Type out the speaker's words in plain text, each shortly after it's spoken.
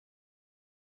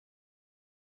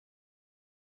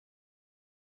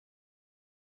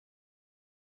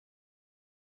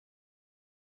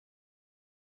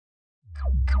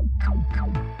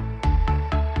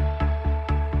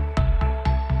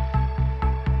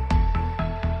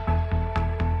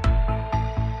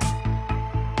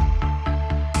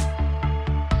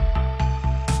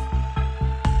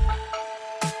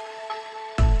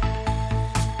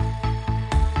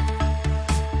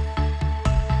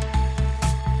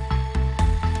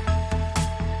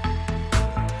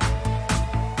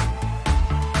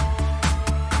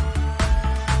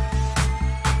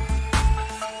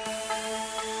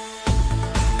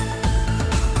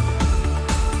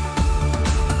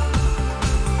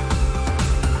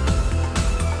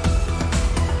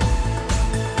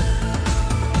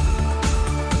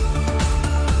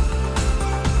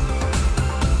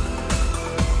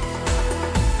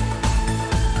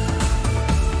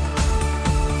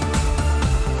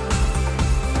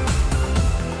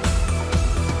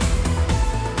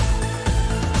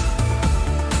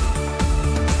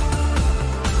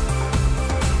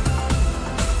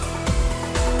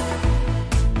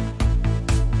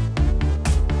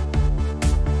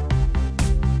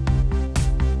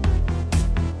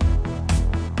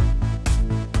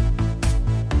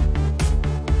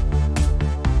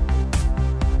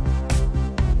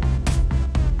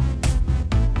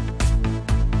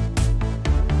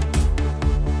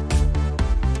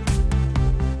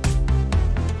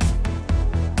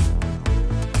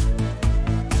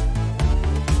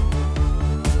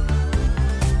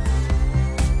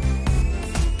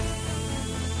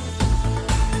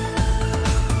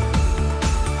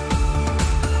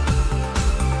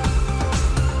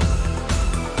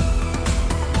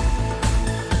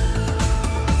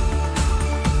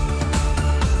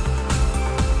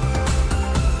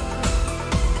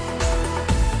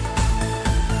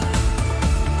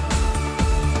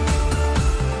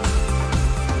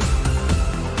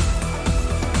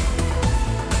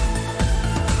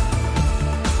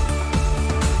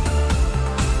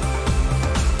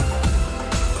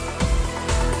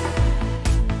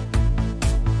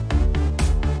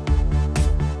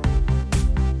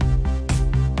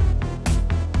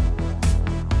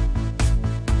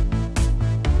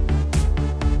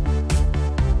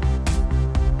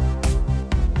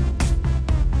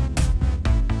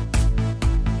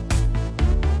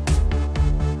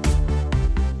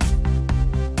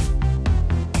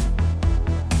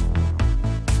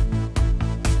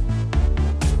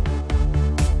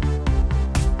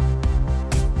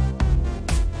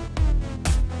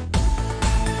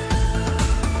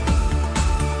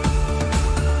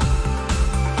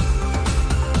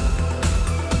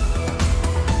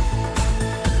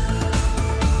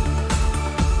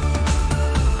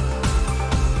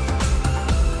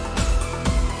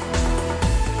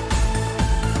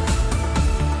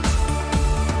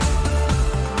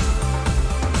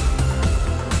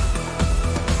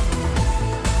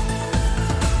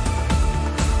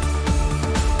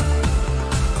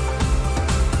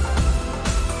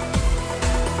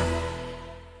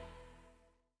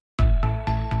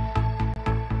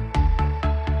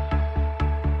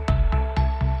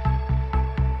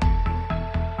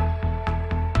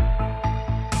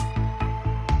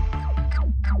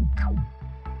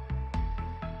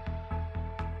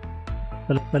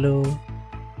Hello,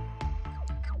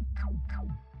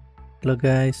 hello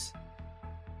guys.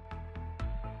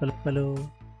 Hello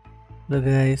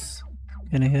guys.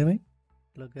 Can you hear me?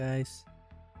 Hello guys.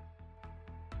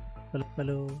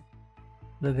 Hello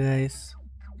guys.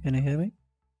 Can you hear me?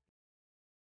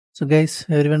 So guys,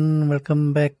 everyone,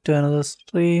 welcome back to another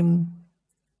stream.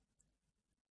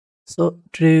 So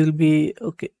today will be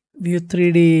View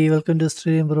 3D. Welcome to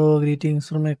stream, bro. Greetings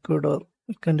from Ecuador.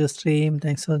 Welcome to stream.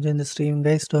 Thanks for joining the stream,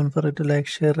 guys. Don't forget to like,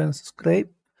 share, and subscribe.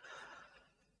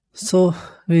 So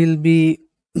we'll be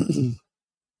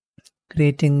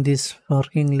creating this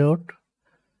parking lot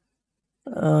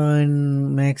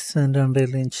in Max and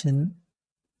Unreal Engine.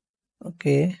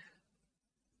 Okay.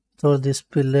 So these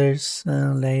pillars,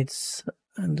 lights,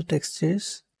 and the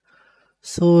textures.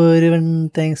 So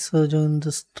everyone, thanks for joining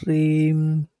the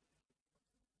stream.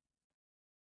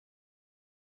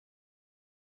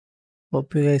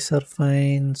 Hope you guys are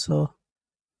fine. So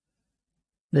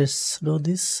let's do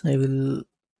this. I will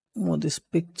move this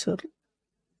picture.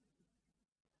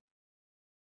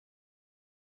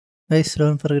 Guys,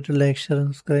 don't forget to like, share,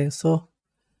 and subscribe. So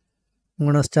I'm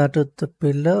gonna start with the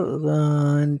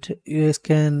pillar, and you guys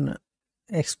can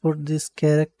export this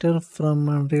character from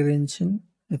Unreal Engine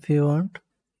if you want.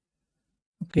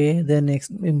 Okay, then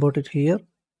import it here,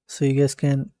 so you guys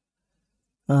can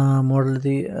model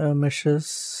the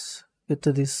meshes with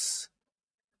this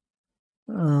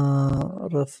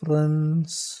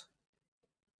reference.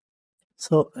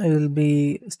 So I will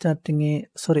be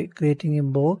creating a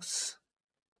box.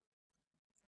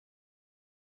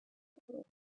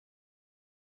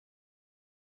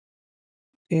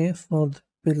 A for the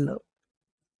pillar,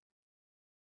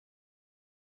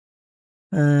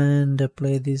 and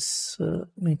apply this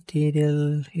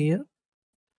material here,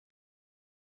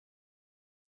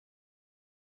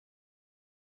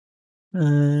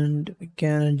 and we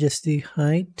can adjust the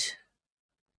height.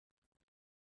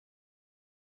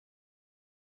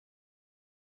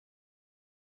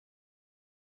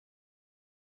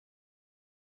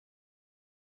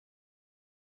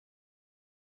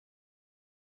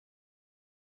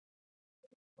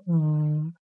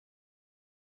 um,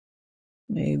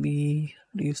 Maybe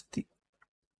reduce the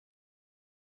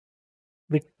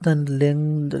width and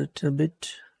length a little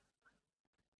bit.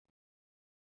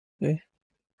 Okay,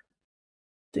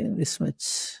 think this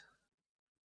much.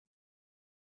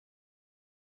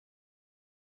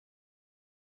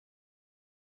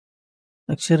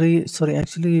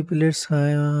 Actually pillar's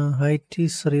height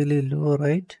is really low,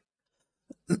 right?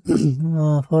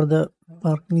 For the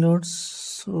parking lots,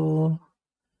 so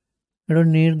I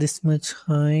don't need this much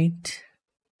height.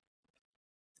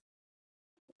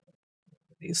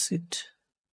 Is it?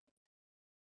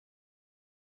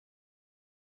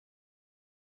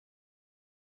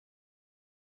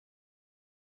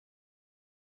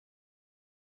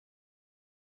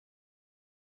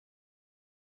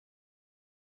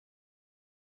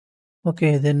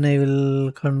 Okay, then I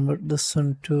will convert this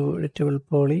one to editable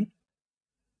poly.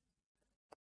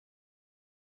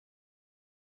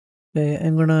 Okay,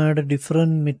 I'm gonna add a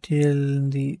different material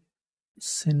in the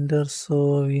center,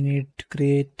 so we need to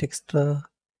create extra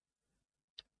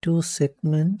two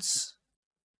segments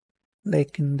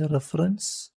like in the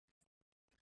reference,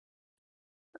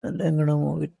 and I'm gonna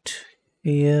move it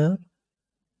here,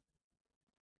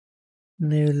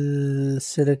 and I will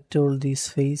select all these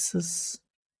faces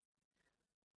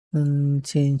and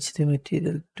change the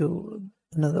material to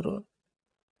another one.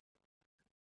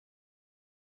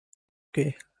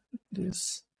 Okay,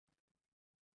 this,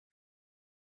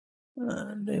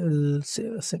 and I will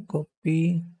save as a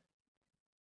copy.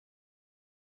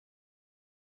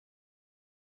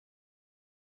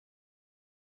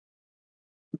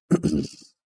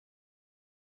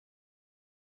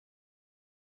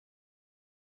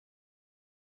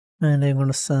 And I'm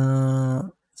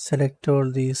gonna select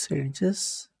all these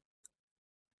edges.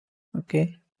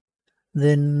 Okay,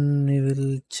 then we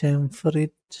will chamfer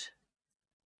it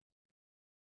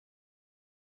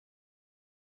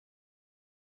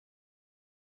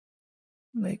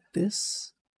like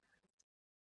this.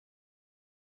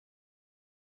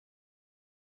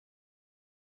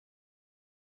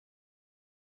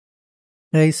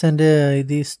 Guys, and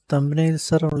these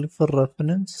thumbnails are only for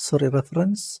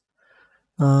reference.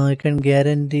 I can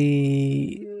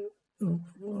guarantee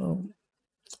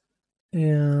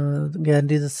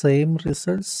guarantee the same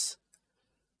results.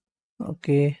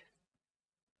 Okay,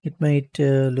 it might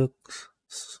look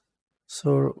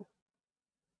so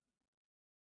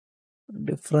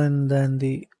different than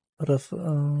the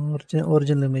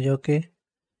original image. Okay,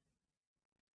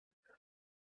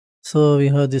 so we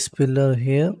have this pillar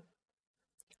here,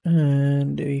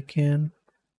 and we can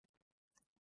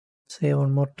say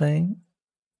one more time.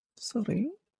 Sorry.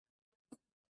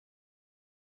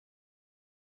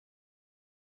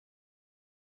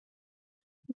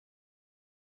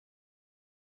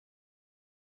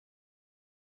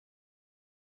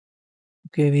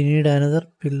 Okay, we need another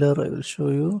pillar. I will show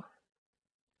you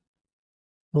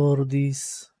for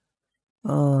this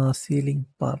ceiling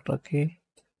part. Okay,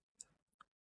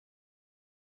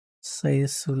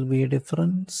 size will be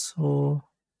different, so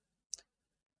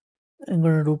I'm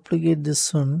gonna duplicate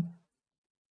this one,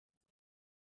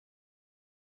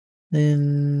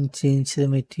 then change the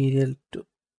material to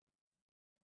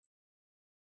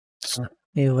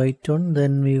a white tone,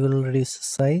 then we will reduce the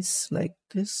size like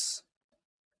this.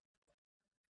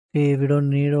 Okay, we don't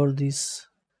need all these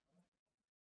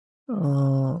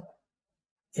uh,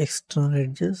 extra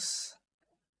edges.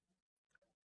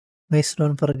 Guys,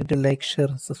 don't forget to like, share,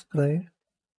 and subscribe.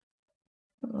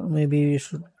 Maybe we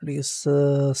should reduce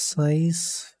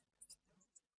size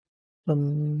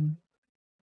from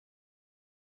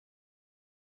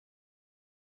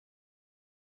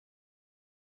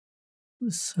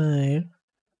this side.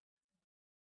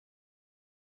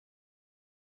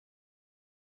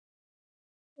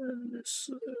 And this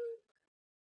side.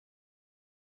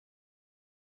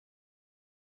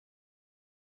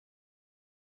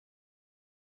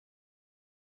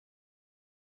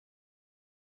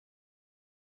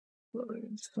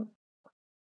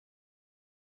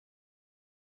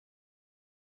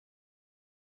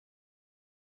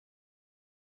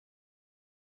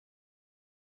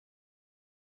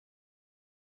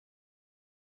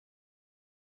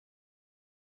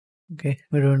 Okay,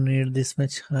 we don't need this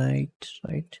much height,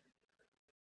 right?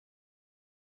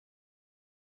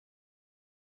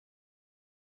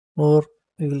 Or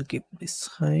we will keep this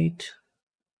height.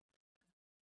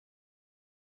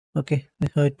 Okay, we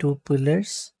have two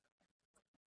pillars.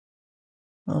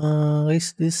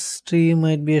 Guys, this tree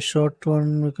might be a short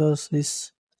one because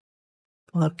this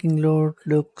parking lot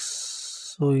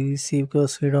looks so easy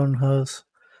because we don't have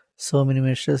so many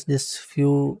meshes, just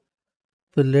few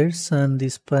pillars and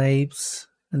these pipes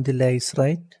and the lights,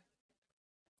 right?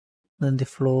 And the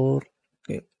floor.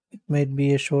 Okay, it might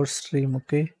be a short stream.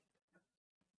 Okay.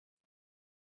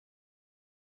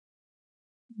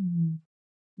 Mm.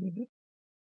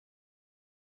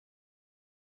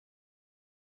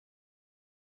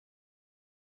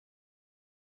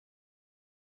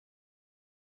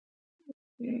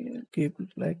 Yeah, keep it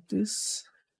like this.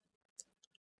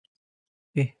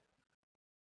 Okay.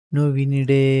 No, we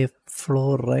need a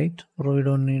floor, right? Or we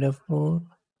don't need a floor.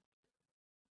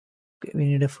 Okay, we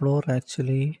need a floor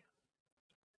actually.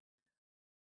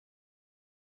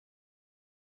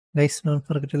 Guys, don't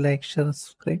forget to like, share, and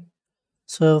subscribe.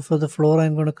 So for the floor,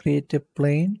 I'm going to create a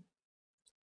plane.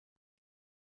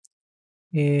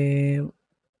 We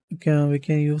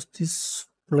can use this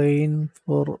plane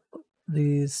for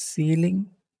the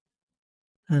ceiling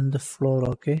and the floor.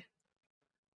 Okay,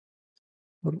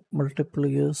 for multiple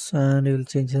use, and we will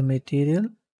change the material.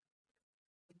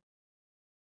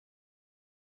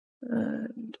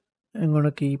 And I'm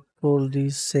gonna keep all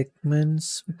these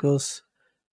segments because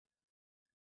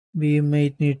we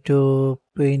might need to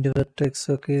paint vertex.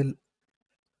 Okay,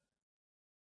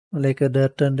 like a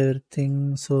dirt and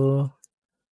everything. So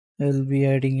I'll be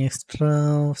adding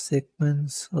extra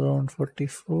segments around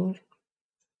 44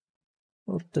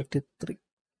 or 33.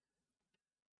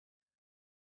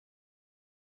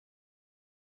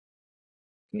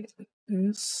 Okay, like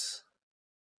this.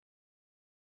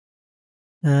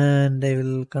 And I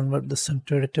will convert this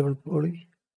into editable poly.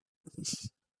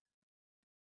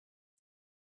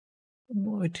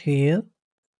 Move it here.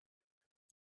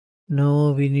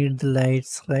 Now we need the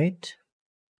lights, right?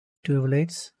 Two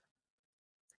lights.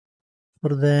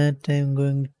 For that, I'm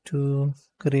going to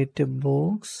create a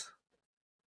box.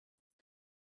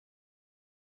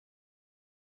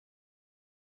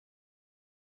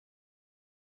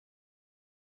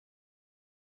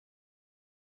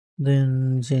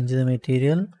 Then change the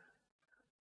material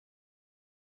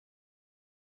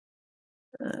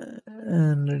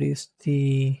and reduce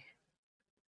the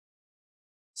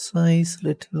size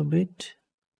little bit.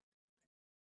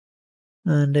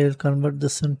 And I will convert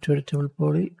this into editable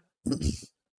poly.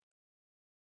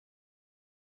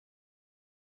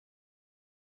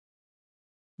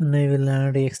 And I will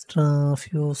add extra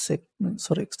few segments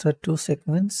or extra two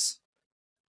segments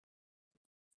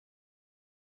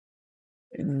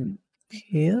in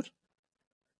here.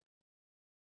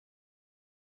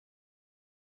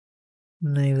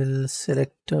 And I will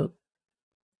select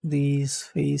these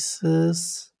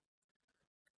faces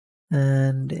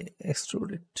and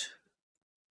extrude it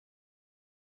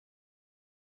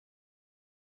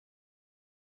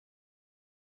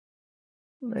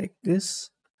like this.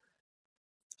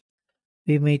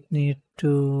 We might need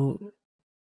to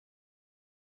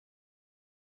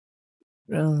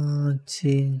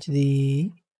change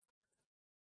the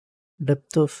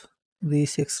depth of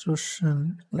this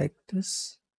extrusion like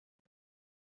this.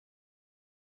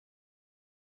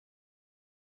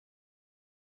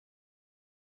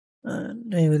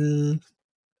 And I will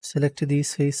select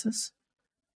these faces,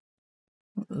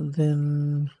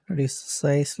 then reduce the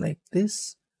size like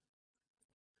this,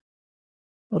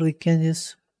 or we can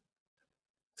just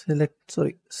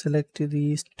select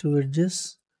these two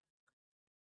edges,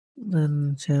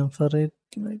 then chamfer it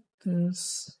like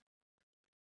this.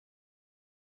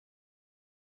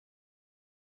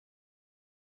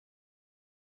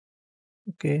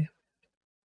 Okay,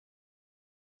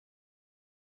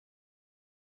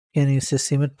 can use a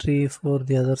symmetry for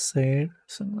the other side.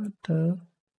 So matter.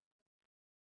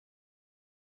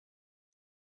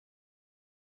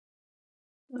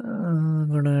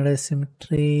 I'm gonna add a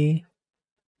symmetry.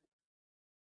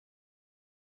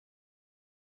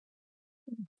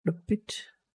 Flip it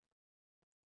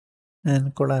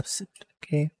and collapse it.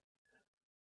 Okay.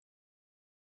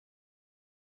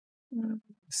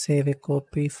 Save a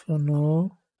copy for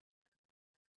now.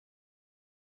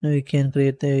 Now we can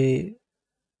create a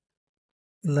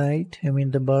light, I mean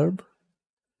the bulb.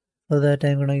 For that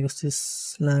I'm gonna use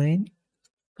this line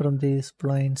from these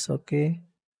blinds. Okay.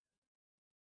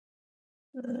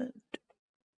 And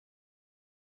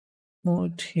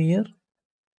move it here.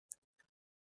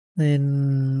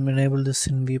 Then enable this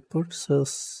in viewport so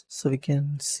we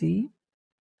can see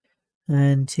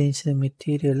and change the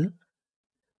material,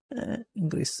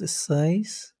 increase the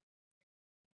size.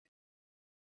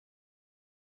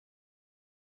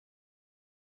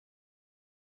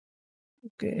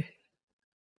 Okay,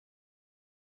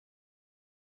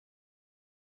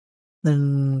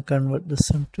 then convert this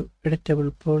into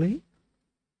editable poly.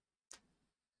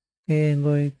 Okay, I'm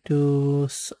going to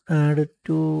add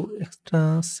two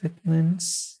extra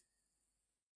segments.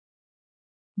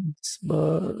 This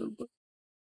bar.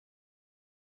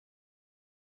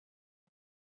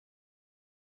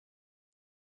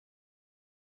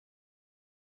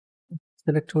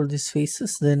 Select all these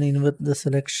faces, then invert the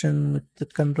selection with the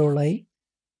control I.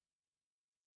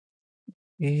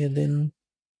 Okay, then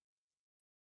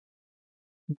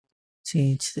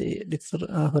change the different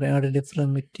or add a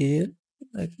different material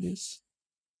like this.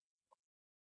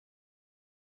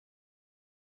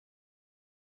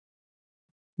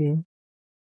 Okay,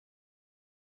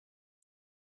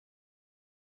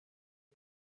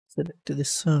 select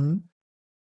this one.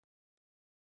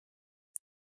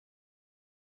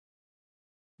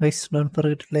 Guys, don't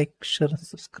forget to like, share, and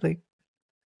subscribe.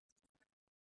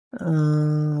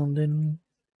 Then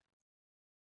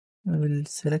I will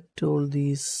select all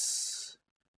these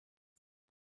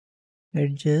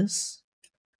edges.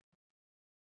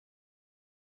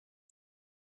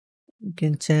 You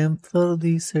can chamfer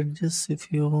these edges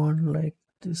if you want, like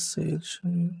this edge.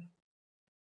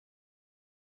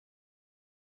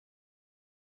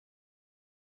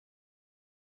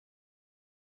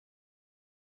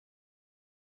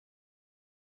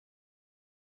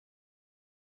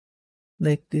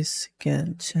 Like this, you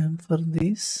can chamfer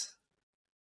this,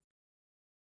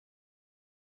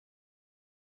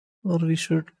 or we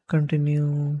should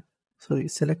continue. Sorry,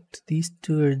 select these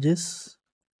two edges.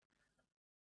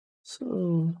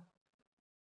 So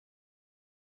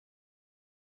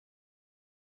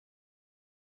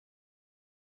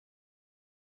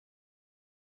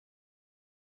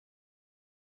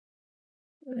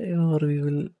or we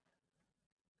will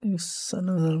use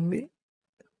another way.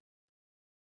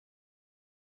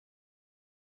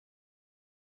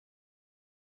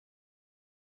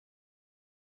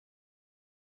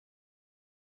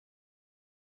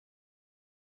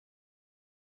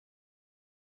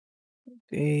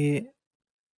 Okay,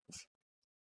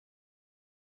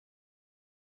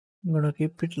 I'm gonna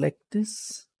keep it like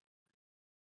this.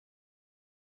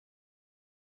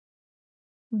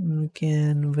 You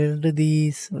can weld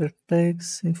these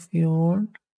vertex if you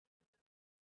want.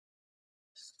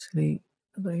 See,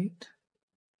 right?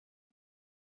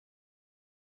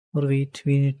 Or wait,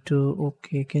 we need to.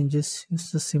 Okay, can just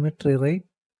use the symmetry, right?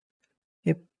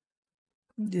 Yep,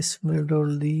 just weld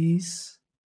all these.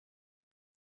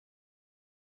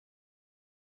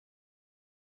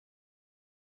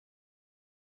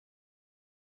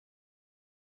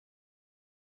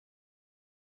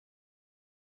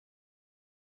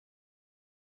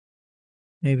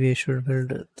 Maybe I should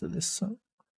weld it to this one.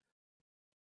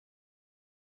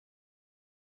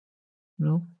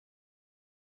 No?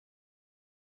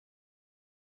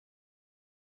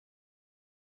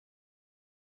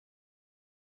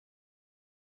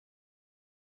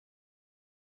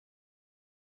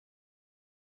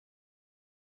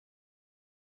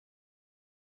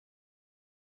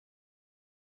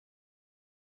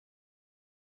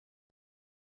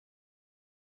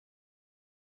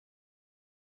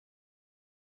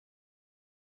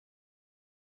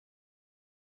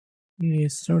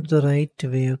 It's not the right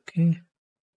way, okay?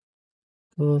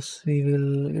 Because we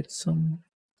will get some.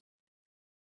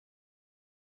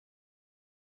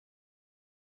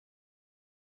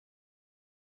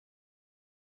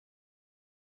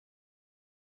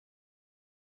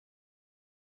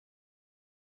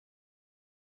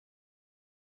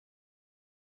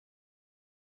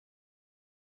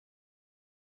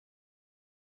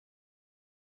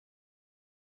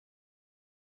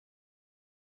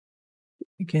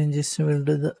 You can just weld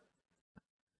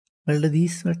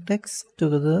these vertex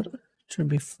together. Should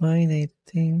be fine, I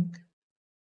think.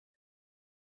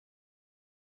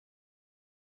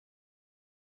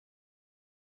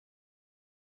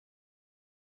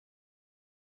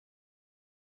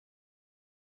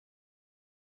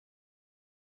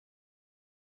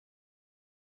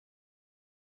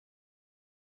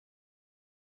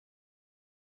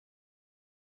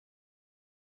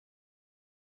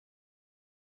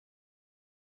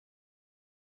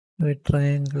 A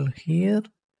triangle here,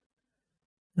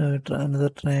 another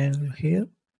triangle here.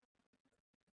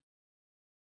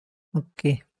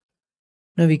 Okay,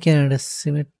 now we can add a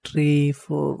symmetry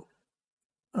for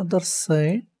other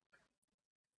side.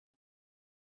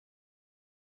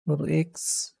 for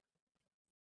X,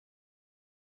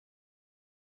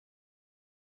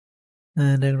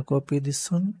 and I'm going to copy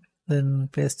this one, then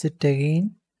paste it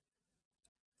again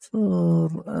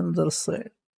for another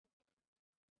side.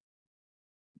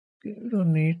 Okay, we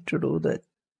don't need to do that.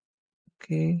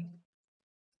 Okay,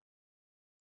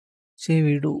 say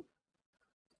we do.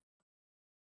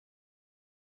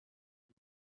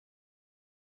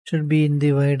 Should be in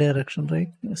the y direction,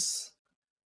 right? Yes.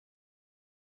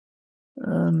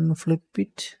 And flip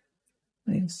it.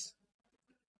 Nice.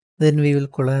 Then we will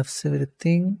collapse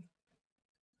everything.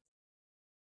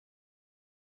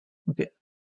 Okay.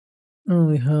 Now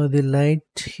we have the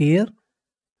light here.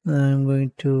 I'm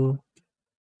going to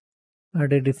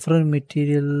add a different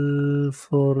material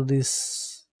for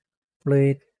this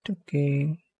plate.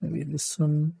 Okay, maybe this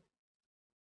one.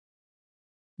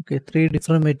 Okay, three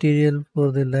different material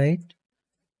for the light.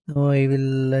 Now I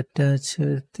will attach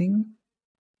everything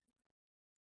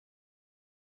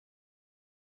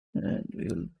and we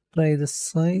will try the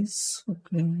size.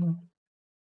 Okay,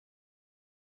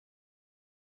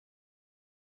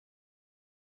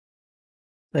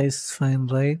 size is fine,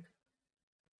 right?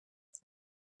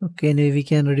 Okay, now we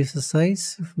can reduce the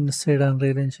size inside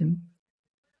Unreal Engine.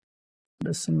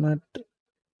 Doesn't matter.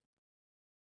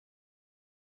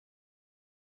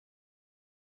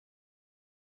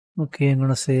 Okay, I'm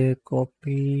gonna say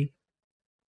copy.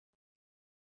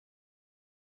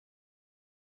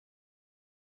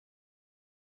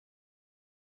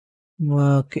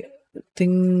 Okay, I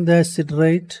think that's it,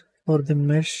 right? For the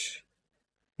mesh.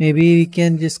 Maybe we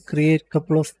can just create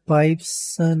couple of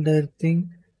pipes and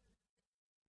everything.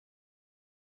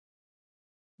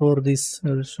 For this,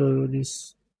 I'll show you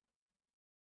this.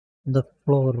 The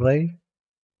floor, right?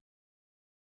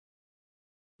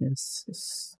 Yes,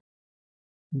 yes.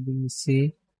 Let me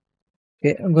see.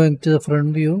 Okay, I'm going to the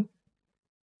front view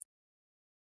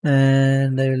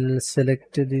and I will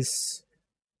select this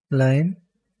line.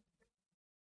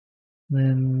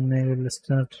 Then I will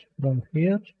start from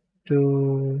here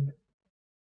to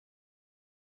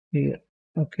here.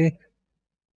 Okay.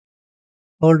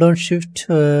 Hold on shift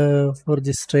for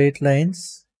the straight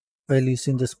lines while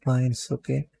using the splines.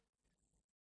 Okay.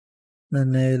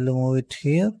 Then I will move it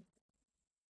here.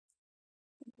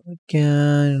 I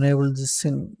can enable this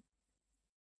in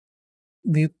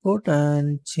viewport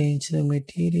and change the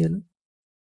material.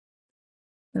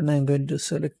 And I'm going to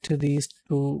select these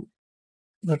two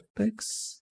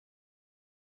vertex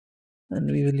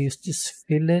and we will use this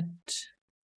fillet.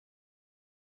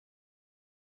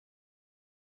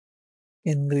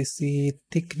 Increase the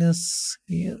thickness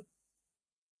here.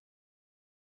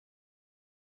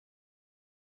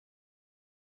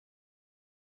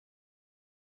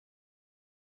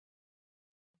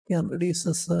 Can reduce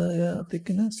the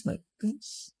thickness like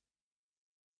this.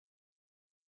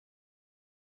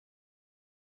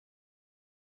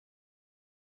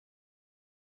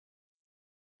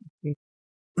 It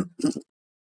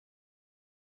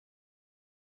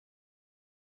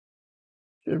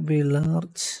should be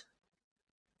large.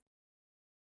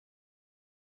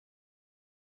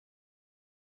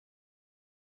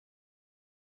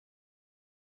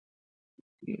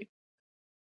 You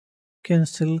can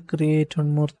still create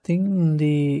one more thing in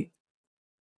the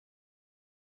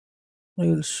I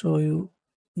will show you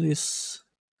this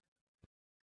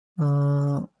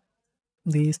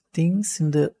these things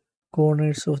in the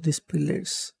corners of these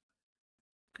pillars.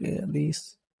 Okay,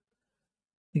 these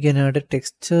you can add a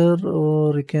texture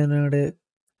or you can add a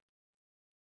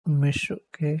mesh.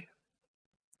 Okay,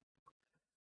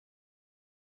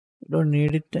 you don't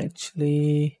need it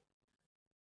actually.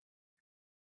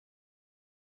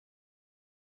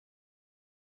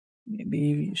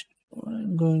 Maybe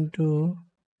I'm going to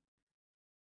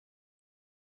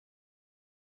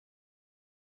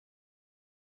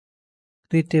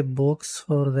create a box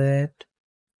for that.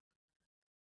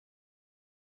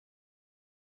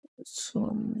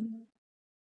 So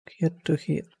here to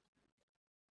here.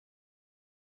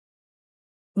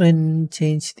 When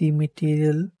change the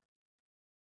material,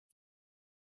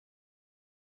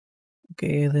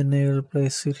 okay, then I will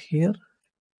place it here.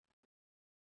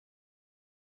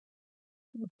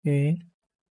 Okay,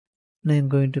 and I'm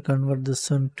going to convert this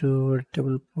one to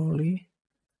vertical poly.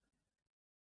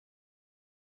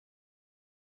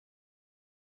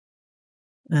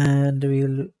 And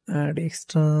we'll add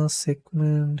extra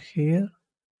segment here.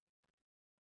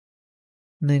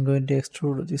 And I'm going to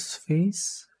extrude this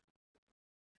face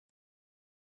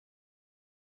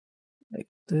like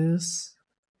this.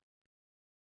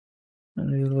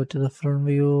 And we'll go to the front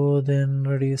view, then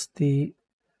reduce the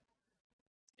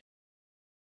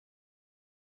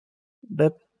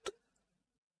depth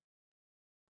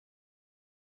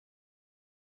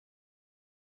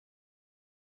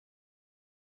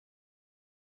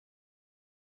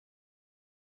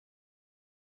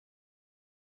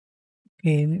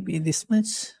Okay, maybe this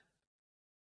much,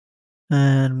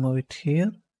 and move it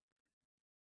here.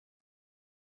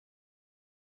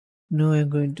 Now I'm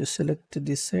going to select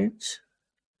this edge.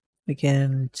 We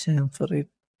can chamfer it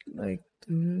like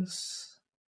this.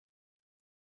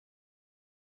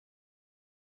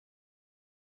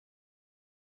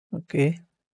 Okay,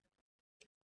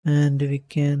 and we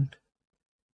can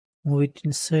move it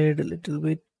inside a little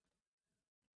bit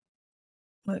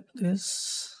like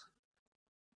this.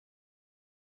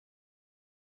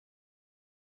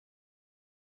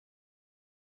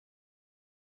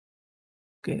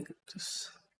 Okay, like this.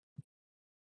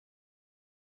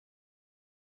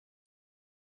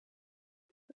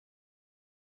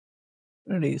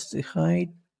 Reduce the height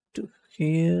to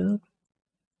here,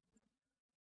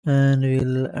 and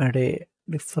we'll add a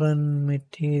different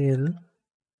material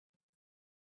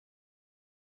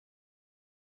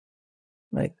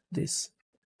like this.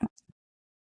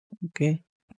 Okay,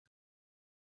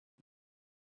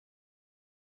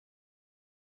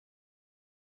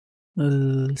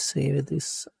 we'll save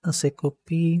this as a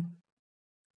copy.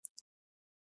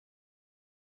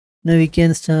 Now we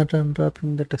can start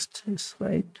unwrapping the textures,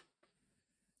 right?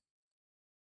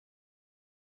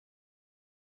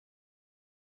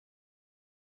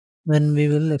 Then we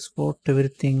will export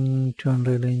everything to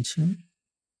Unreal Engine.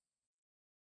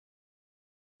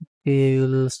 Okay, we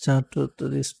will start with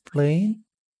this plane,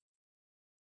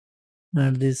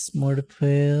 add this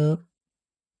modifier,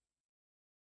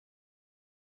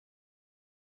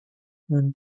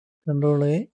 and Control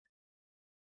A.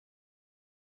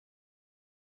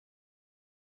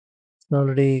 It's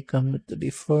already come with the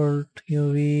default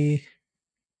UV.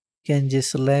 Can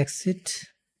just relax it.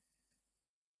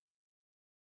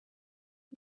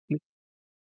 Click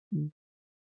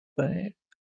back.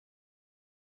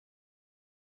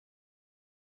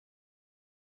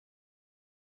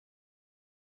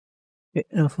 Okay,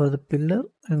 and for the pillar,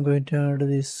 I'm going to add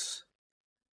this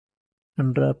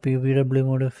unwrap UVW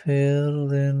modifier,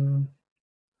 then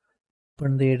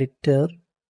open the editor.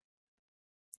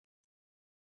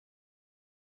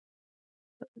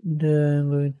 Then I'm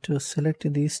going to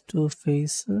select these two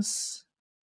faces.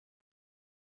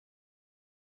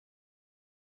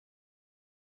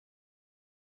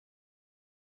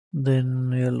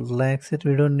 Then we'll relax it.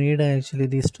 We don't need actually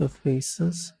these two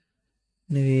faces.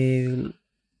 We will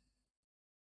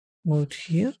move it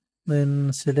here.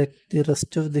 Then select the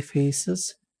rest of the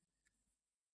faces.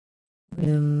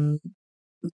 And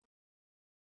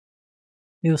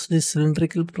use the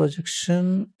cylindrical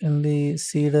projection in the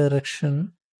C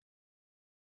direction.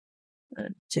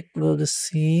 And check below the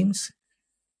seams.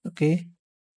 Okay.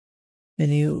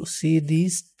 When you see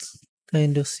these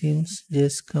kind of seams,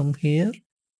 just come here.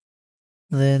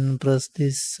 Then press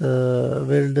this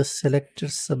weld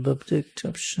selected sub-object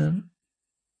option.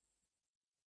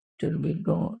 It will be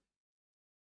gone.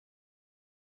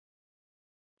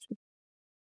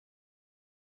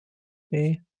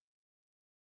 Okay.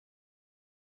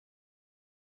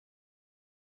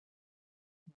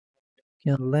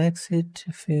 You can relax it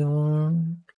if you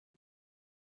want.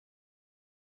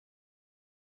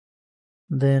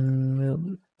 Then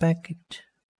we'll pack it.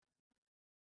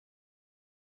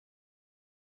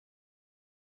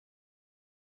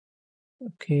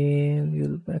 Okay,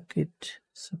 we'll pack it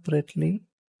separately.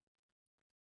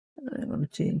 I'm gonna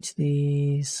change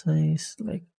the size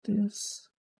like this.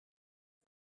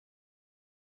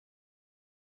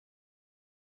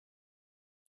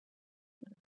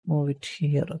 Move it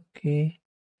here. Okay,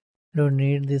 don't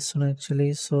need this one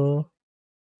actually, so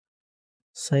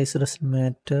size doesn't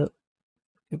matter.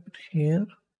 Keep it here.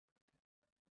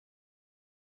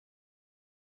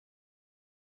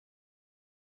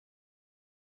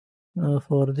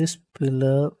 For this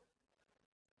pillar,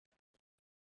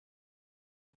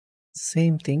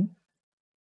 same thing.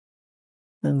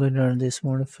 I'm going to add this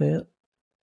modifier.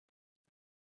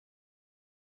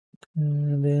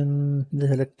 And then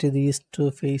select these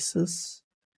two faces.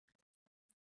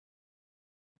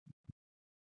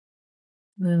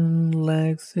 Then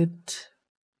relax it.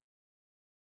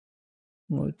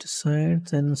 Move it to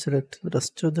sides and select the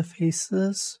rest of the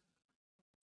faces.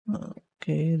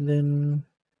 Okay, then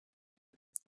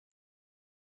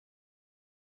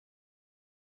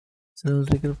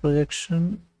cylindrical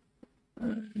projection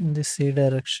in the C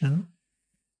direction.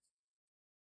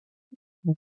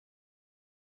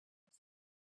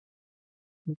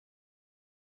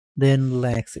 Then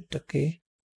relax it. Okay.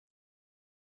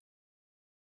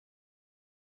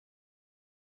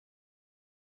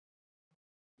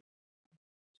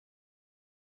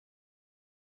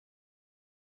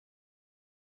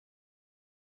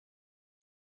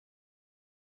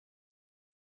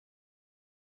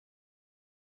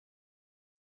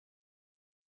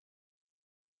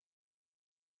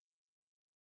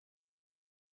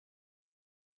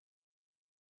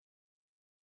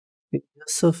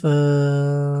 Yes, of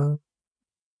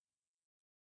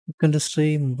you can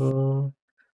stream, bro.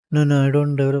 No, no, I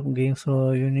don't develop games,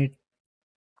 so you need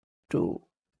to.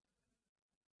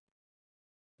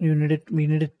 You need it. We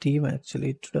need a team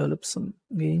actually to develop some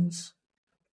games.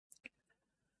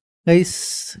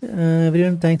 Guys,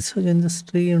 everyone, thanks for joining the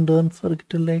stream. Don't forget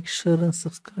to like, share, and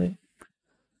subscribe.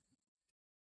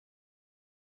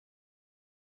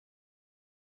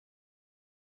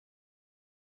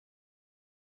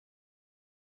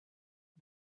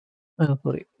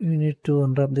 Sorry, you need to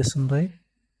unwrap this one, right?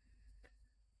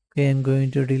 Okay, I'm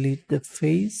going to delete the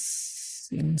face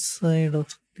inside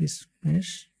of this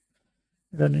mesh.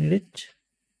 I don't need it.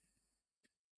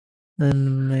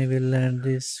 Then I will add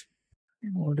this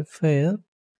modifier.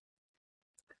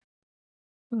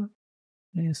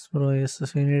 Yes, bro. Yes,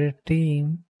 if you need a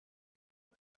team,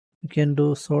 you can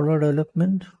do solo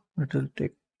development. It will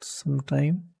take some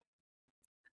time.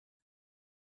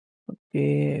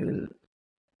 Okay, I will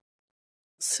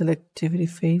select every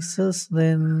faces.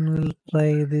 Then we'll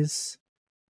try this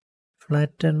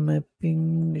flatten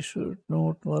mapping. It should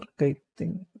not work, I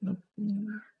think.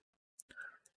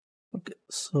 Okay,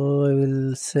 so I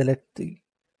will select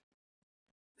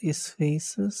these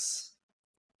faces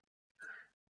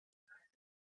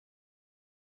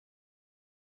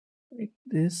like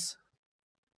this.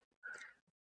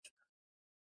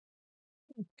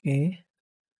 Okay,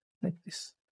 like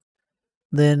this.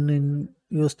 Then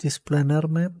use this planar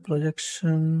map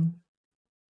projection.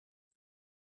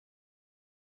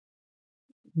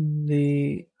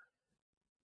 The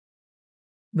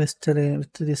best align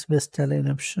with this best align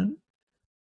option.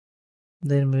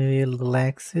 Then we will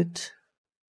relax it.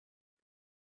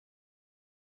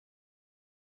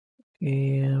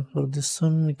 Okay, for this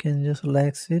one we can just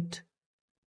relax it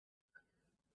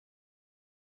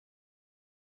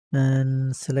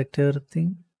and select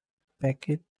everything. Pack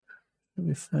it. Will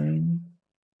be fine.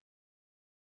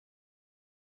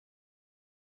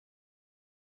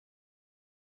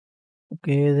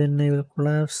 Okay, then I will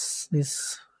collapse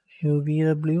this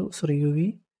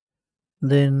UV,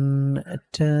 then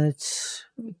attach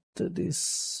with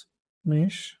this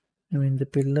mesh, I mean the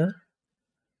pillar.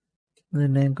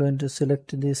 Then I'm going to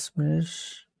select this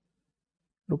mesh,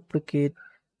 duplicate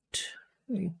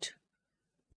it,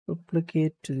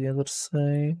 duplicate to the other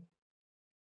side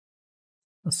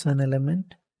as an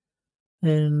element,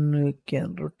 and we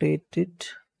can rotate it.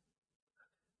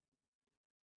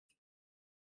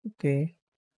 Okay,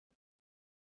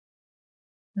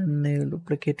 and I will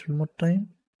duplicate one more time.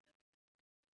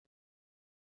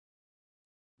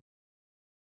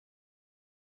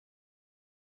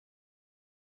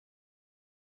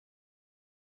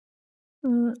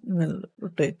 We'll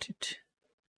rotate it.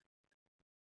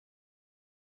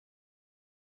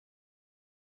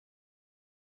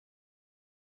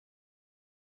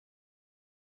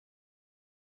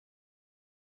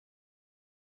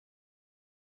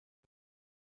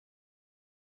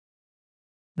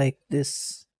 Like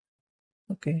this.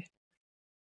 Okay.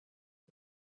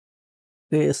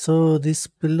 Okay, so this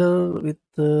pillar with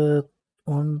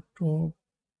one, two,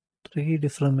 three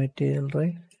different material,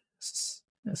 right? Yes.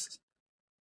 Yes.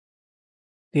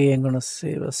 Okay, I'm gonna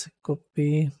save as a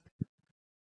copy.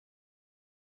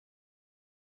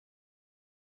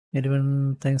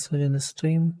 Everyone, thanks for joining the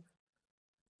stream.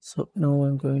 So now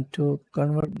I'm going to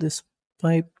convert this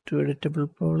pipe to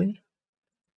editable poly.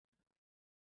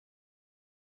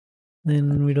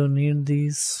 Then we don't need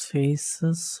these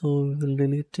faces, so we will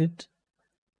delete it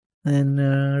and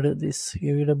add this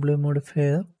UVW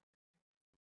modifier.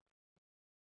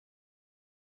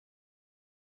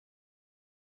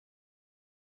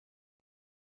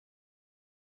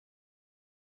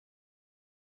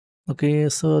 Okay,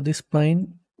 so this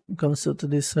plane comes with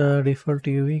this default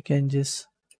UV. You can just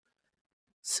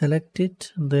select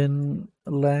it, then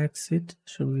relax it.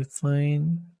 Should be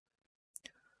fine.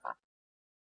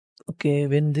 Okay,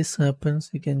 when this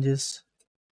happens, you can just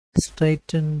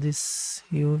straighten this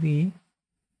UV.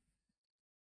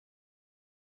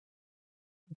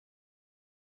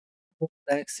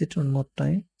 Relax it one more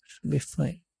time. Should be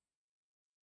fine.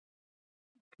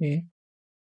 Okay,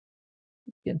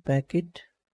 you can pack it.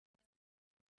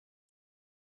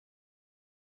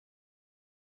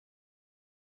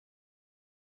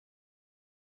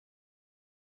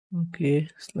 Okay,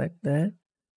 just like that.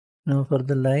 Now for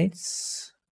the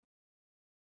lights,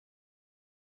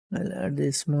 I'll add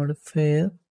this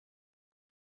modifier.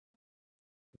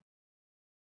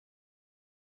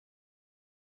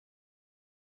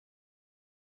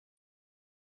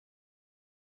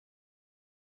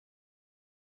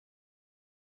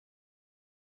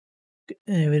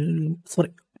 I will,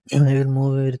 sorry, I will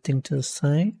move everything to the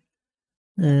side.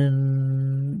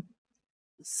 and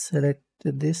select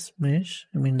this mesh,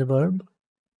 I mean the bulb.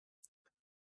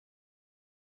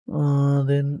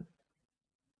 Then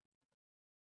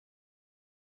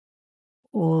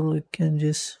or we can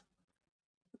just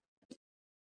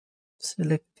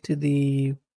select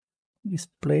this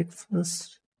plate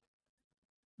first,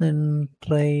 then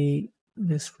try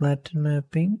this flatten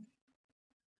mapping.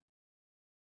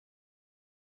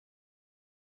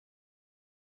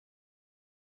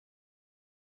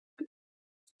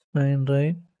 Fine,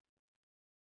 right?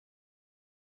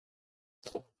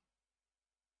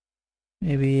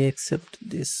 Maybe accept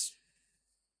this.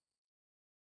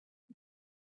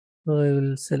 So I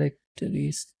will select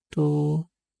these two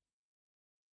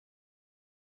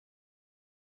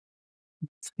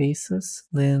spaces,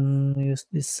 then use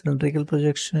this cylindrical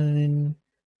projection in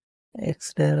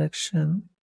X direction.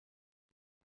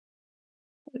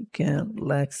 We can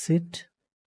relax it.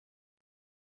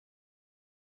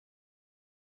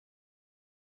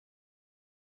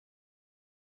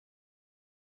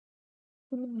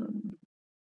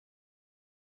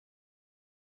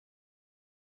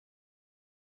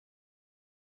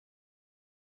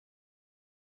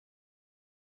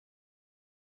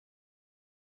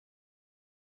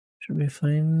 Should be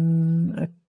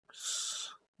fine.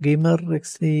 Gamer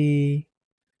actually,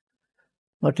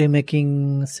 what are you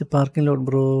making? It's a parking lot,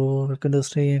 bro. Welcome to the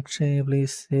stream. Actually,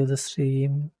 please save the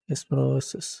stream. Yes, bro.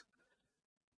 Yes.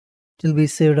 It will be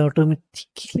saved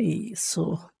automatically.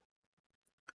 So,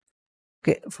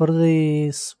 okay, for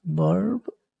this bulb,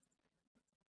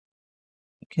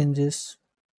 you can just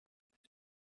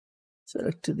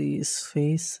select these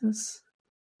faces.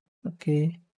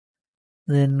 Okay,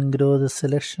 then grow the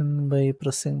selection by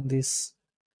pressing this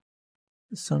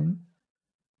one.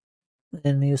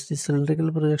 Then use the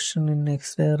cylindrical projection in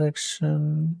X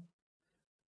direction.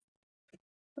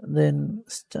 Then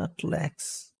start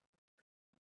lax.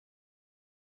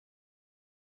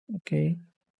 Okay.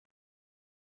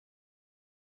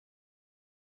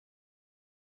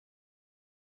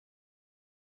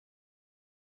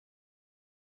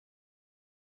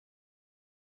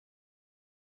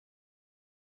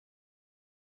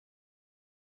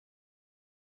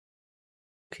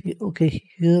 Okay,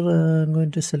 here I'm going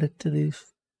to select the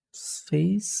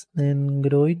face, then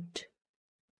grow it.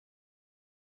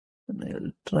 And I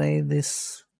will try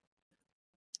this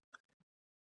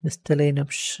line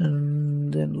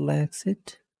option, then relax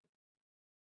it.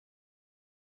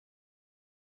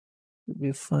 Will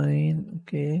be fine.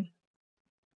 Okay.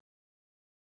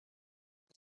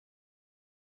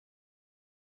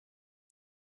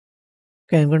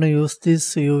 Okay, I'm gonna use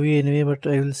this UV anyway, but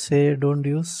I will say don't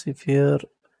use if you're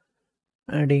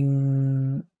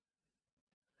adding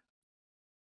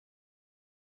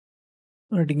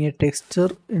a texture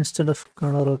instead of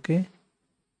color. Okay,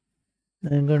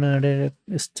 I'm gonna add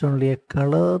just only a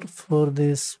color for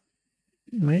this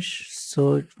mesh,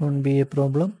 so it won't be a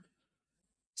problem.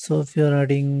 So if you're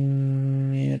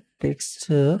adding a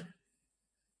texture,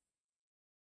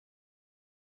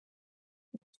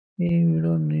 hey, we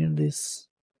don't need this.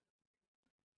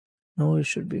 Now it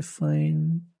should be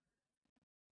fine.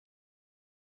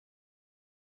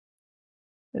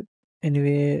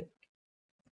 Anyway,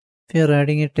 if you're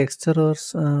adding a texture or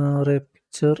a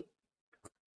picture,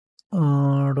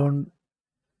 don't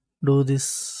do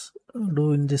this.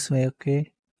 Do in this way,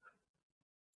 okay?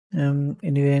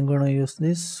 Anyway, I'm gonna use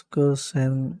this because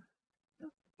I'm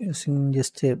using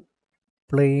just a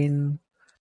plain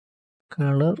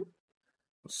color,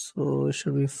 so it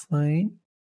should be fine.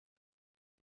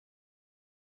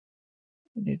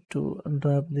 Need to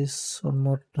unwrap this one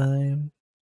more time.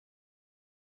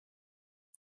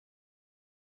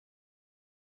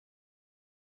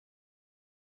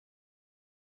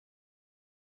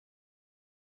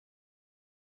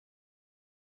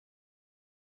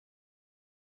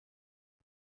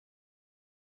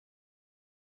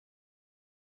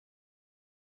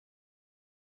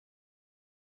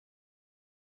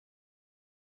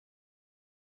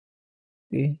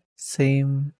 Okay,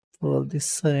 same for this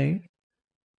side.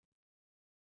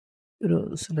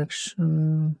 Row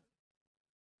selection.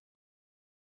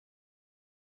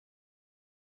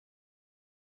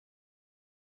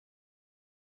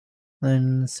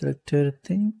 And select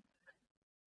everything.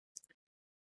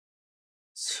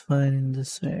 It's fine in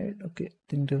this side. Okay,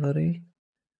 think to hurry.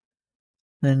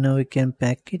 And now we can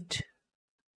pack it.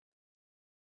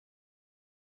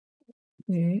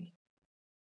 Okay.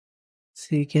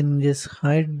 So you can just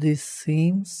hide these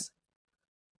seams.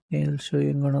 Okay, I'll show you.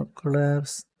 I'm gonna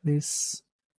collapse this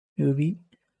UV.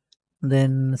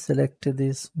 Then select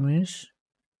this mesh.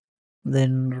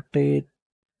 Then rotate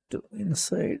to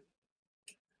inside.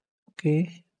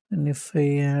 Okay, and if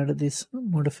I add this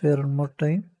modifier one more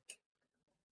time,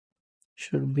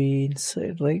 should be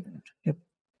inside, right? Yep.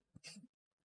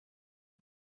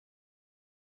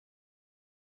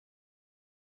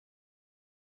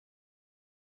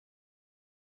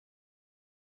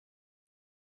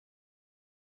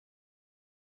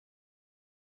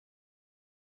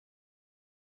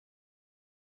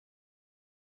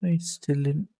 It's still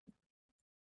in.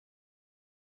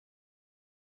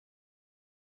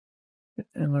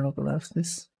 I'm gonna collapse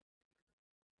this.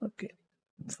 Okay,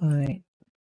 fine.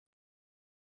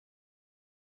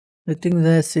 I think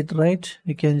that's it, right?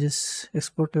 You can just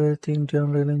export everything to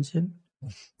Unreal Engine.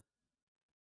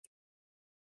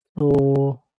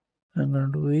 So I'm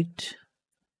gonna do it.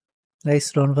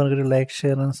 Guys, don't forget to like,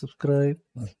 share, and subscribe.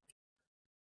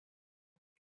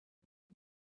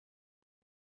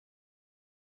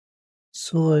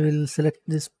 So I will select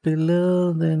this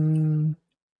pillar, then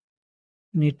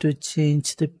need to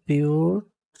change the pivot.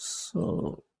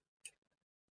 So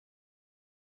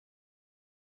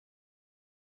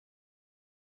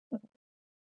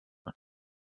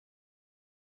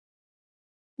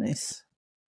nice.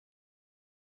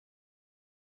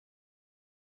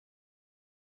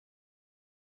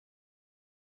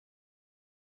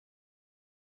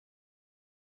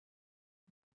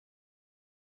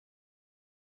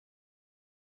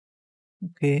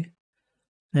 Okay,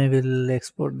 I will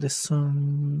export this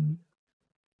one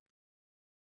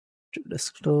to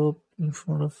desktop in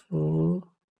front of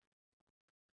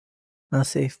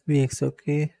as FBX.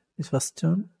 Okay, this first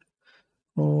one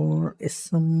or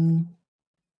SM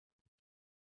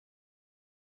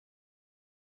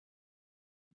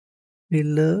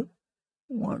pillar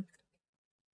one.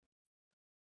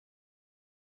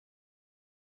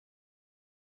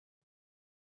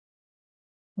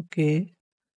 Okay,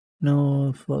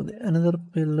 now for the another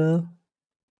pillar,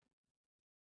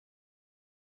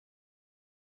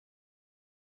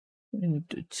 we need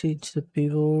to change the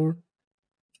pivot,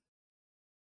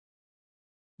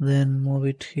 then move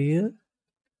it here.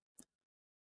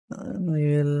 And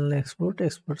we will export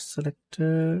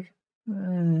selected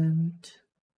and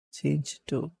change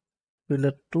to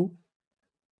pillar 2.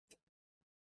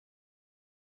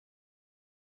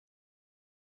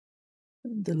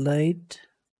 The light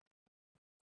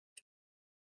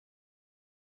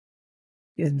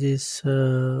can just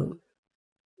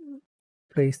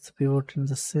place the pivot in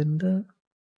the center,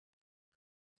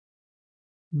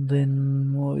 then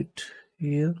move it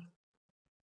here.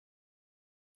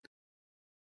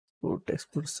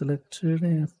 Export selected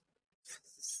and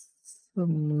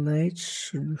some light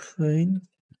should be fine.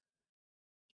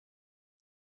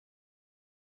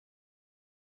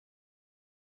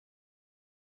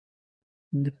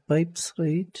 The pipes,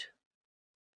 right?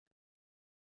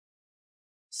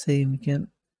 Same,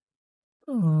 can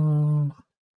no,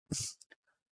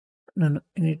 no,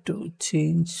 I need to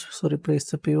change, sorry,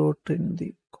 place the pivot in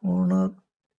the corner,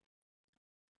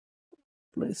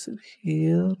 place it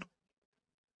here.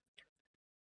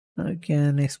 I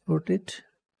can export it.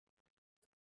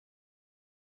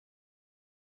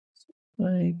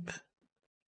 Pipe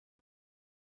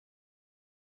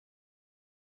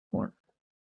 1.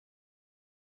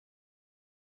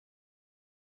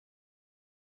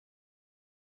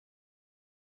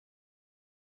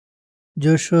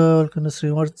 Joshua, welcome to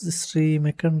stream. What's the stream?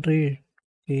 I can't read.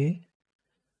 Okay.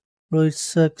 Bro,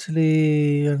 it's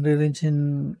actually Unreal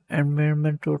Engine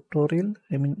environment tutorial.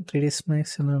 I mean 3ds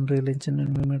Max and Unreal Engine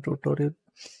environment tutorial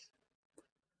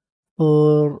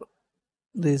for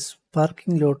this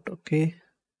parking lot. Okay,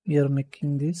 we are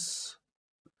making this.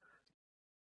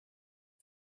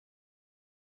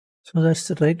 So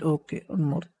that's right. Okay, one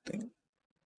more thing.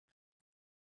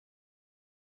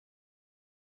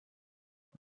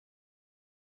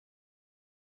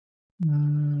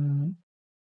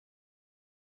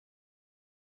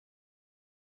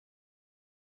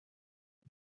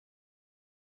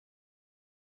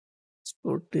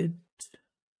 Export it.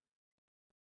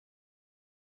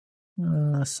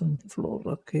 Some floor.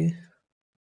 Okay.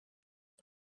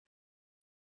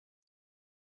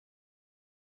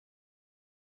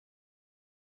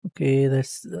 Okay,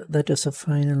 that is a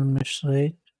final mesh,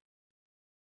 right?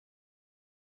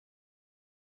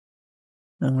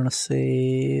 I'm gonna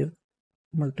save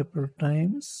multiple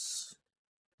times.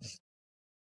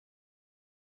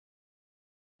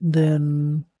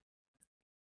 Then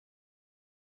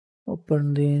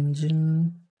open the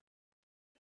engine,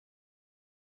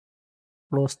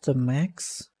 close the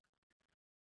max.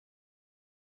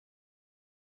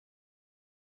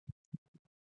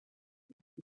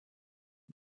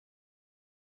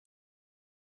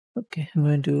 Okay, I'm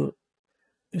going to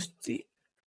use the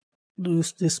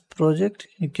use this project,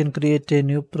 you can create a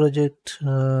new project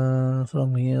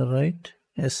from here, right?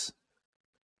 Yes.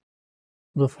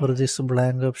 Go for this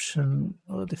blank option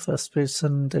or the first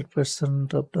person, third person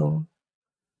drop down,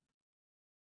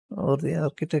 or the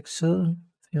architecture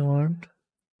if you want.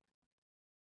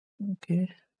 Okay.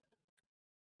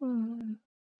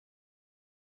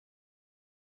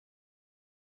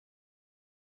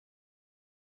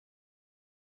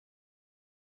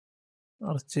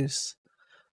 Archives.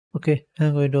 Okay,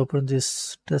 I'm going to open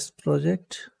this test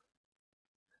project.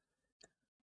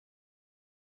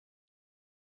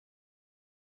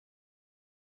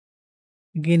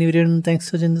 Again, everyone, thanks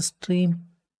for joining the stream.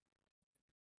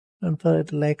 Don't forget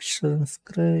to like, share, and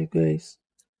subscribe, guys.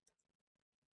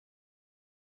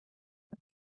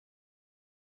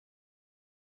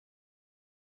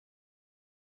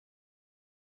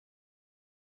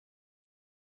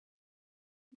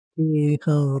 We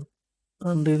have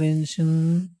Unreal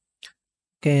Engine.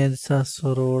 Okay, this is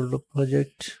our old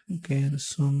project. Okay,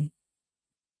 so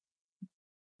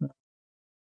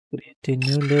create a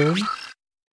new level.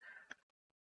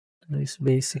 This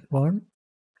basic one.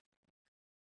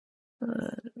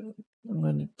 I'm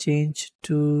going to change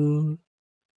to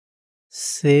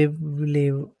save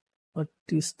leave. What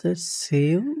is that?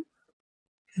 Save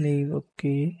leave.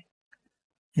 Okay.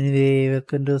 Anyway,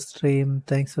 welcome to the stream.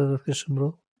 Thanks for the question,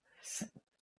 bro.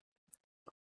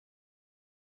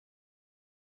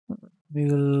 We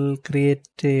will create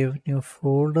a new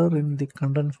folder in the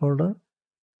content folder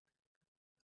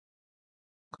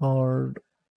called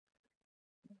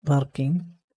parking.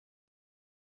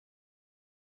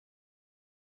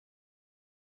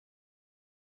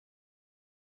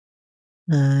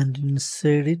 And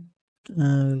inside it,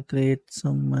 we'll create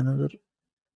some another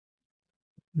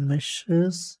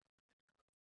meshes,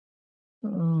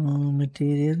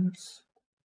 materials,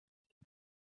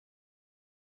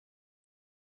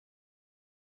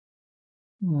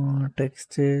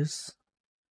 textures,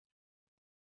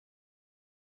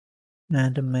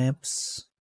 and maps.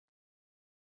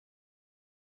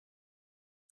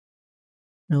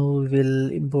 Now we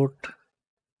will import.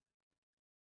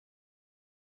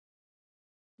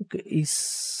 Okay,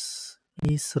 is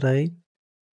right.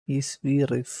 Is we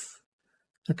ref.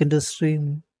 I can just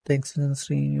stream. Thanks for the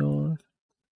stream. Your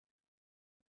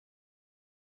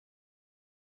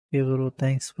okay, bro.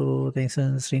 Thanks, bro. Thanks for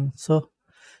the stream. So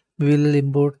we will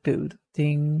import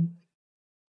everything.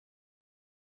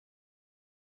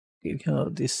 We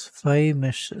have these 5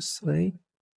 meshes, right?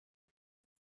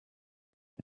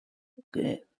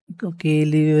 Okay. Okay,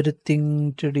 leave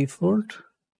everything to default.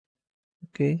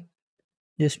 Okay.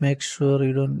 Just make sure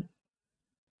you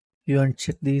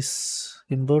uncheck this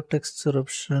import texture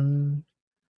option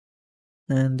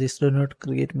and this do not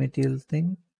create material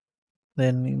thing.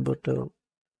 Then import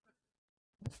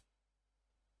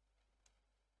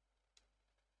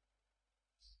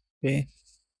okay.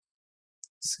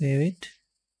 Save it.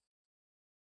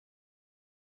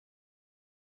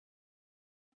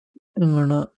 I'm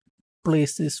gonna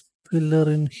place this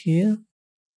pillar in here.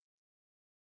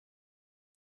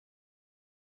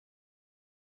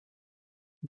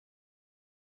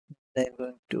 I'm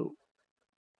going to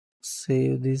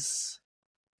save this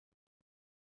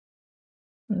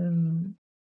and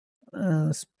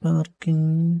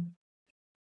sparking.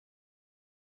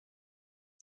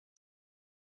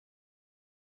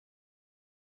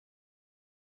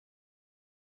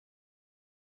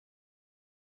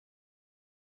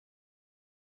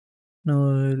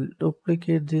 Now I'll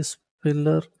duplicate this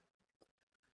pillar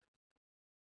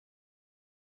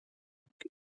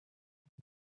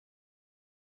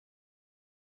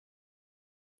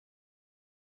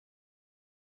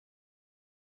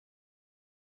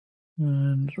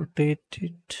and rotate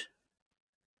it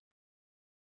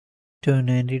to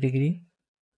 90 degree.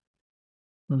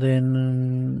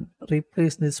 Then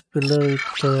replace this pillar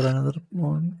with another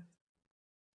one.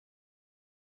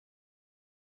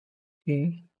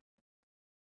 Okay,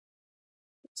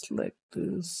 it's like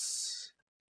this.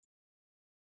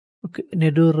 Okay,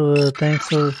 Nedur, thanks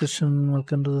for the question.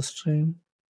 Welcome to the stream.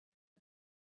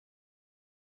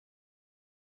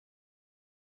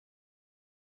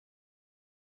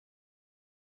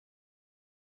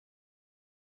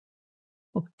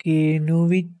 Okay,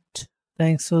 Novit,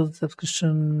 thanks for the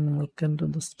subscription. Welcome to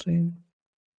the stream.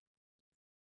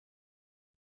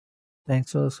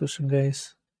 Thanks for the subscription,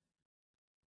 guys.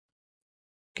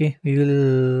 Okay, we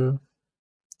will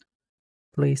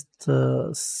place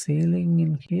the ceiling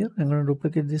in here. I'm going to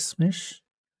duplicate this mesh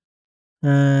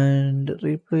and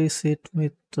replace it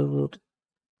with our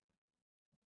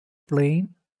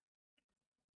plane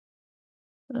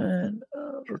and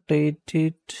rotate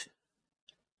it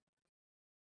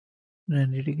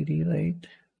 90-degree, right?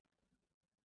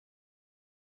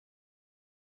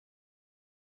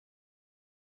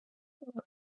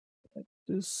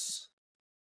 This.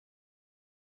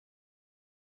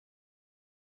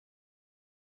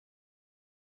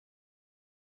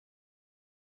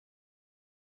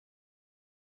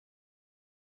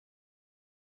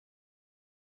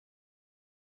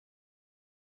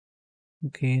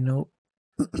 Okay, now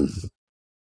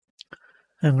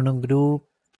I'm gonna group.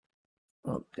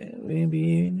 Okay, maybe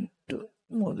we need to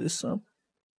move this up.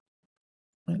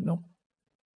 I know.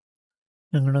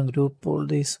 I'm gonna group all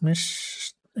these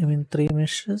mesh. I mean, three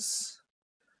meshes,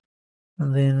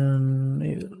 and then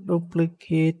we will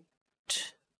duplicate.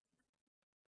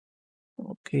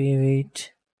 Okay,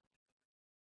 wait.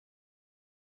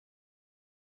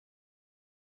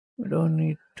 We don't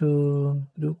need to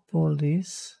group all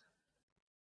these.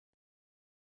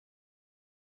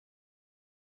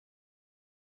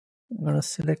 I'm gonna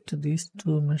select these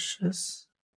two meshes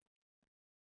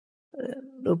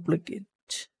and duplicate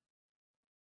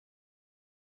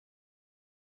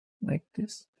like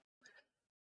this.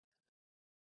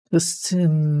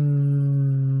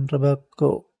 Question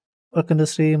Rebecca. Work in the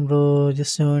stream, bro.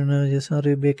 Just are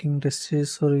you baking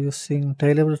testers or using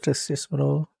tailable testers,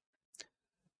 bro?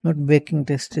 Not baking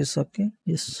testers, okay?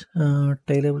 Yes,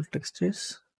 tailable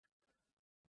testers.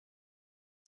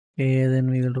 Okay,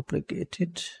 then we will duplicate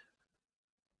it.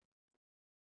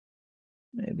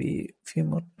 Maybe a few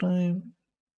more time.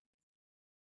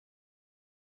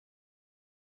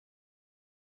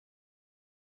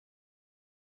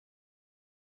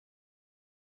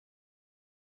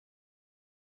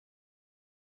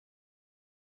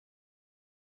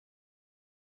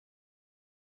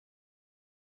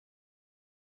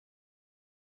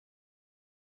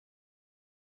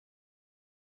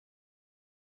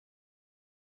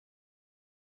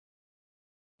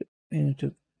 We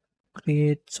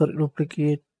need to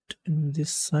duplicate in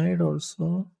this side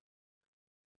also.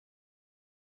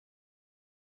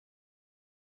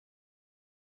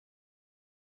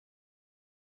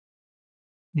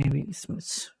 Maybe this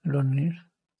much. We don't need.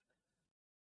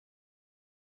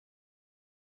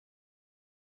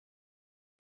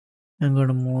 I'm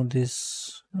gonna move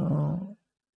this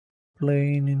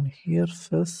plane in here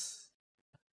first.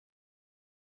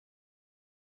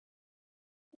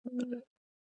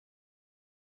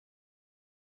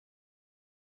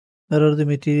 Where are the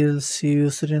materials you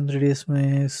used in 3ds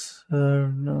Max?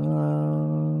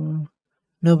 No,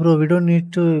 bro, we don't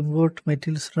need to import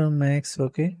materials from Max,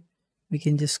 okay? We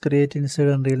can just create inside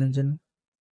Unreal Engine.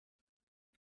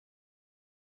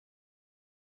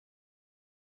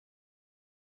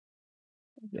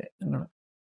 Okay, I'm gonna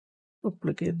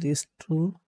duplicate these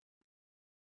two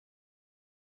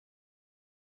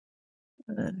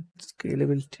and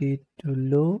scalability to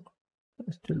low.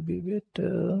 It will be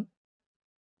better.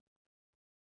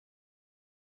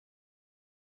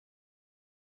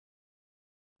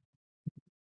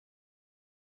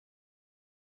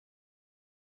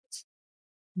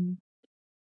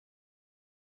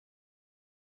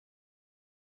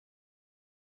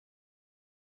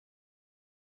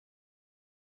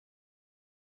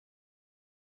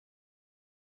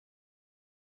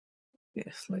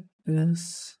 Yes, like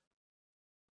this.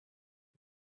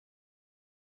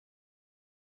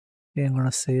 Okay, I'm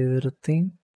gonna save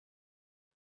everything.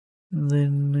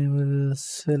 Then I will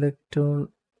select all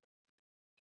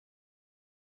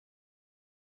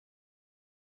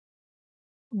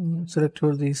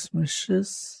these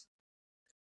meshes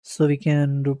so we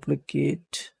can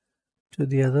duplicate to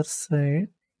the other side.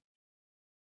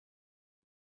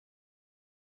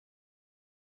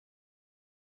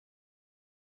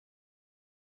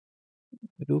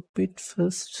 Group it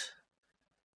first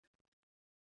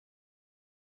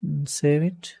and save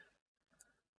it,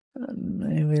 and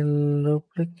I will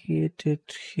duplicate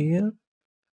it here.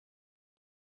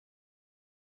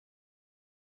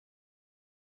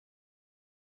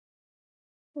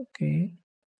 Okay,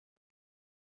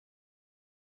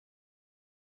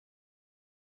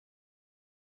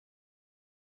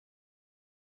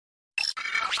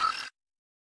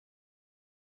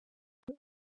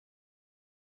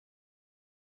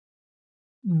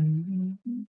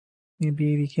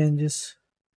 maybe we can just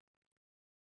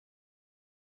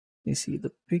see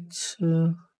the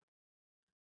picture.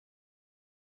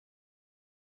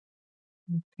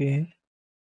 Okay.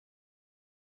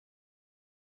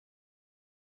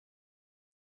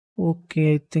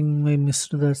 Okay, I think I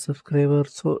missed that subscriber.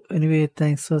 So anyway,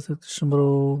 thanks for subscription,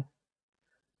 bro.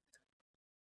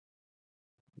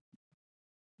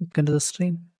 Look into the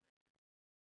stream.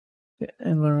 Okay,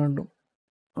 I'm gonna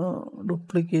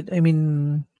duplicate. I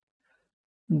mean,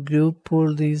 group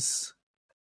pull this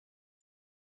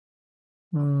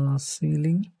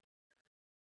ceiling,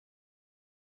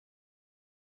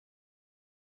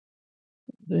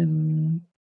 then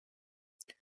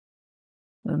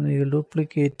and we will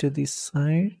duplicate to this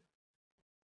side.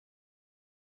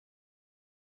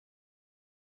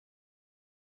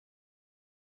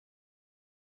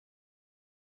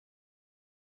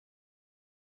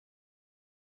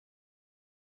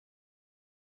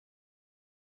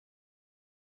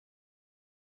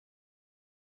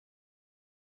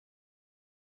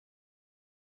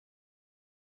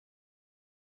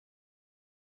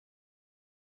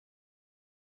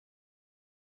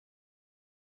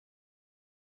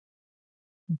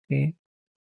 Okay,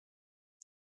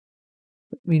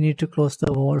 we need to close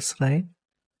the walls, right?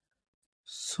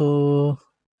 So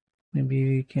maybe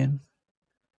we can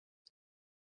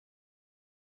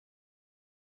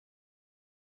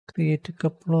create a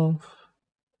couple of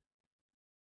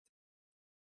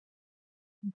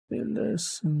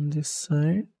pillars on this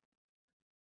side.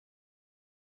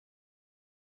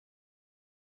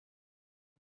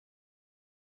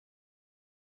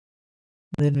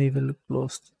 Then we will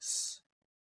close this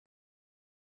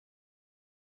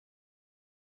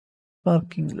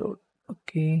parking lot.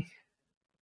 Okay.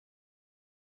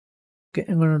 Okay,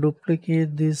 I'm gonna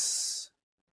duplicate this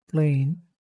plane,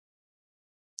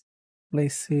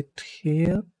 place it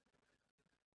here,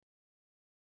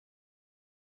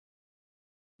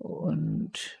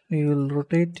 and we will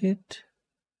rotate it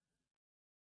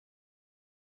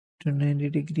to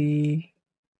 90-degree.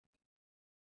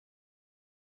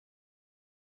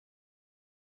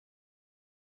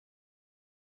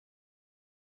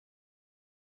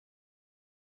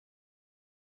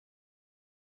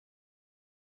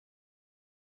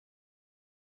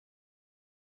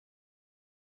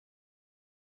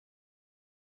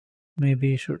 Maybe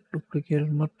you should duplicate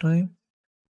one more time.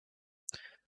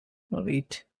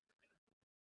 Wait.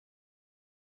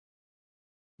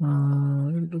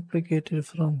 We'll duplicate it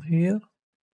from here.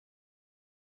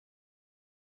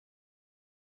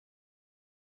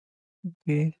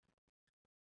 Okay.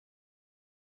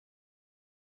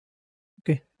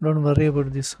 Okay, don't worry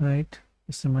about this height.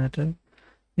 It's a matter.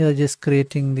 We are just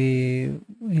creating the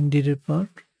interior part.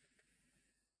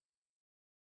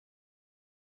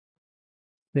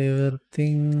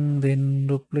 Everything, then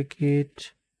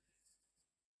duplicate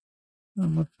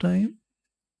one more time.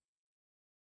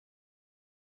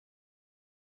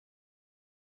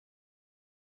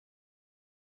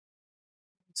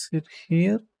 Sit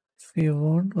here if you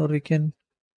want, or we can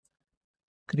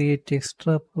create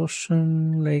extra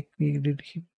portion like we did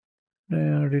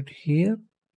here.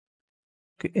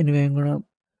 Okay, anyway, I'm gonna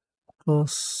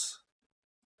close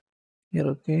here.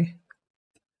 Okay,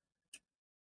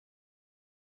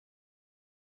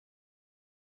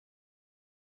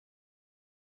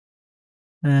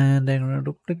 and I'm gonna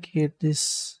duplicate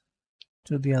this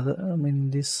to the other,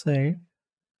 this side,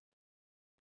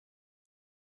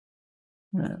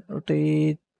 and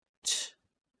rotate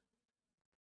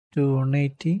to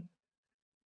 180,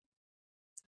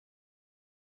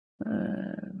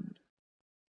 and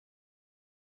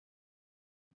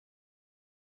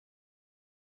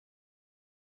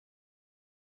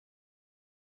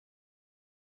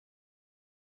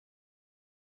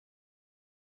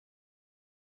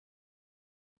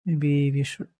maybe we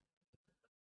should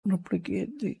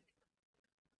duplicate the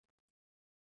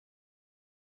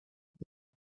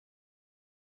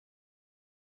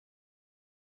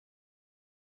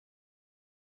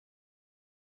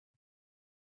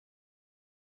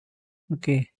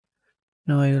okay.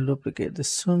 Now I will duplicate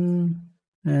this one,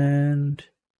 and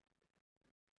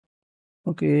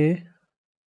okay,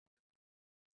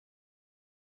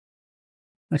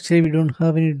 actually we don't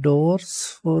have any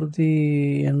doors for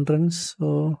the entrance,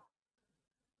 so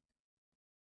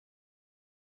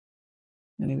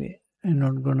anyway, I'm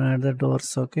not gonna add the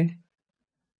doors. Okay,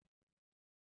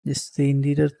 just the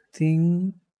interior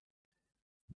thing.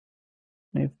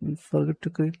 I forget to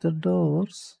create the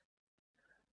doors.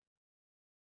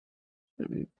 Should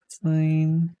be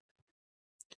fine.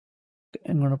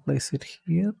 Okay, I'm gonna place it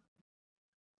here.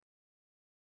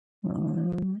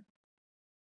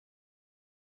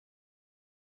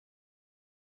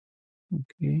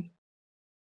 Okay.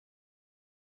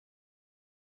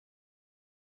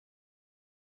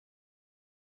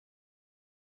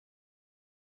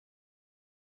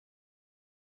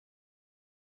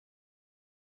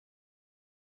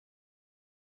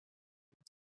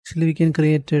 Actually, we can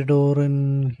create a door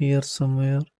in here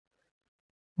somewhere.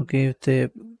 Okay, with a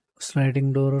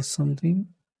sliding door or something.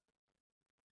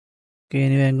 Okay,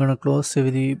 anyway, I'm gonna close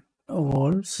with the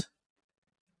walls.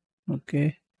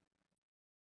 Okay.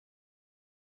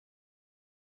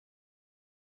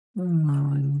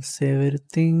 Save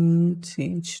everything,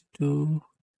 change to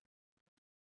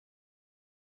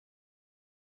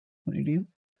medium.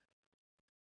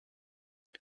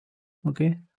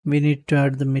 Okay, we need to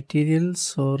add the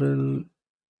materials, or the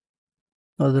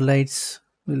lights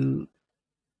will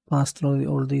pass through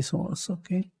all these walls.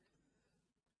 Okay,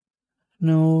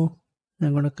 now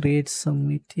I'm gonna create some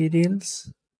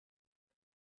materials.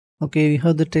 Okay, we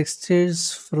have the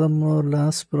textures from our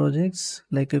last projects,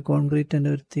 like a concrete and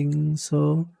everything.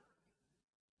 So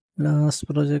last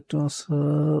project was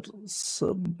our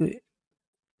subway,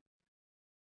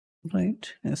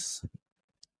 right? Yes,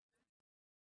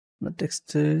 the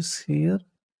textures here.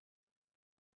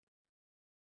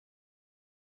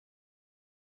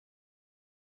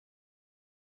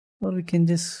 Or we can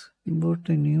just import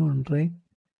a new one, right?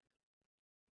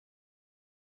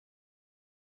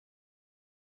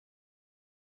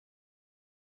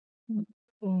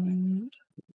 And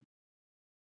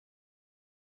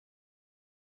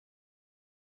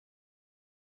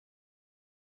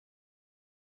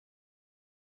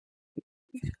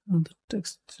the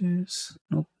textures.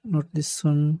 No, not this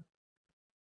one.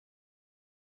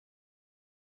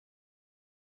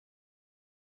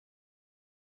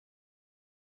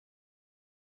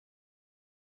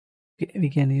 Okay, we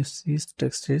can use these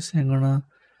textures. I'm gonna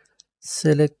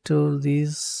select all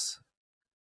these.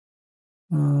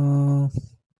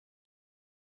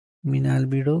 Mean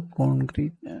albedo,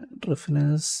 concrete, and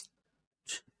reference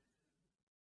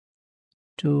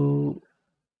to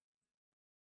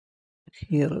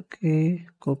here. Okay,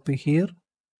 copy here.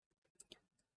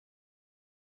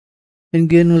 And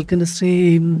again, welcome to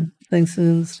stream. Thanks for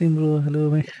the stream, bro. Hello,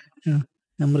 my.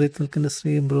 Amrit, welcome to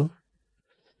stream, bro.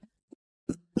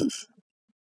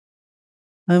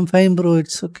 I'm fine, bro.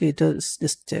 It's okay. It's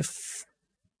just a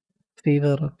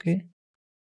fever, okay?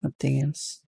 Nothing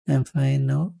else. I'm fine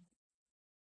now.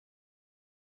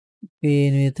 Okay,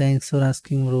 anyway, thanks for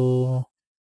asking, bro.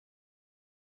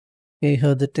 Okay,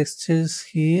 have the textures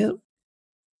here.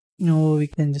 Now we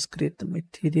can just create the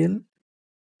material,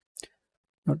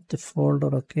 not the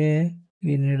folder, okay?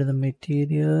 We need the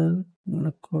material. I'm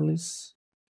gonna call this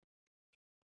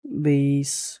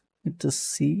base with the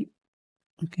C,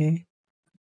 okay?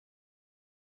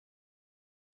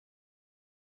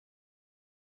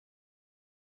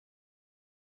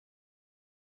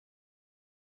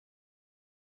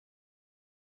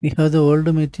 We have the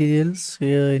old materials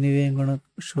here. Anyway, I'm gonna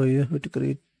show you how to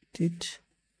create it.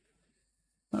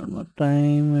 One more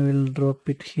time, I will drop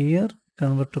it here.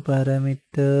 Convert to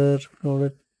parameter, call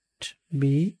it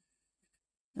B,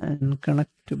 and connect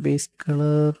to base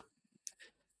color.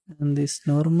 And this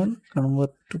normal,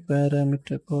 convert to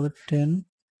parameter, call it 10,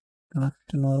 connect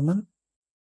to normal.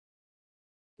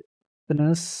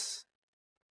 Thickness,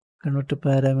 convert to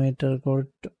parameter, call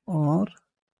it R.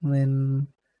 Then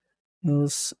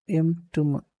use M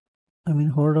to,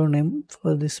 hold on M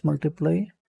for this multiply,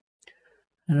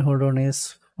 and hold on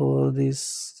S for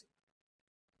this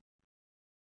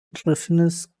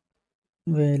roughness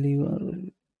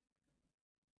value.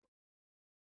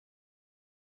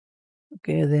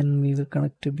 Okay, then we will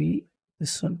connect to B,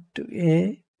 this one to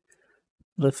A.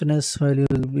 Roughness value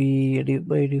will be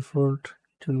by default,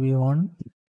 it will be 1.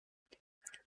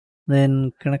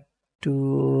 Then connect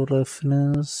to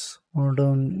roughness, hold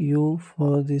on U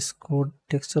for this code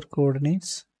texture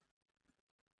coordinates,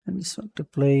 and this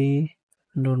multiply,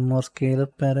 and one more scalar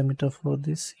parameter for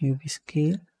this UV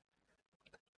scale.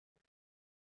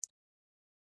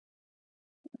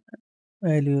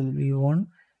 Value will be 1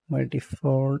 by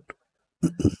default.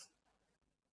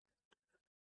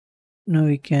 Now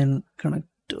we can connect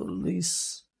all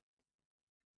these.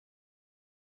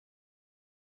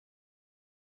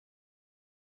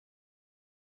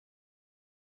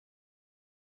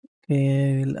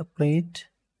 Okay, I will apply it.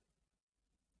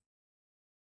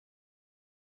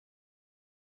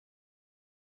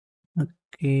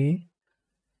 Okay,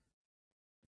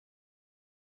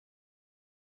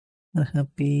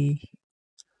 happy.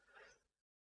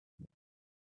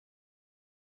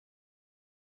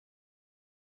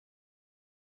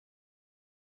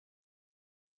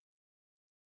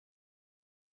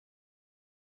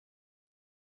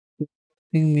 I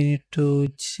think we need to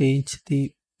change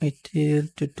the material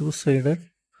to two-sided.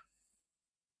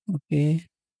 Okay,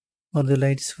 or the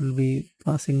lights will be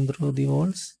passing through the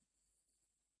walls.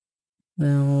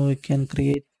 Now we can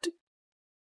create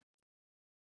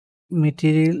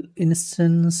material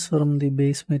instance from the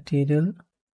base material,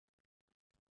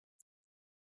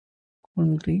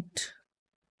 concrete.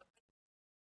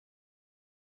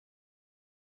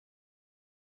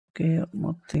 Okay,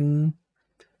 nothing.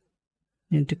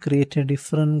 Need to create a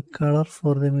different color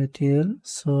for the material,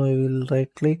 so I will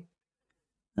right click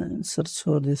and search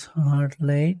for this hard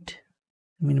light,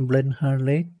 blend hard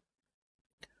light,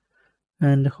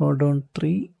 and hold on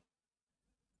 3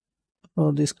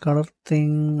 for this color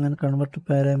thing and convert to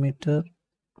parameter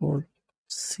called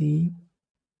C.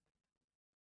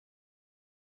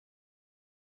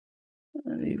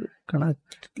 We will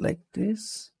connect it like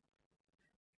this.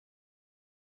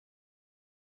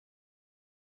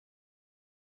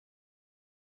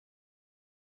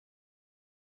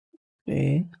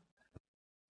 Okay.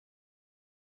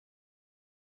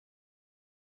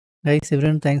 Guys,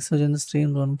 everyone, thanks for joining the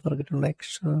stream. Don't forget to like,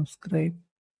 share, subscribe.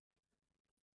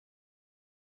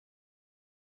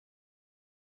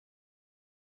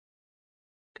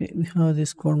 Okay, we have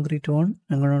this concrete one.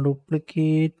 I'm gonna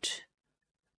duplicate.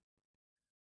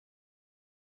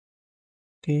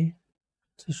 Okay,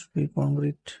 this should be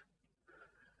concrete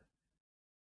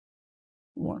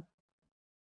one.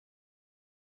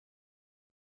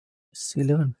 It's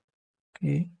 11.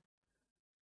 Okay.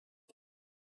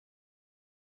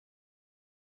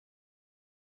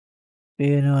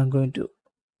 Okay, now I'm going to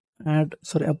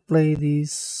apply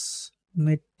these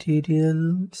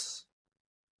materials.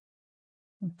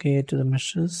 Okay, to the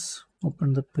meshes.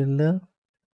 Open the pillar.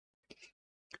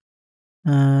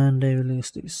 And I will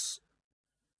use this.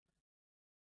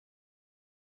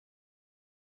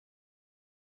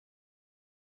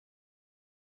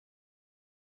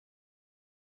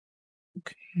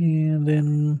 Okay, and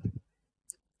then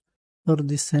for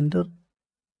the center.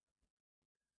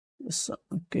 Yes,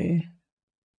 okay.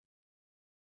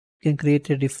 You can create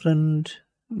a different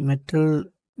metal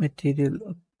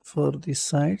material for the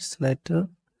sides later.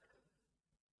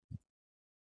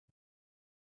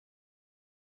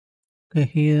 Okay,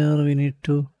 here we need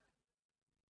to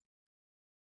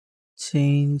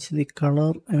change the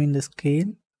color, the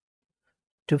scale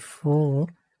to 4.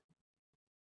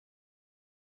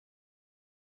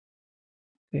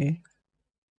 Okay,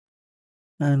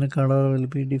 and the color will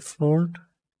be default.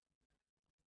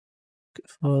 Okay,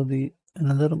 for the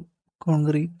another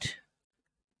concrete,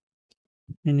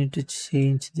 we need to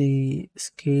change the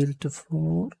scale to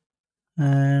 4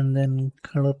 and then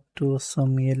color to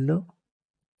some yellow.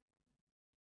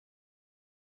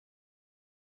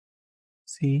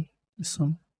 See this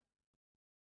one.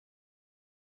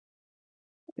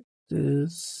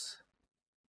 This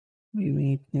we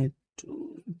need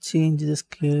to change the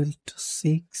scale to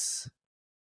 6.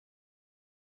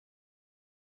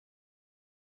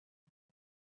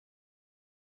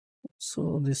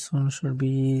 So this one should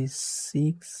be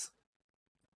 6.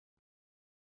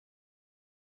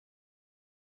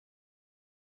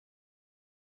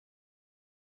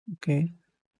 Okay.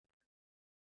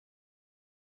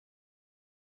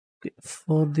 Okay,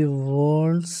 for the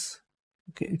walls,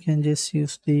 okay, you can just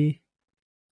use the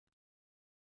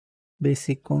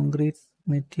basic concrete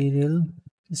material.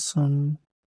 This one.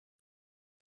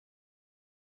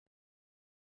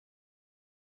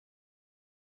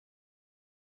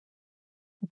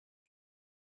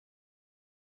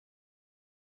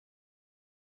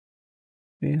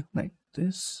 Okay, like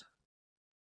this.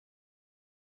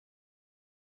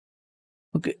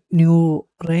 Okay, new,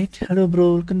 right? Hello,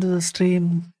 bro. Welcome to the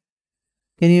stream.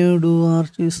 Can you do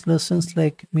artist lessons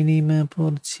like minimap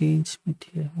or change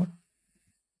material? What?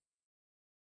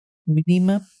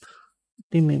 Minimap? What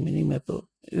do you mean minimap?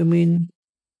 You mean,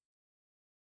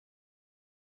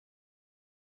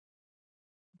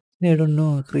 I don't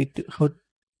know how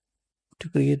to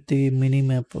create the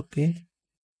minimap, okay?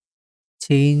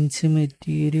 Change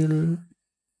material.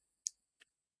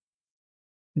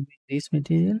 These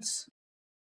materials.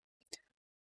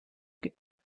 Okay.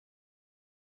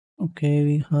 Okay,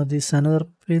 we have this another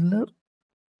pillar.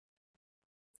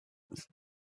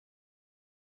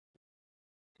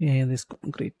 Okay, this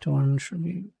concrete one should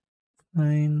be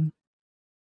fine.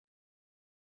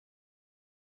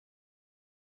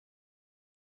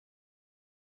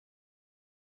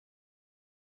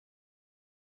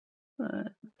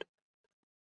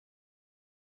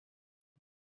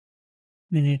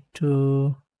 We need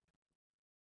to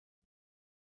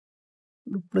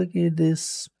duplicate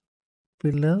this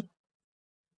pillar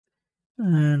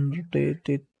and rotate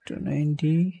it to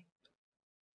 90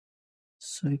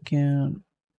 so we can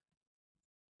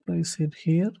place it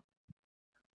here.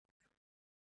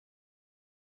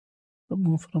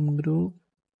 Remove from group.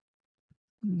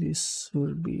 This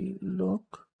will be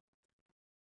lock.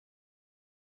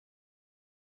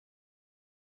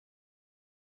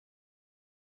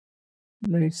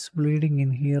 Lights bleeding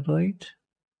in here, right?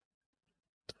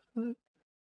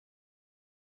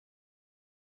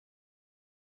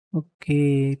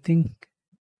 Okay, I think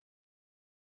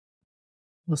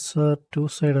Those are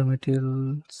two-sided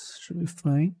materials, should be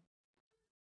fine.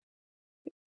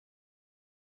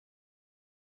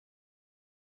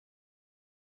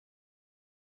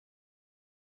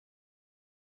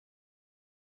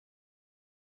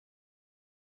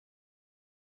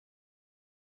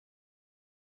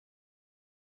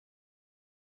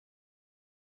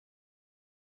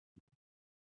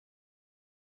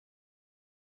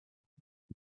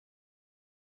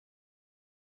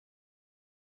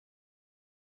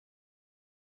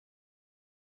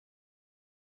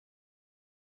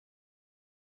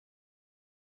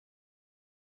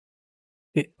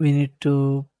 Okay, we need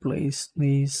to place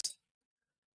these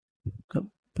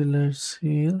pillars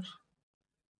here.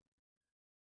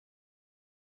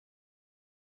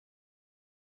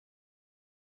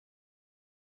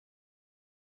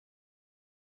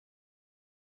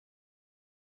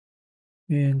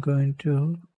 We are going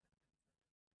to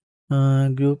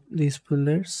group these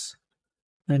pillars,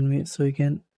 and so we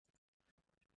can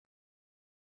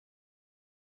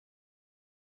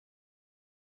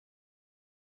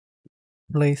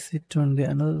place it on the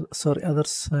other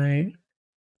side.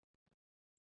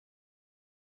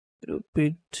 Group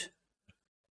it.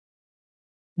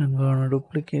 I'm gonna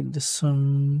duplicate this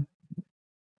one.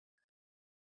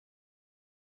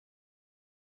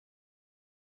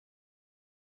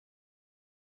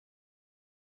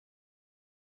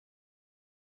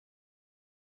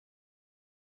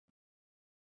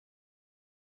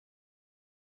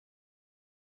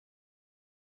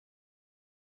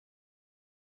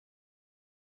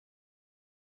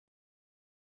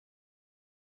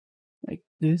 Like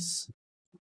this,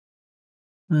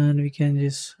 and we can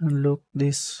just unlock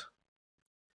this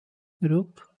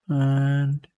group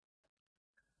and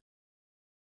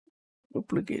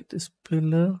duplicate this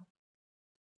pillar.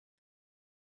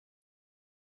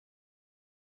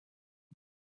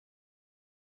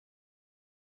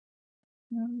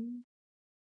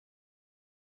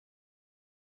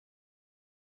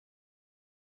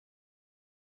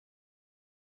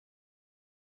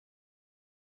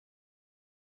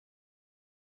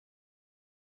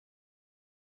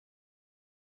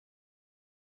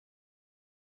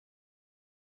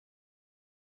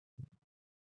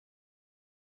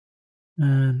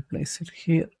 And place it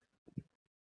here.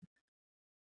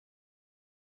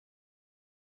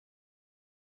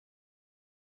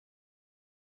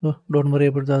 Oh, don't worry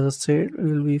about the other side,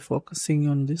 we will be focusing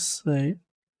on this side.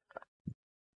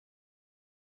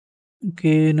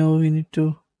 Okay, now we need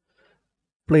to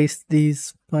place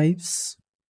these pipes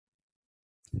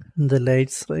and the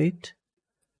lights, right?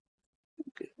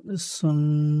 Okay, this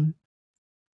one.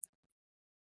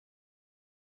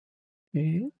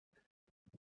 Okay.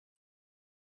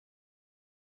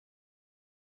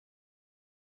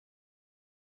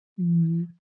 Mm,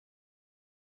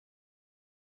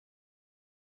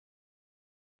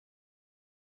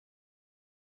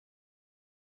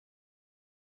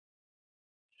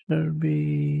 should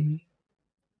be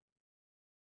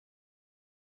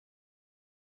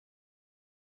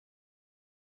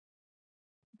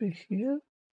here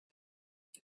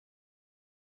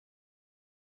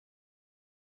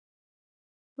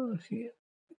or here.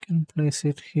 We can place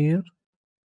it here.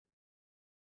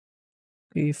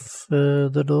 If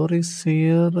the door is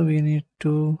here, we need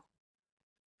to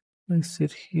place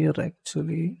it here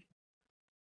actually.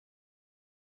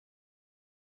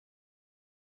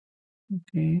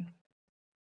 Okay.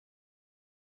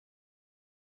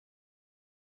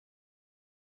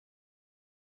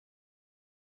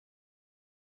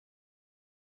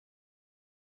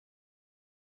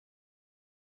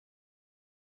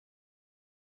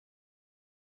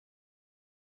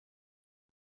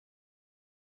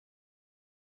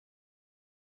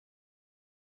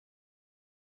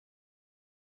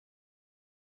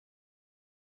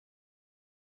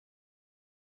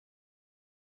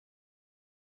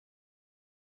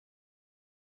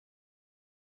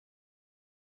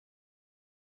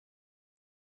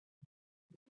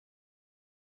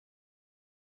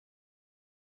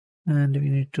 And we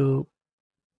need to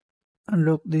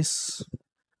unlock this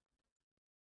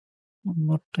one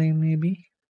more time maybe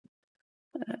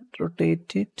and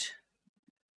rotate it.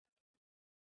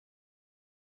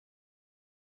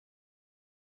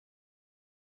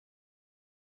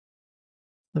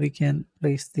 We can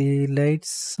place the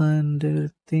lights and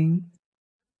everything.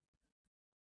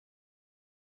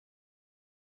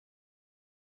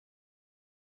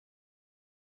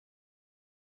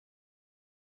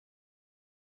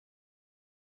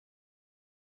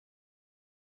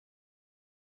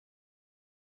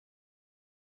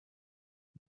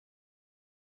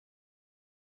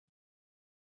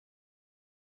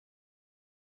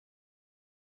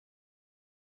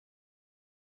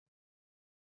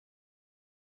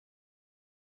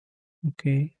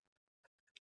 Okay,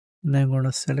 and I'm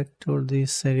gonna select all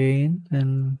these again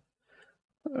and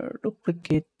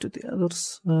duplicate to the other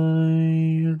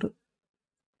side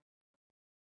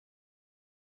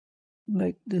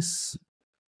like this,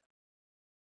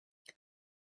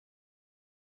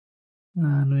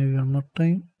 and maybe one more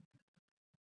time.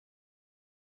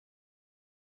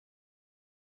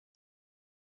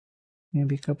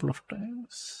 Maybe a couple of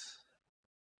times.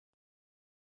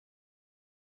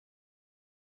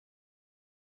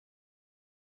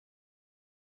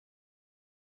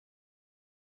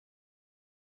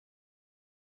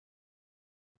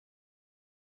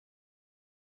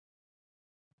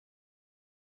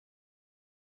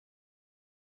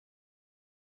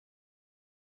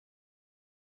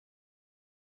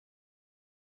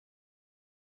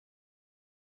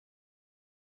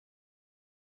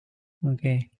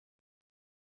 Okay,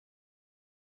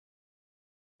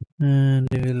 and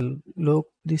we will lock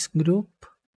this group,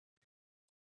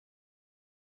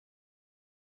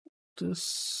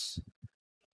 this,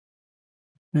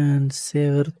 and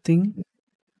save everything,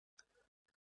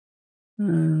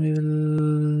 and we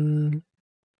will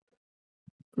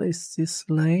place these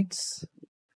lights.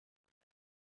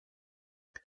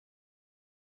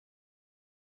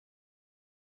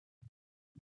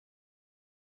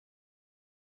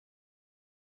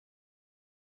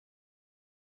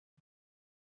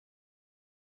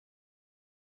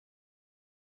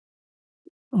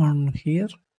 On here,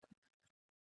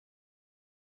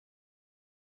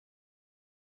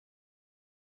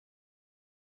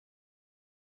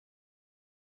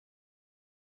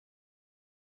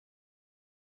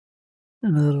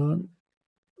 another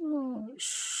one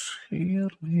here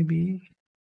maybe,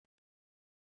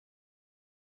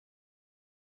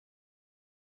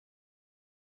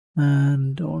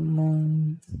 and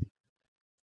one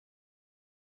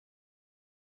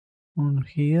on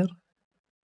here,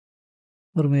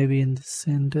 or maybe in the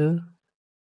center,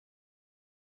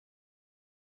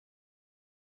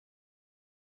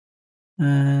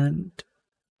 and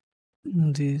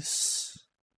this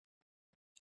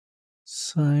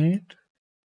side,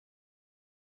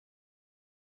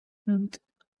 and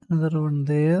another one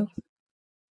there.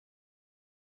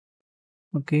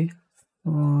 Okay,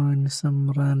 in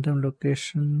some random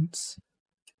locations.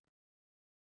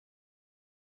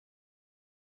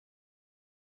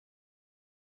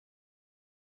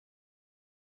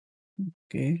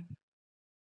 Okay,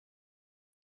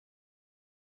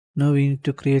 now we need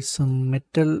to create some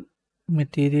metal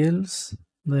materials.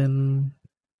 Then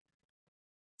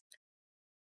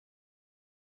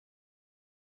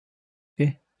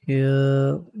okay,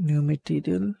 here new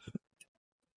material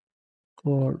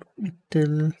called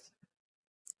metal.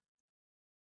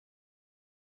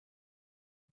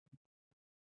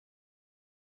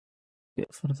 Okay,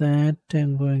 for that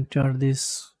I'm going to add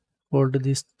this, hold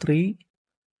these three,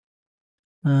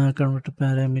 convert to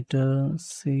parameter,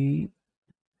 C,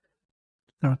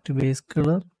 connect to base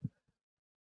color,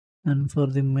 and for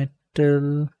the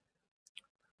metal,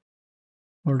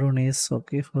 hold on S.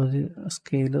 Okay, for the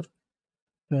scalar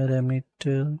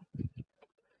parameter,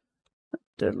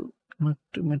 metal,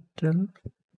 connect to metal,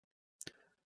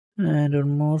 and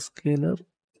one more scalar,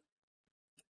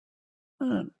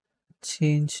 and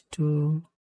change to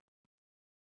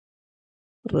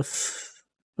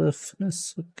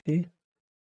roughness. Okay,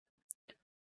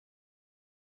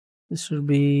 this should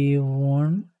be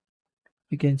 1.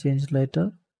 We can change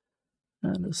later,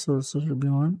 and this also should be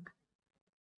 1.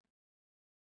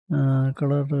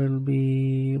 Color will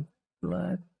be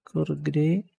black or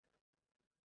gray.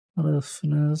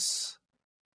 Roughness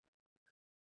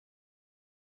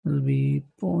will be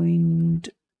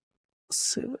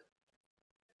 0.7.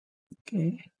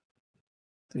 Okay,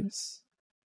 this,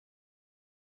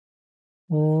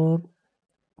 or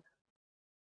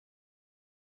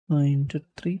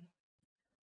 0.3,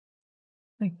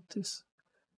 like this.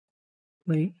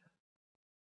 Play.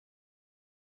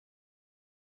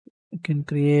 You can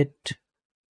create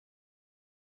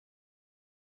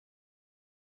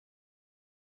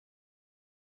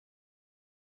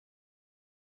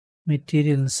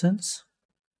material sense,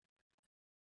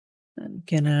 and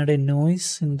can add a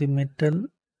noise in the metal.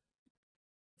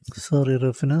 Sorry,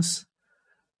 roughness.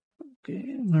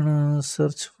 Okay, I'm gonna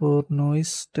search for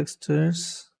noise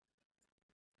textures.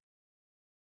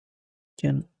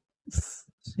 Can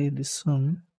see this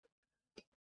one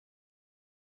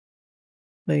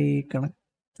by connect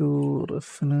to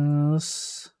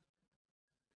roughness.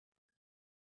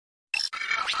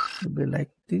 Will be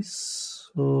like this.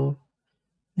 So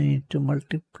I need to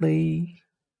multiply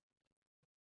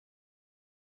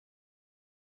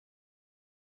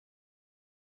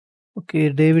Okay,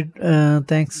 David,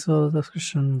 thanks for the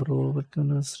question, bro. Welcome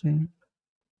to the stream.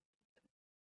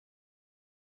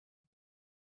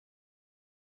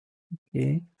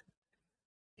 Okay,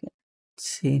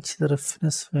 change the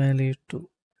reference value to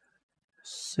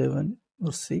 7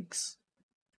 or 6.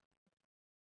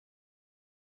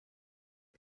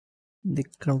 The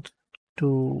color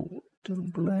to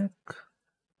black.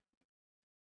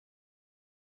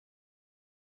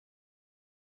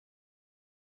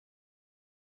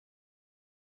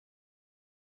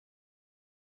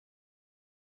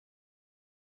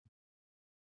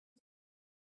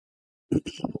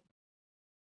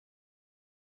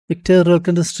 Victor,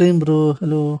 welcome to the stream, bro.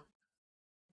 Hello.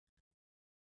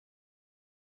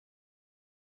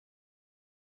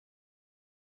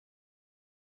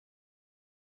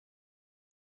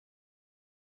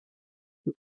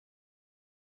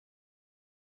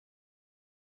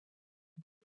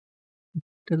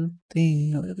 Little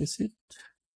thing, where is it?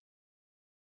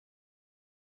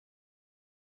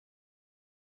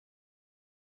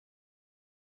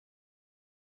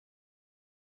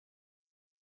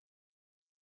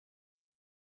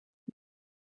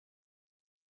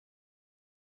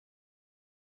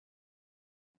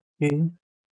 Okay,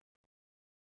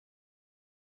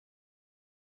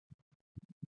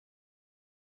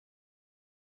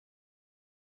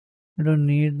 I don't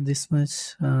need this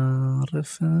much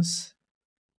reference,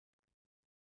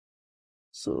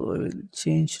 so I will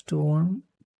change to 1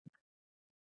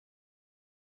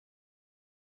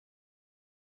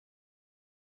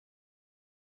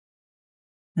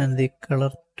 and the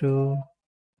color to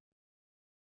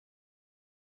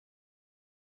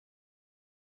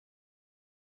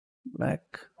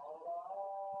black.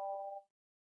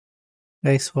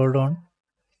 Guys, hold on.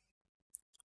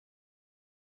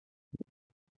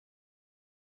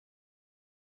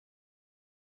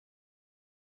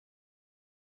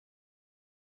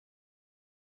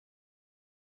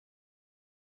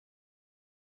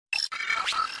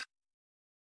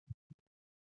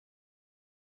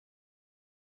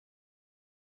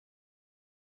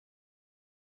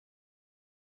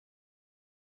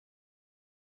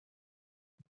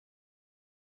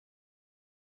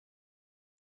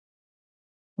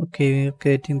 Okay, we're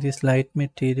creating this light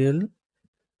material.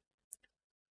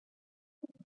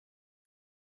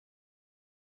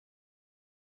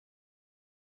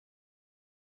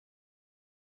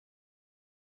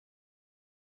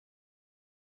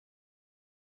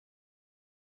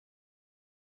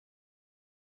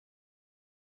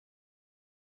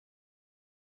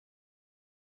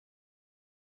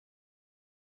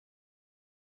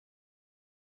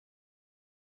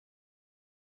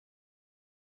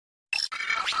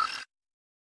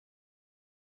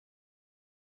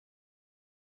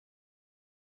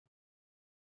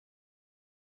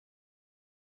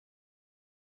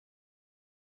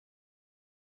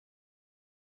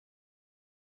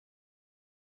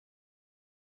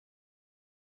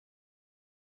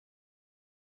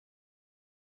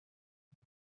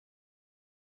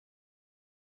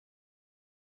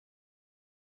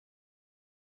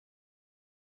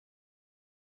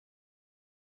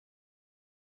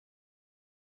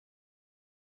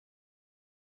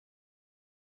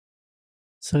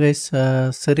 So guys,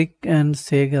 Sarik and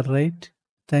Sagar, right?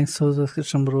 Thanks for the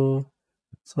subscription, bro.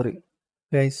 Sorry,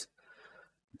 guys.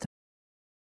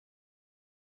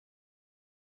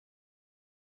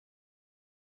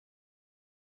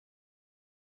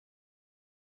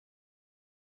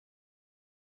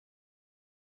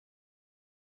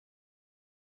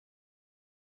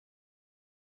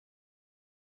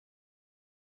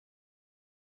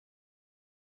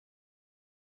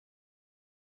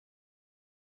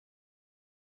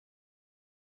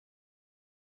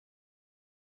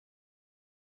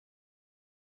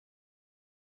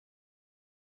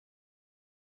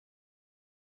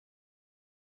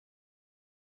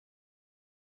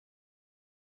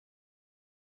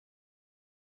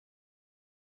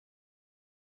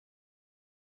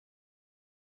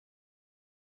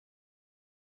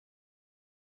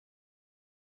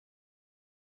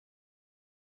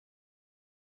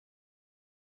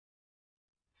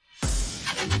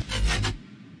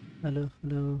 Hello,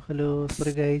 hello, hello.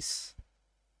 Sorry, guys.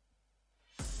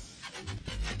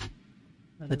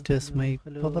 That is my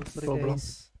power problem.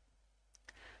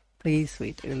 Please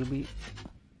wait. I will be.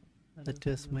 That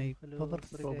is my power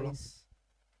problem.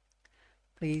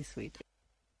 Please wait.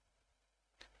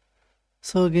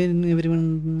 So again,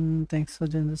 everyone, thanks for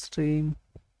joining the stream.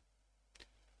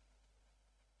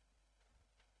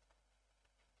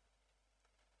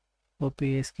 Hope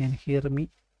you guys can hear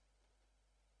me.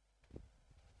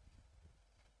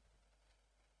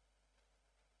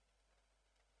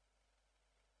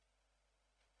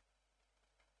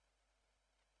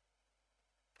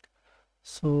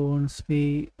 So once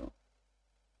we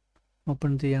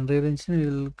open the Unreal Engine, we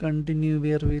will continue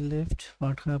where we left.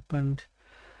 What happened?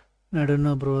 I don't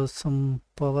know, bro. Some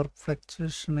power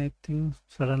fluctuation. I think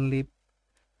suddenly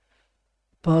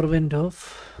power went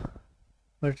off,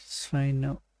 but it's fine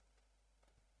now.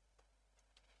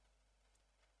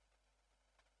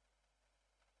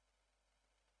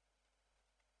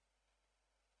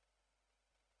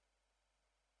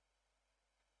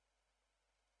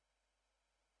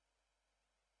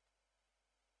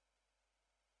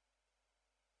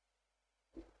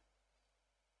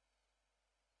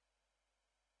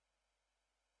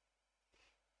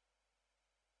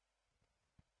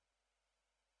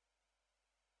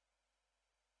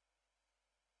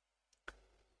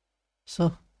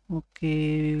 So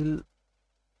okay, we'll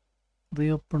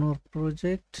reopen our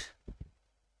project.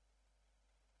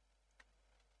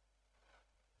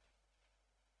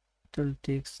 It will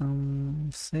take some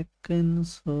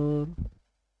seconds or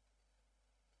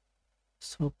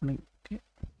it's opening. Okay.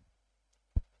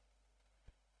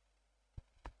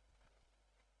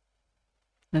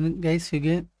 And guys,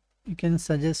 you can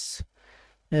suggest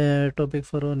a topic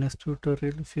for our next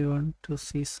tutorial if you want to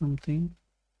see something.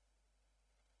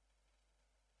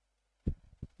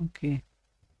 Okay.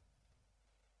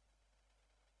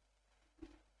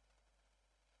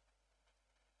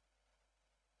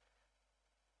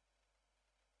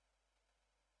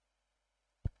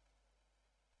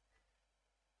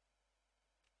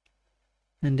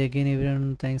 And again,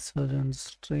 everyone, thanks for joining the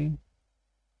stream.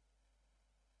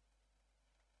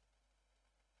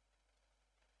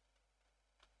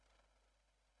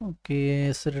 Okay,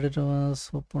 yesterday it was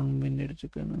open. We need to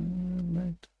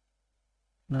right.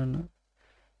 No.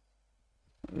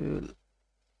 We will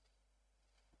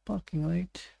parking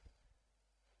right.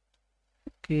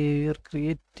 Okay, we are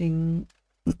creating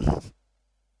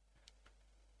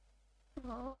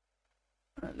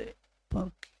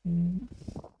parking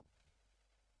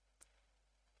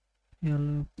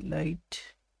yellow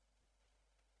light.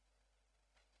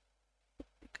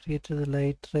 Created the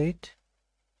light, right?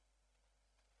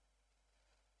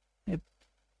 Yep.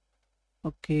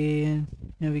 Okay,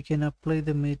 now we can apply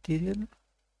the material.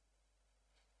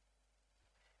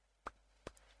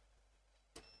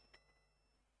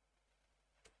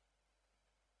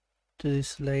 To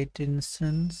this light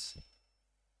instance,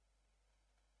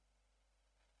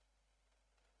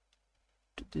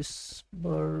 to this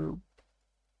bulb.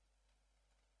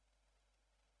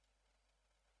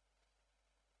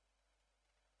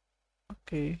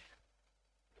 Okay,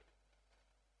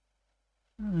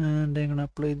 and I'm gonna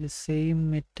apply the same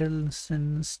metal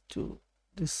instance to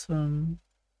this one.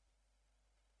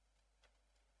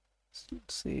 So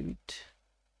let's save it.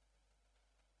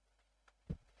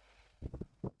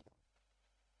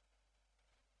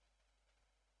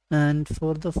 And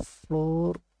for the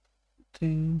floor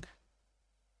thing,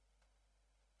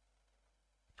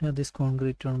 yeah, this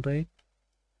concrete one, right?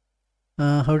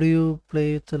 How do you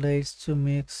play with the lights to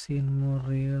make scene more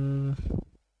real?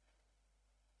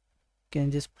 Can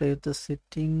just play with the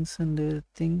settings and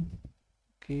everything.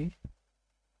 Okay,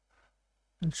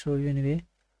 I'll show you anyway.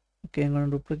 Okay, I'm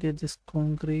gonna duplicate this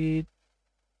concrete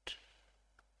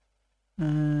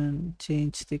and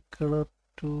change the color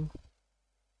to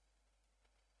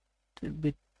a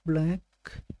bit black,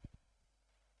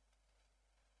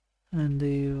 and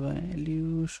the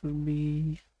value should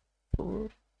be 4.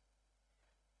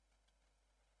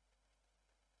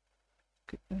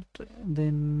 Okay,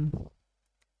 then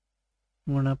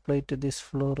I'm gonna apply to this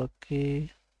floor.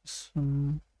 Okay,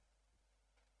 some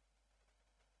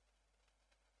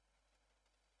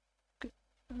okay.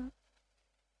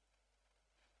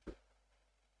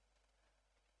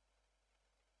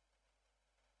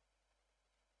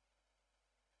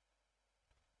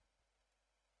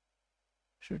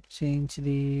 Should change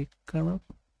the color,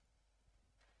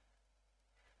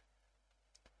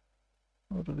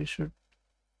 or we should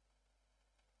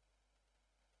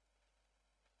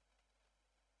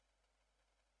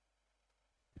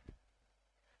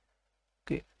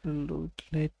okay, we'll do it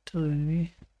later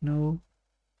anyway. No,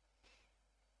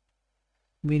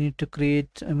 we need to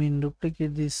create,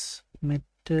 duplicate this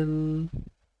metal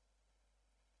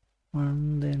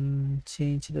one, then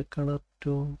change the color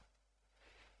to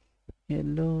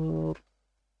yellow,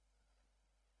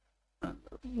 and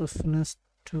roughness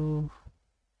to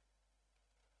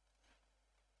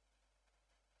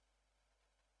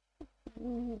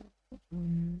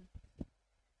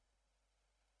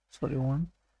sorry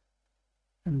 1,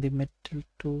 and the metal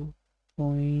to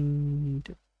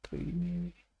 0.3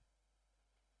 maybe.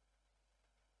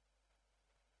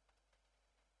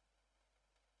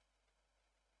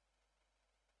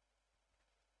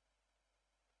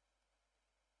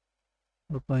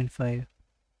 or 0.5.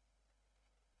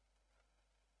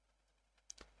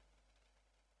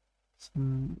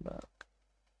 Some dark.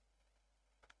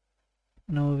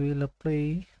 Now we will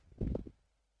apply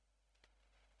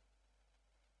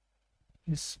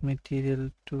this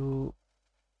material to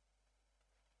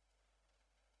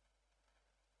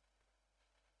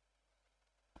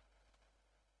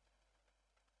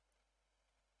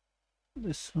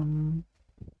this one.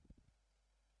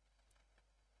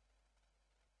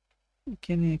 You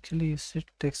can actually set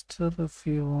texture if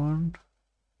you want.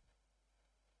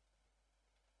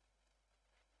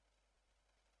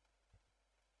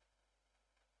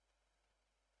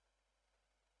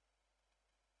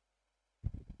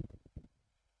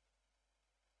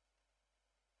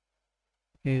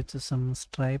 Okay, it's some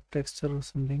stripe texture or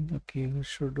something. Okay, we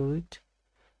should do it.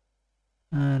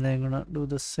 And I'm gonna do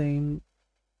the same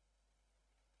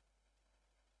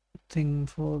thing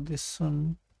for this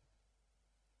one.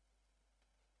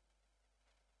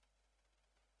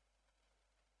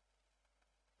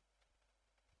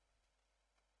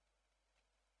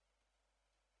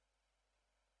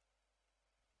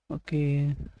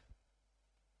 Okay,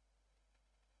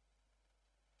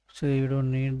 so you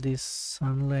don't need this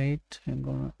sunlight. I'm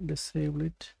gonna disable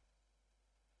it.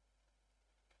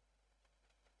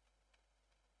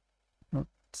 Not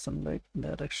sunlight,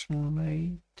 directional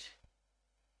light.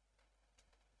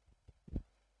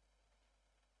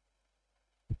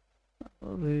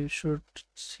 We should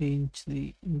change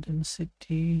the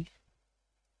intensity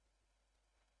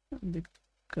and the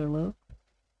color,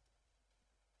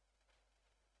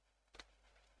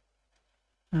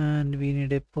 and we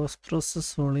need a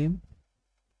post-process volume.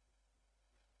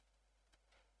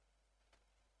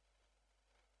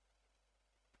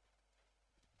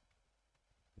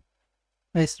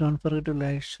 Guys, don't forget to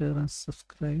like, share and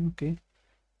subscribe. Okay,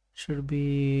 should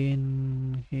be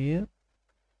in here,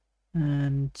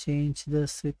 and change the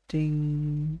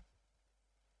setting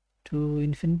to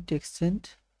infinite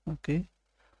extent. Okay,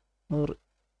 or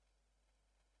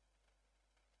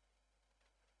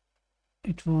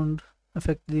it won't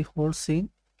affect the whole scene.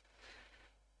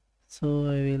 So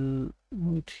I will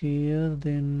move it here,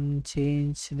 then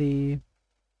change the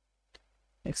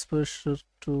exposure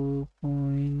to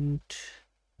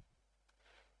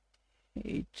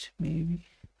 0.8 maybe.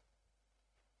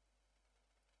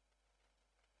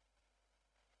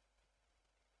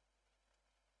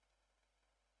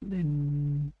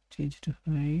 Then change to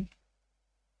high.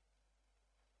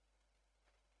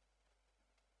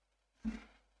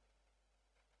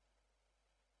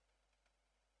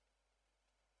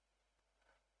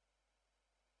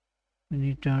 We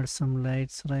need to add some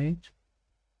lights, right?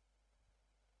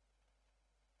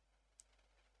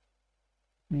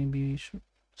 Maybe we should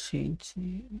change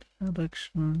the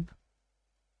direction.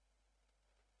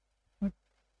 What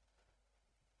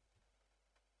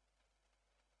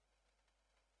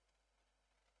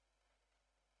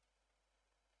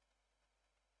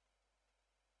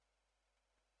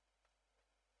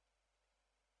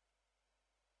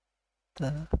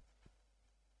the?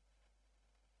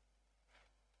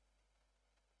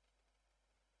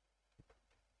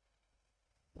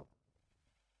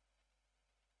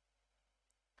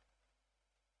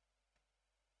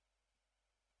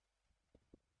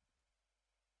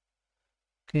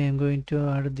 Okay, I'm going to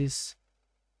add this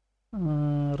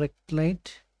rect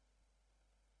light.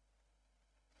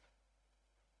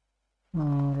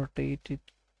 Rotate it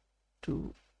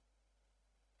to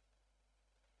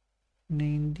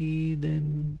 90.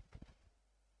 Then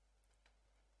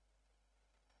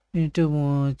we need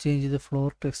to change the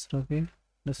floor texture. Okay,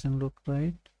 doesn't look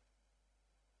right.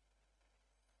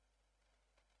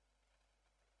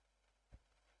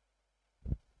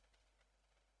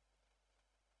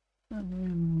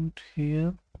 And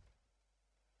here,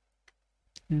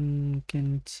 and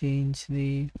can change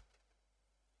the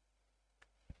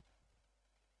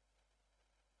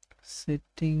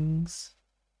settings.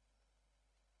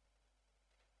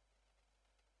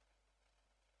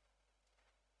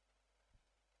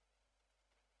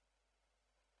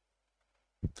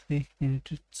 Okay, I need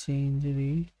to change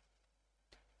the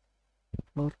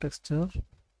floor texture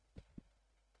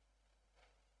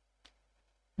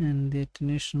and the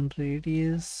attenuation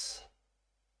radius.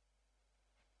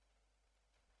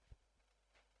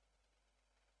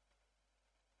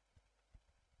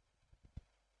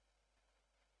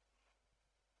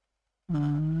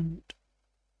 And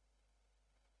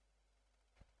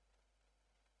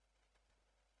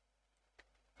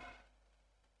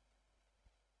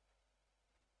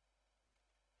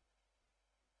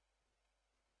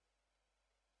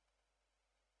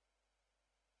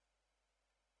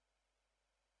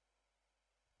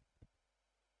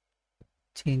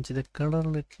change the color a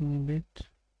little bit.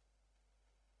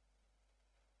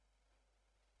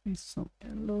 With some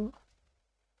yellow.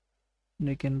 And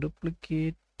I can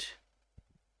duplicate.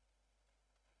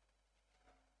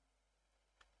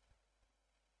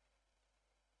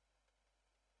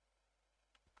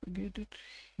 Get it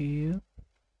here.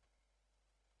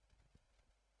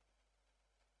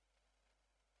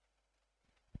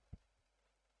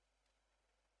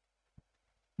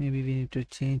 Maybe we need to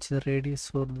change the radius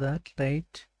for that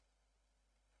light.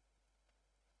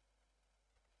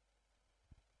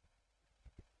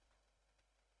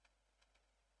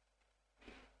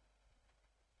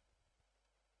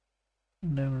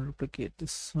 And I will duplicate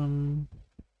this one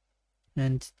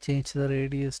and change the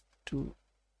radius to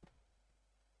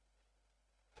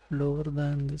lower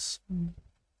than this one.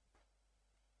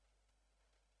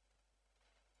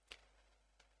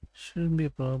 Shouldn't be a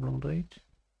problem, right?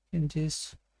 Can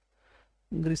just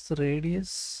increase the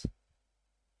radius.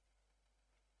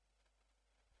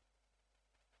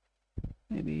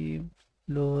 Maybe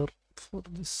lower for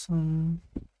this one.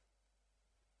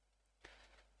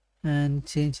 And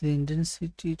change the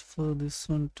intensity for this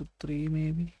one to 3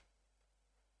 maybe.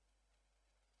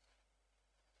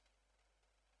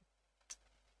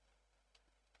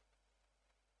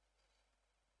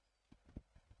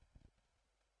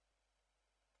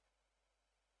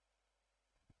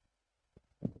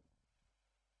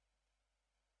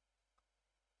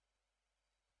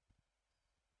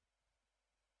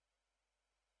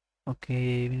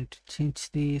 Okay, we need to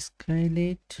change the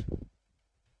skylight.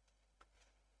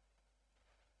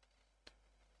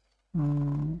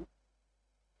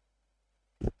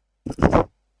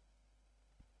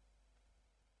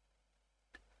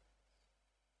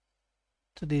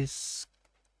 To this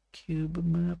cube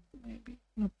map maybe.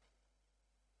 Nope.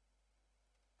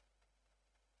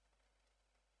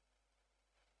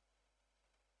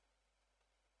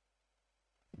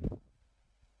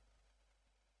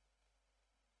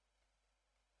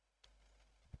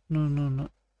 No,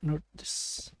 not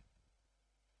this.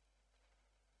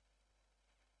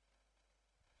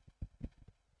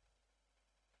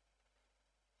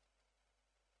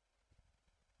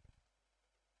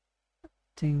 I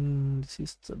think this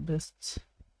is the best.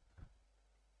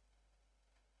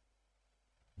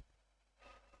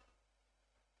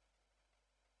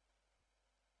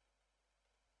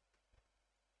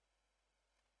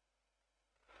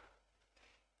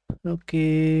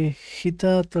 Okay,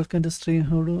 Hitat, welcome to stream.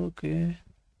 How do? Okay.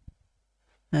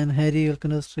 And Harry,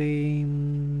 welcome to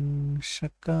stream.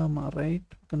 Shakama, right?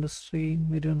 Welcome to stream.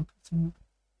 Video.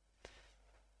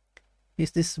 Is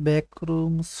this back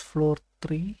rooms floor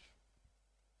 3?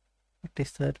 What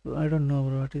is that? I don't know,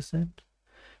 bro. What is that?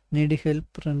 Need help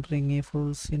rendering a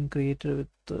full scene created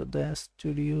with the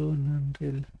studio and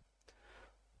Unreal.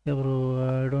 Yeah,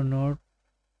 bro. I don't know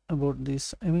about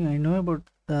this. I mean, I know about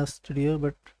the studio,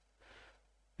 but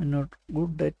I'm not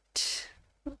good at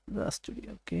the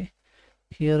studio. Okay.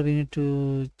 Here we need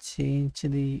to change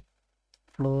the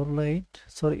floor light.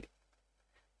 Sorry.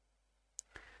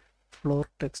 Floor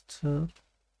texture.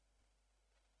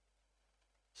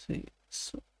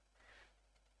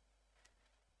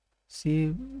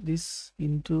 See this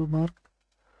into mark,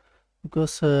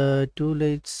 because two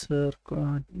lights are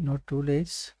not two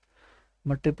lights,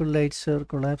 multiple lights are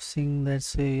collapsing.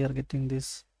 That's why we are getting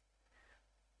this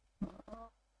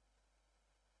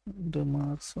the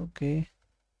marks. Okay,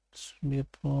 shouldn't be a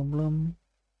problem.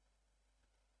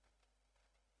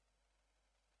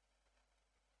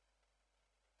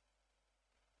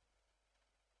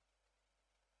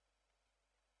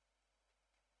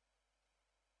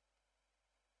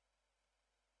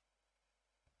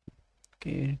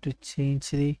 Okay, to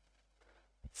change the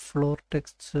floor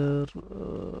texture,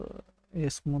 a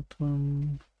smooth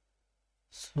one.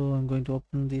 So I'm going to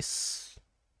open this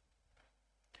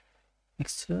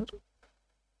mixture.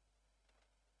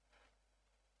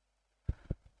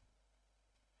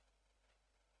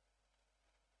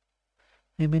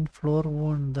 I mean floor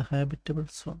 1, the habitable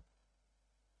zone.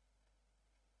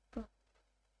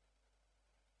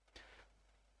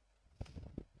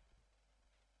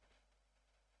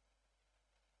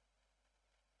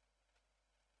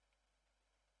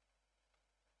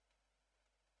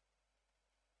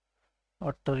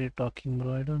 What are you talking,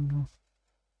 bro? I don't know.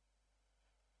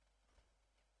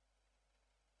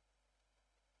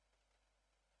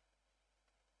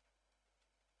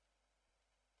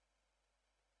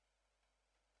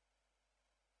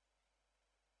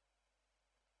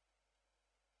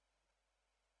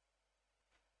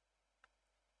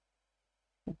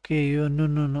 Okay, you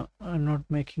no, I'm not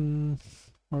making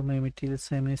all my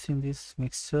materials. I'm using this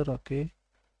mixture. Okay,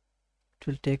 it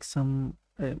will take some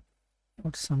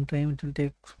but sometime it will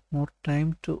take more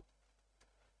time to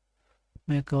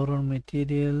make our own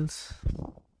materials.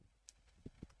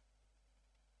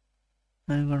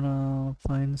 I'm gonna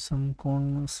find some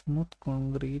smooth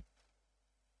concrete,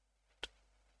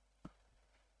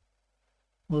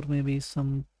 or maybe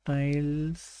some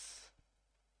tiles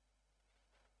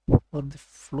for the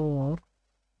floor.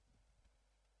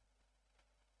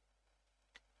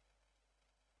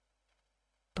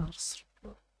 Tars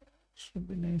should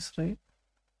be nice, right?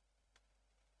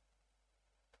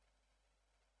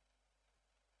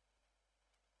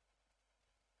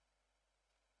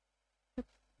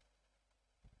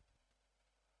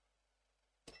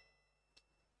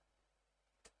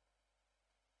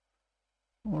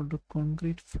 Or the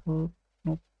concrete floor.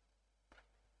 Nope.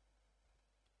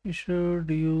 We should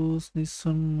use this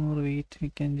one, or wait, we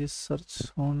can just search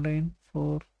online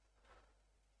for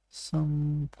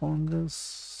some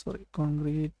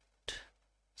concrete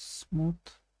smooth.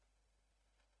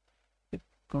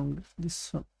 Concrete,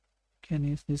 this one. Can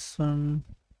use this one.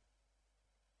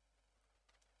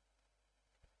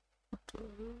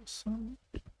 Some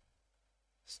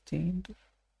stained.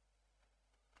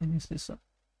 Can use this one.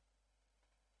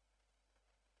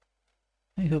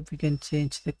 I hope we can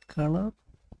change the color,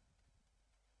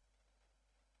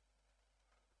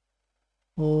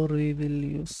 or we will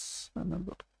use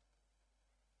another.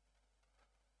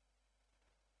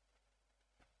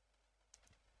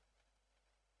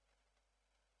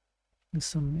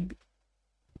 This one maybe.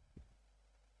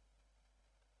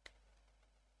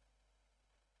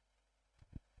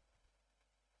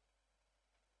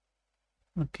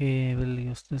 Okay, I will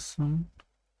use this one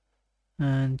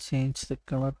and change the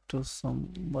color to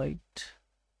some white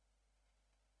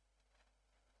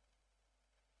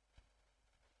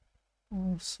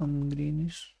or some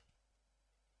greenish.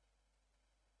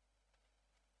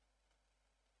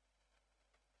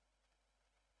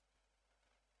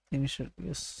 Then we should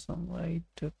use some white.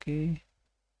 Okay.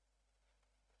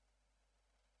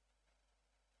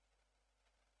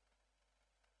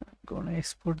 I'm gonna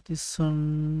export this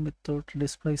one without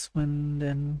displacement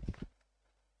and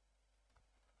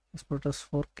export as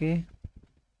 4K.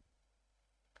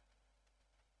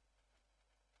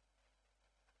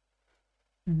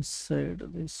 Inside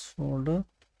this folder.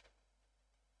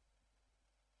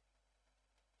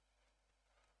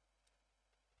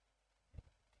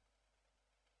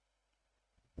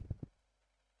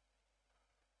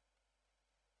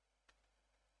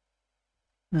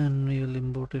 And we will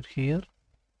import it here.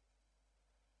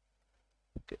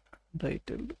 Okay,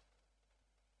 title.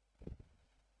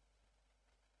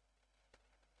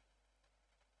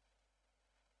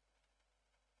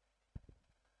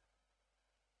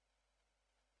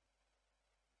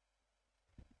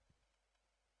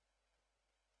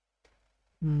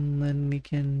 Then we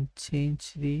can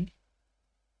change the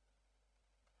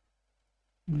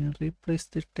replace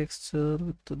the texture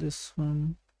with this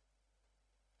one.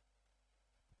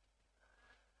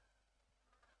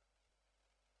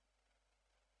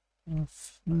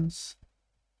 Roughness.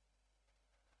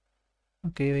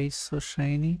 Okay, why is so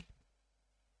shiny?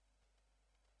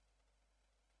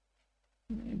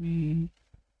 Maybe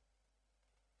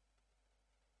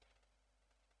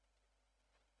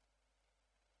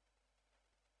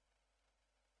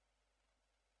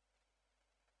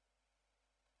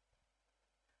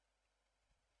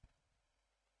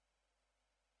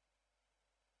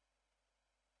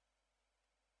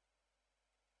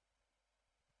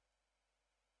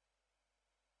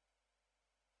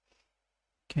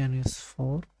can use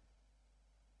 4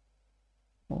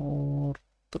 or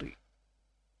 3.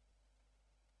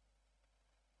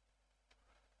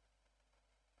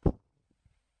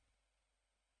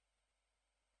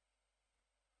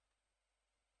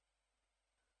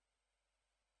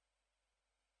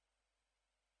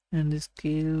 And the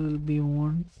scale will be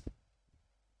 1.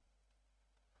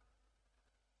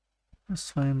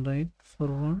 That's fine, right? For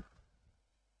 1,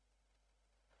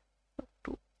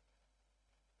 2.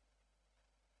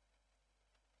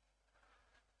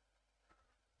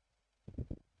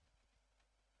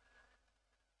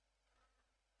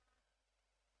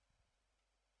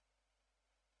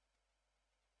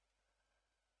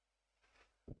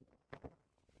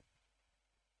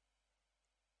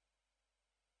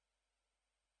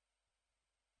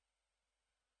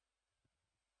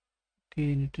 Okay,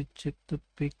 you need to check the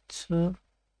picture.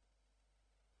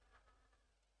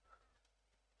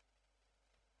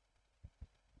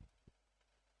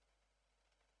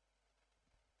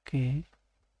 Okay.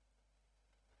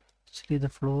 Actually, the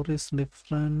floor is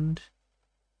different.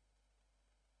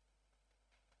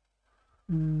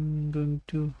 I'm going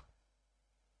to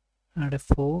add a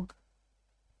fog.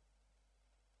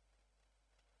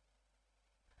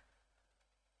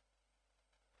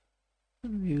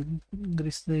 You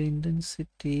increase the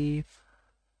intensity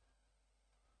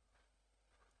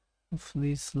of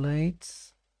these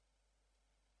lights.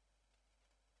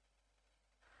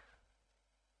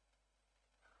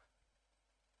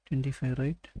 $25,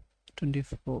 right?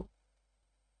 24.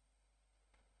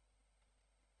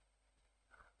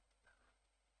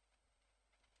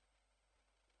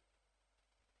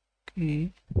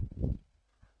 Okay.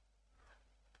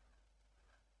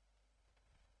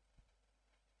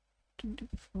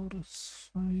 $24 is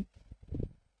fine.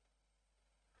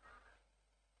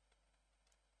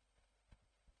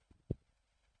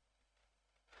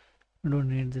 I don't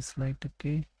need this light.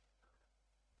 Okay,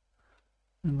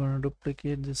 I'm gonna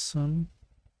duplicate this one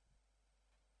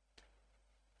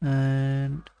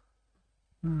and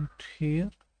put here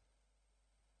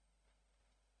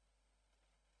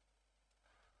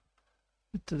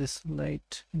with this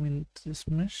light. I mean this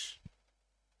mesh.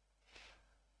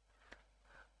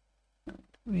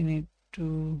 We need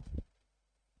to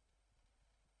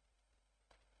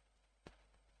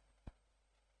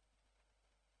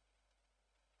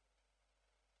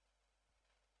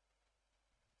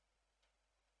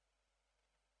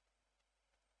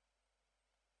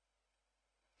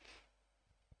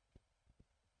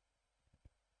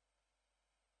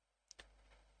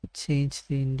change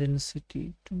the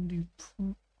intensity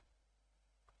 24.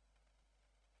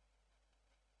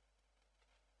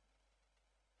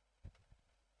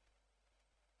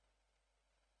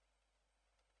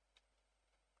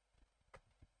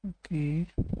 Okay,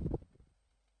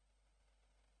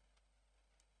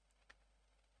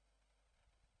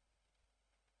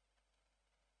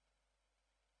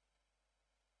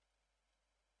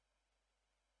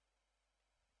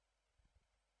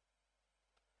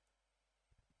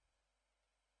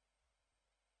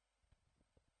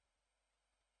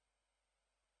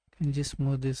 can just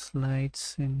move these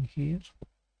lights in here.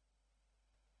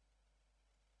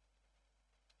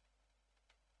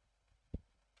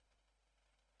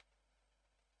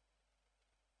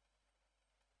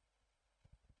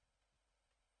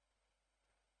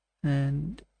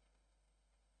 And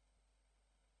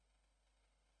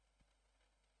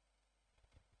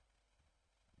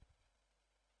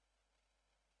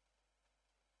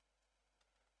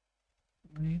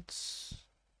lights.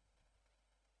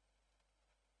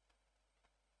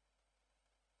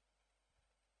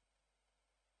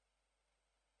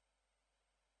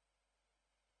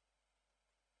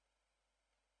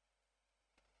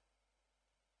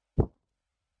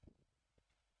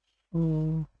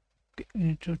 Oh, okay, we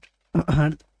need to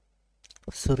add,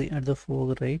 sorry, add the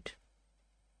fog, right?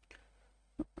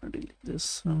 Delete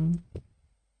this one.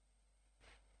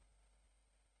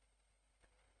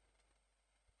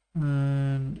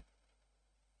 And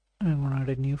I'm gonna add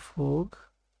a new fog.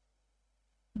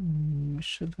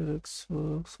 Visual effects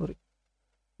fog, sorry.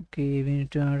 Okay, we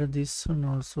need to add this one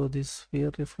also, this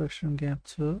sphere reflection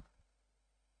capture.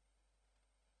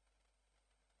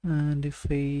 And if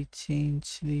I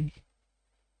change the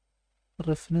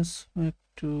roughness back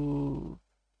to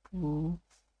 2,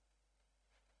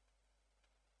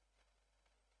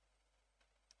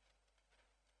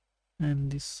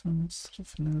 and this one's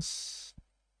roughness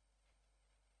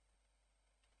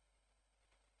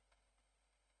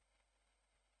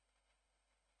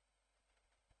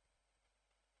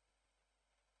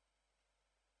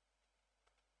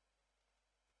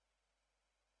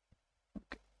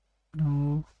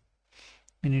now.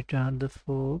 We need to add the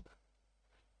fog,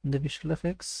 the visual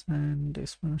effects and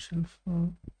exponential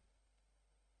fog,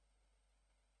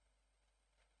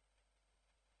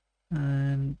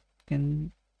 and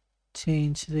can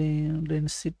change the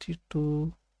density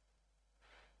to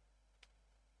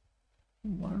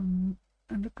 1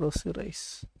 and close your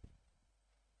eyes.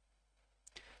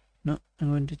 Now I'm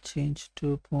going to change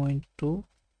to 0.2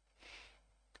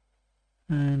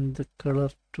 and the color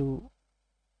to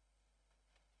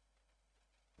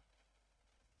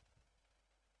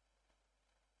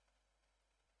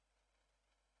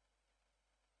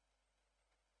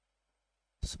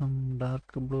some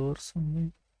dark blue or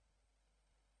something.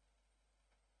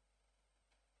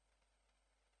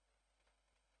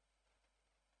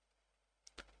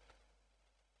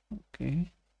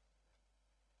 Okay,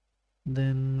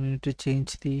 then we need to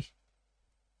change the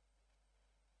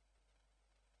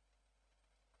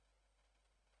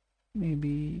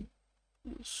maybe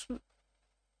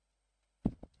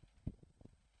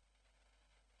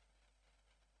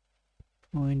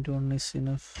 0.1 is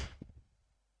enough,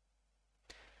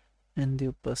 and the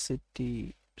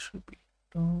opacity should be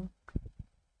down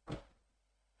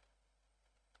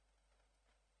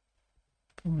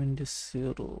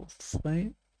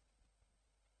 0.05.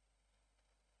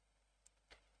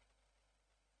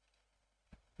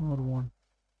 or 1?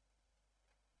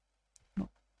 No,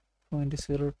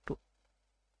 0.02.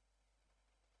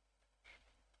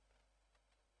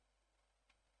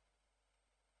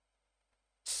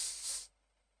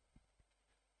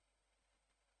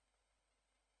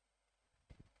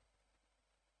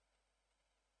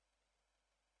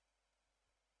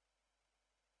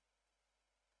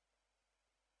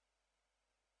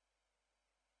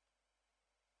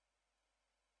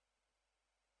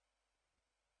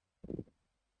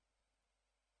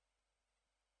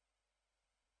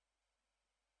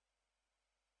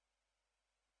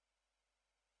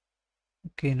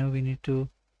 Okay, now we need to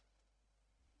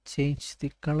change the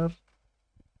color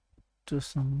to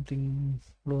something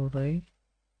blue, right?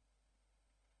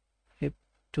 Yep,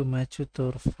 to match with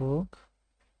our fog.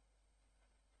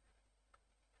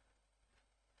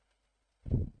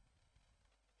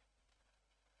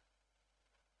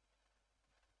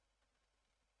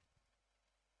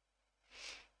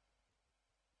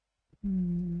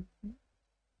 Mm,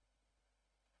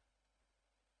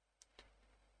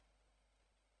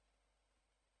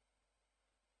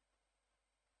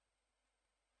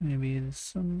 maybe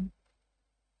this one.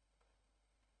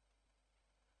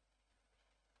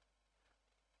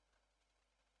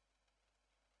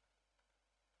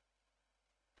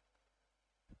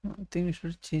 I think we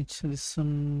should change this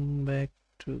one back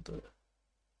to the.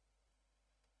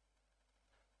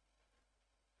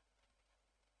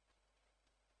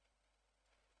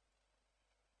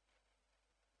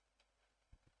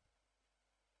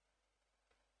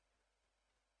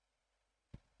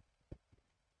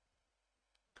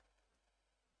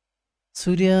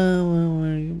 Surya,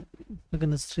 welcome to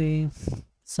the stream.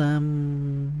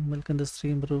 Sam, welcome to the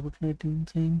stream. Robot lighting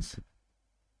things.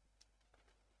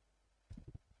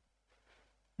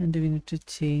 And we need to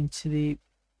change the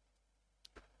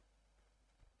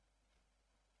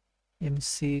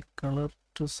MC color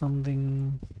to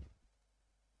something.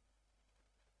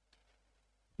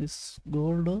 Is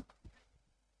gold or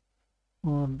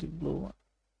the blue one?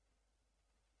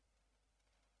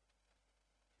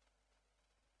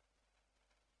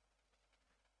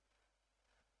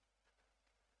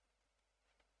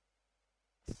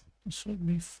 It should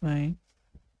be fine.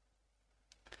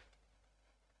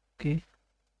 Okay,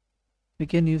 we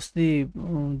can use the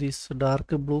this dark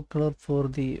blue color for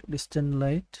the distant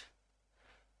light.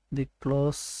 The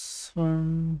close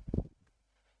one,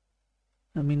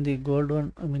 I mean the gold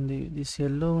one, I mean this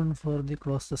yellow one for the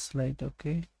closest light.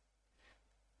 Okay,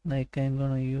 like I'm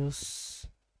gonna use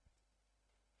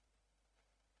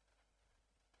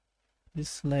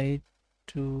this light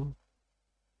to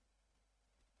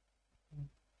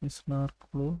this dark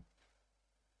blue,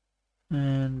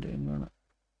 and I'm gonna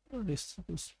this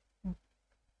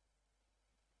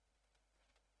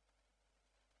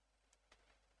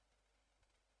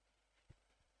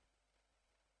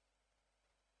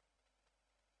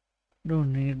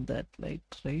don't need that light,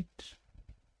 right?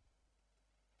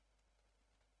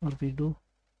 Or we do?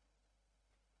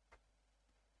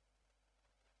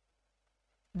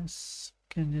 Yes,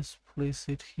 can just place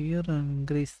it here and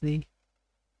increase the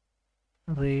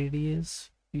radius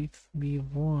if we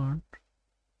want.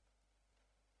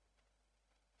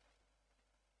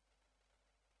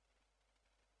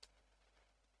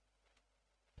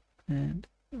 And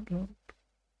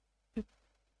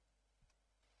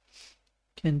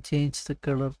can change the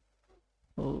color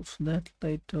of that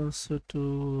light also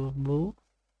to blue,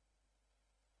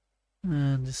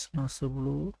 and this is also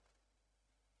blue.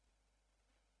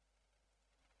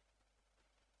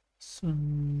 So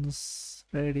this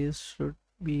radius should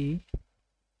be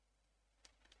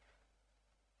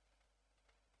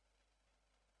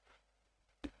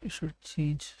should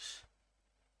change.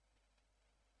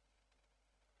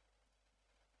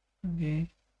 Okay,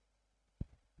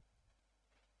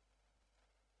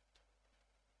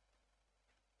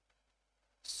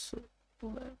 so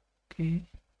okay,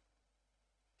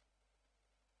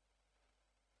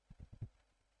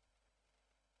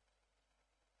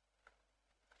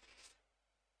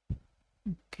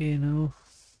 okay, now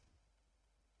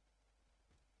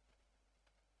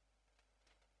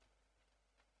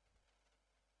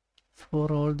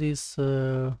for all these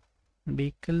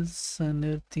decals and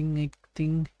everything, I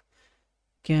think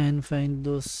can find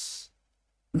those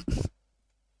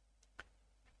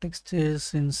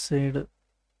textures inside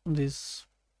this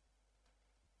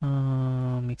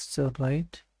mixture,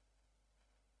 right?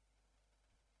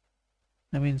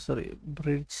 I mean, sorry,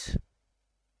 bridge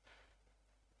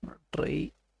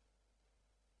try.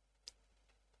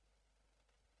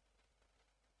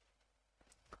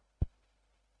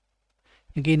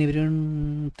 Again,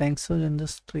 everyone, thanks for joining the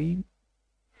stream.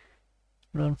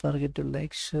 Don't forget to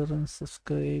like, share, and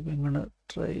subscribe. I'm gonna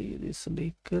try these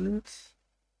decals.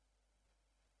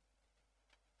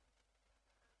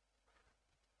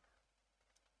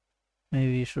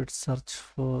 Maybe you should search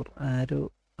for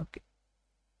arrow. Okay,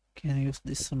 can I use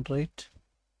this one, right?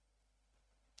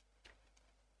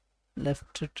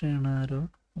 Left turn arrow.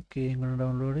 Okay, I'm gonna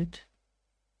download it.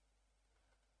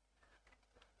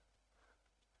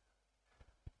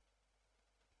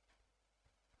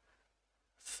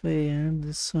 If I add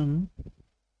this one,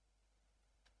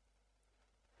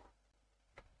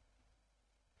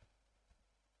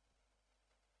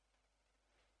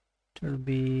 it will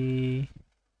be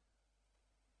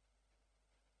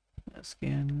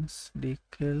scans,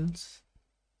 decals.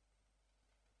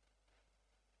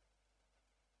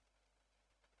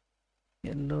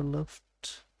 Yellow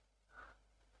left.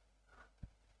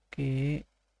 Okay.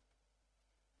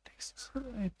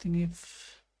 I think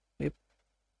if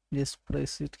just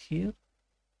press it here.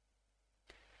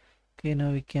 Okay,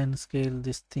 now we can scale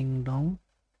this thing down.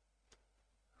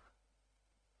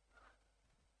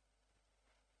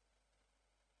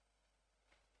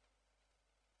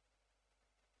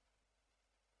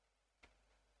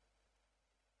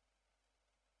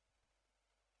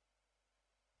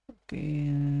 Okay.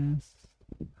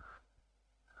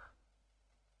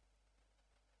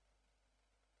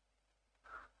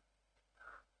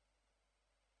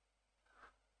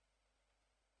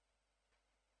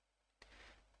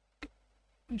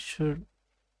 We should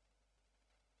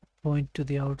point to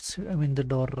the outside, I mean the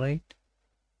door, right?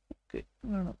 Okay,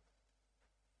 I'm gonna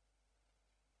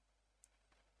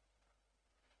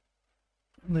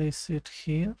place it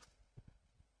here.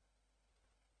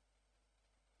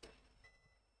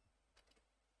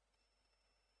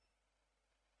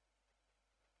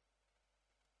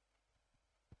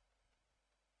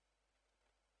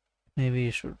 Maybe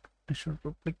I should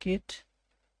replicate,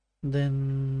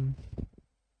 then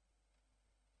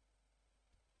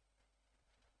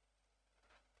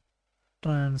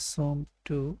transform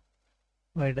to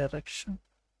y direction.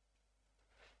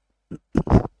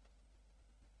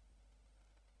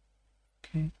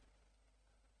 Okay,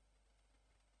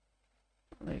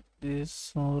 like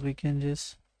this, or we can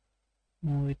just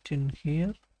move it in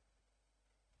here.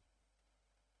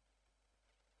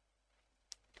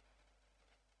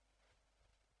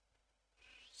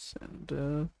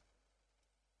 Center.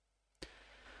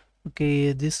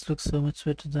 Okay, this looks so much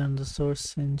better than the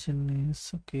source engine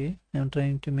is. Okay, I'm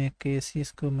trying to make a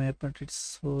CSGO map, but it's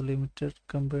so limited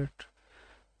compared.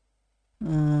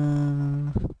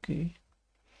 Okay,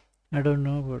 I don't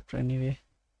know, but anyway,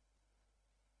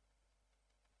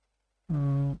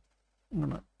 I'm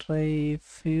gonna try a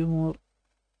few more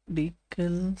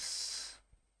decals.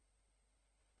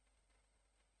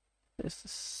 This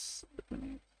is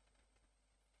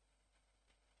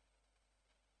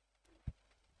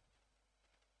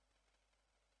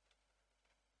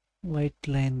white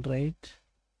line, right?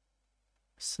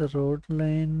 It's a road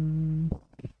line.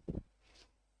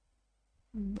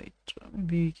 Wait,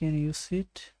 maybe we can use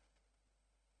it.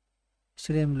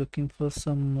 Actually, I'm looking for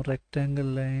some rectangle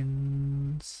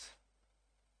lines.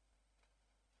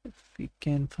 If we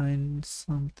can find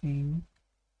something.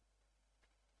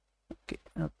 Okay,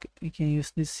 we can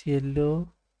use this yellow.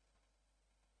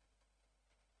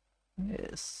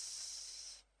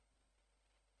 Yes.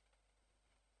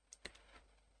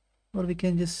 Or we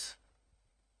can just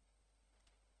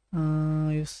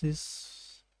use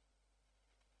this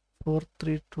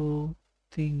 432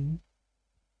 thing.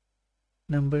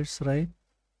 Numbers, right?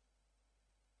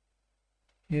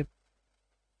 Yep.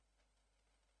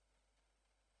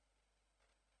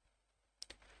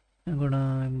 I'm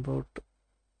gonna import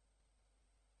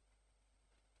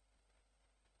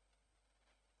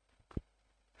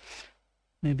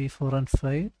maybe 4 and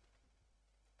 5.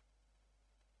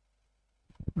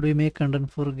 Do we make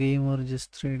content for game or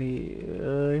just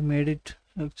 3D? I made it.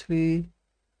 Actually,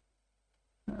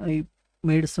 I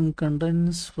made some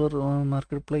contents for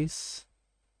marketplace.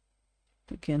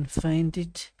 You can find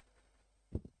it.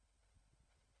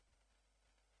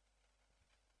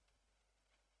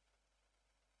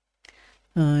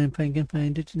 If I can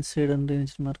find it inside Unreal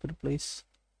marketplace.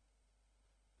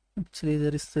 Actually,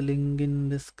 there is the link in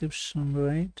description,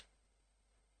 right?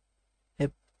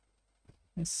 Yep.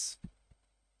 Yes.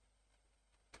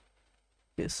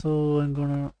 Okay, so I'm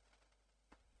gonna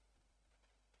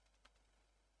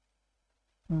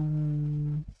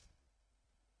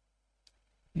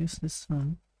use this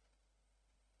one.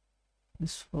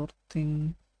 This fourth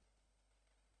thing.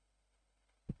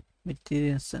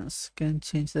 Material sense can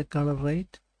change the color,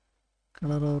 right?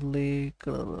 Color overlay,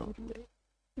 color overlay.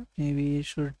 Maybe you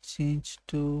should change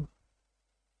to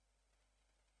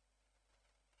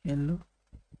yellow.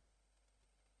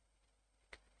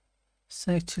 It's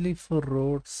actually for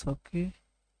roads, okay,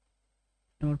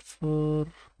 not for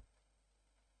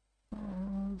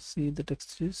see the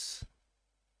textures,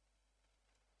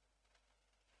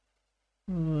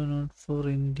 not for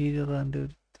interior and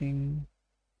everything.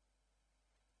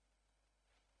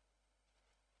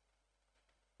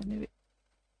 Anyway,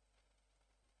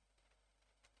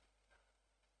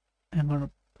 I'm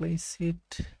gonna place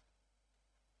it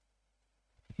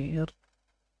here.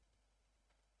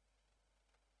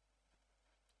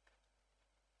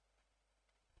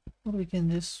 Or we can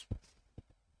just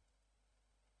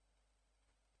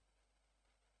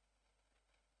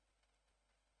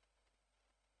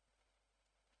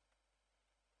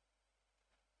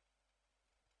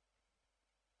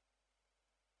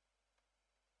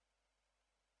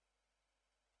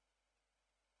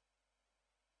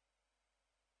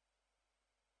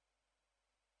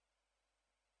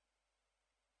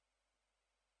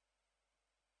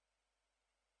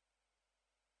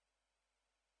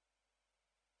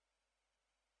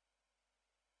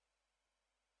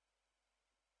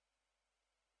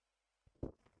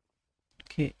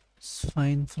okay, it's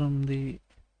fine from the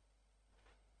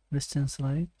distance,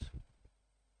 right?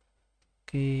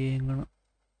 Okay, I'm gonna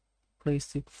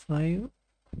place it 5.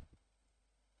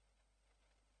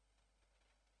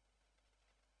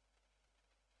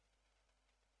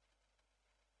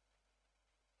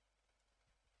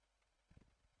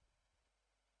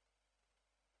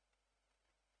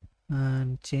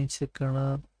 And change the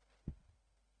color.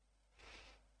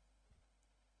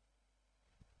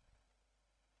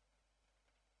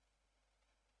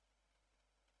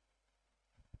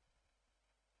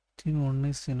 I think 1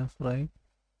 is enough, right?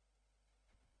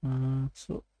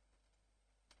 So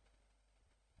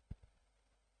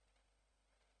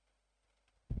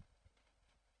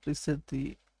reset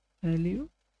the value.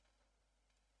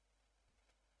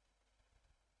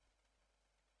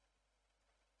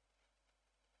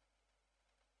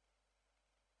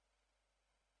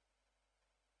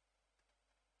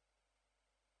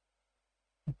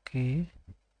 Okay,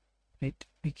 wait,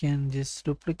 we can just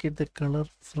duplicate the color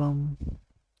from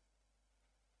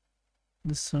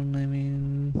this one. I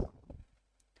mean,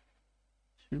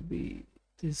 should be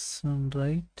this one,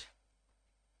 right?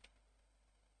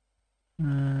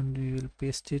 And we will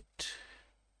paste it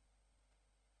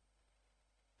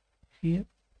here.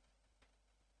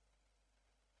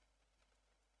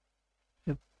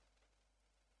 Yep.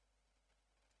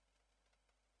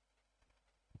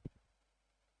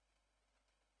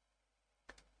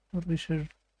 Or we should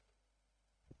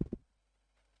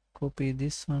copy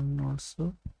this one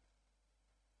also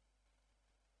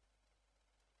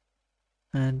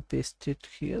and paste it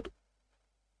here.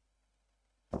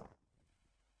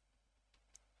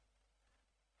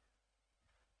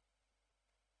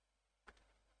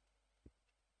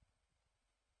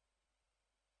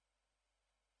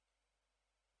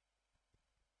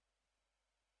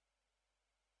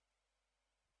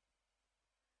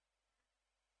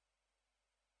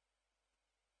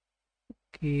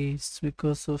 Okay, it's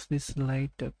because of this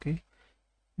light. Okay,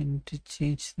 we need to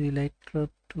change the light color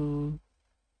to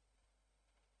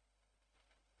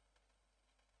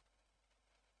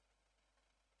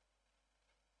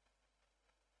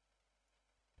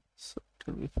so it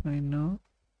will be fine now.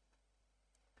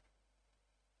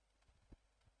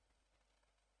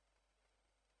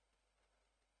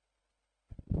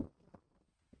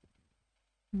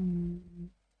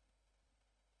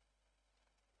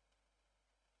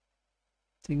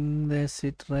 Think that's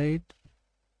it, right?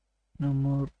 No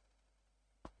more.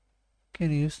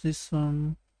 Can use this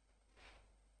one.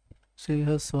 So you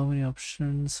have so many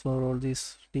options for all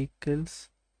these decals.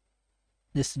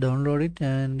 Just download it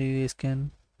and you guys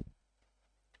can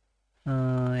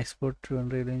export to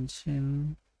Unreal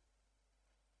Engine.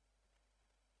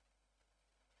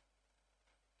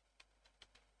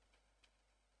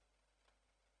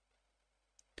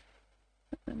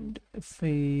 And if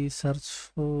I search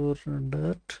for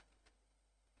dirt,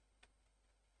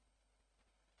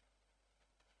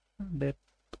 dirt,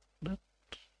 dirt,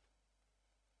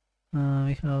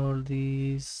 we have all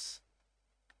these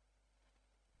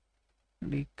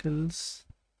decals.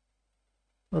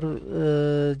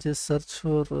 Or just search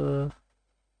for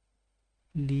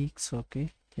leaks.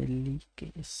 Okay,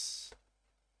 leaks,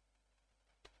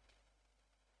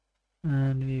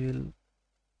 and we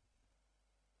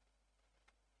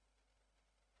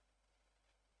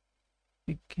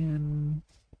can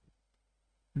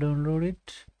download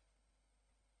it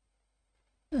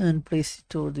and place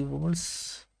it over the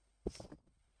walls.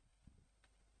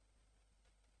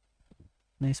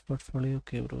 Nice portfolio.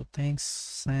 Okay, bro, thanks,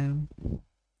 Sam.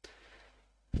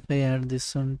 If I add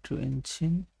this one to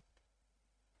engine,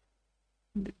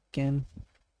 we can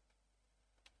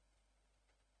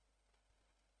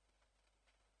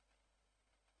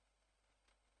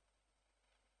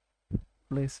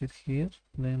place it here,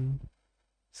 then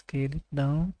scale it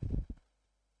down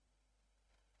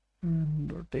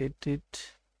and rotate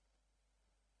it.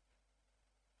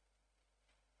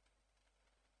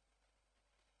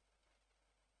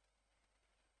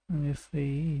 And if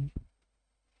I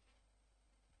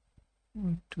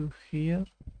go to here,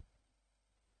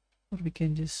 or we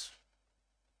can just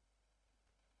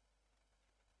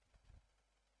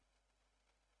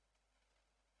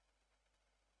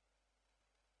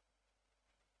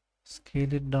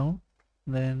scale it down,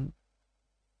 then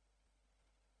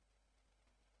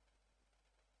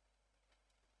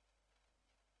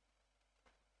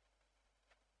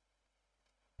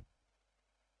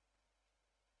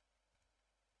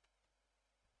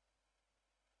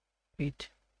it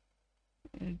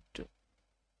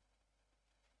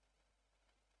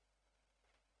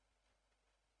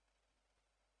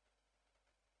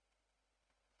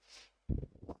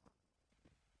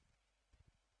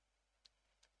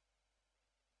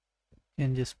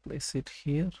can just place it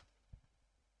here.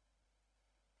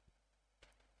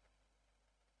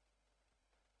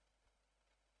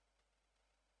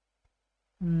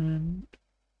 And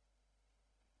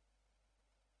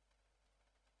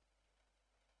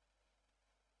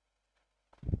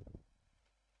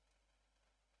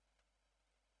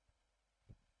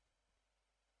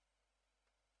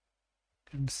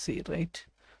can see, right?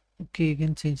 Okay, you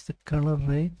can change the color,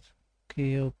 right?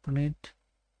 Okay, open it,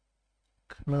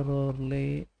 color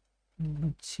overlay,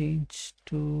 change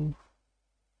to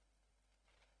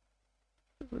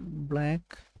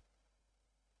black.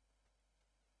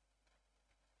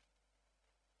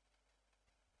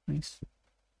 Nice.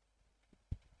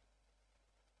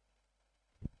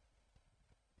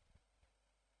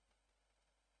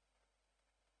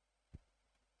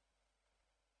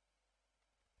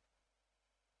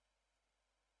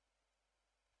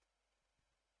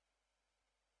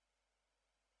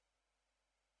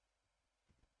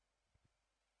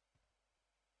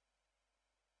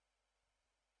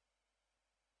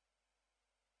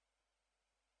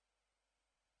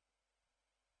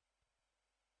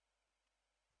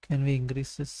 Can we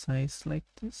increase the size like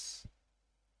this?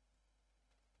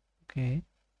 Okay.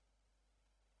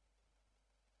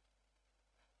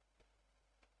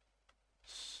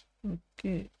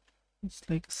 Okay, it's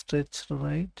like stretched,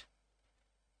 right?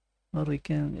 Or we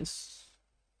can just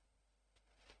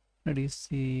reduce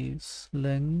the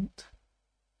length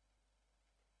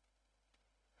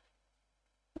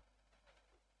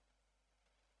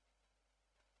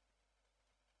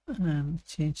and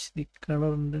change the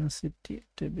color intensity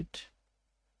a bit.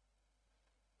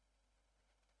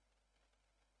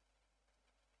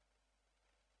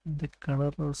 And the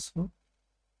color also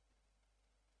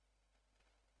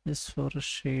just for a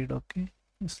shade. Okay,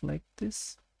 just like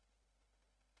this.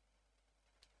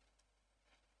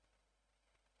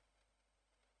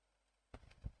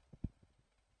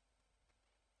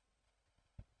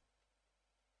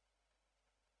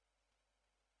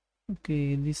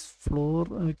 Okay, this floor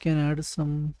we can add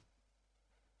some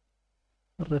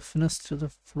roughness to the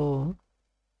floor.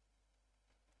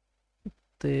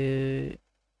 The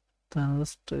another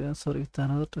sorry, with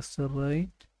another texture, right?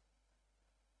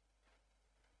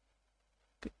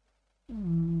 Okay.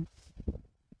 I'm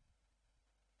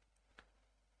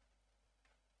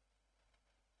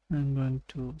going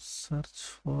to search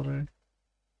for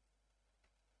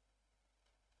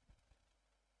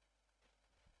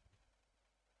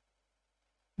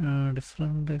a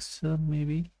different texture,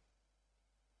 maybe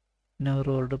in our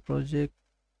older project,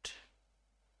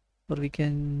 or we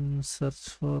can search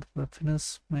for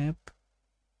roughness map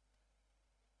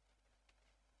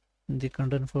in the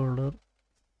content folder.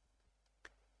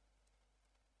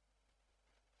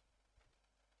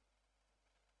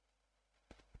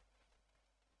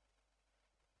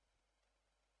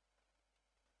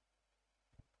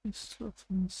 This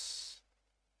roughness.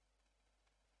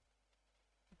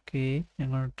 Okay,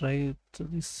 I'm gonna try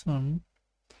this one.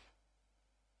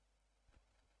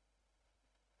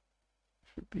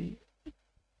 Should be,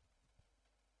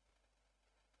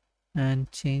 and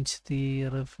change the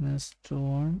roughness to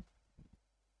 1.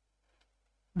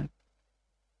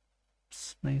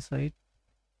 That's nice, right?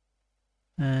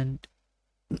 And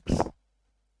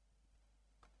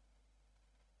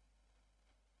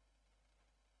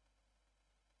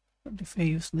if I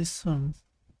use this one,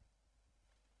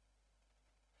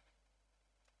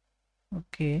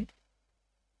 okay,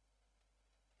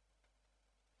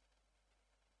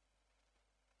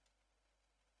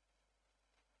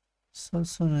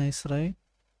 also nice, right?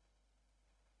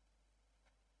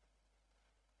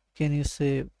 Can you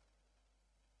say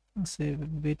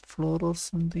wet floor or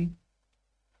something?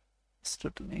 It's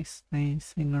totally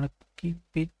nice. I'm gonna keep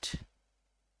it.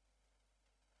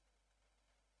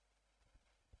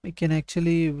 We can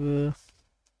actually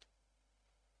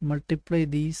multiply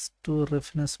these two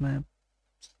reference map.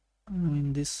 I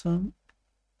mean this one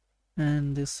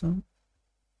and this one.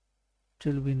 It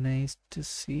will be nice to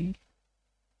see.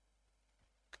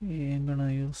 Okay, I'm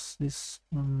gonna use this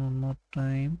one more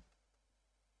time.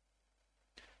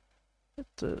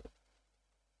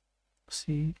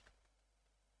 See,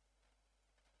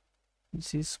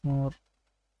 this is more.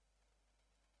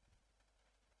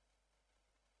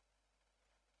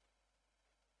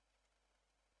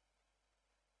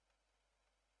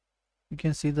 You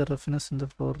can see the roughness in the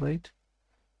floor, right?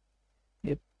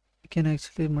 Yep, you can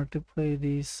actually multiply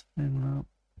these, and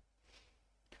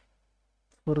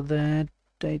for that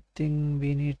I think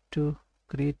we need to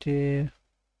create a.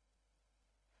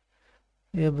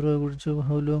 Yeah, bro, good job.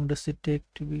 How long does it take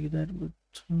to be that good?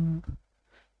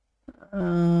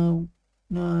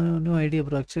 No idea,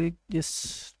 bro. Actually,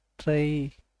 just try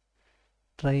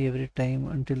every time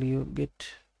until you get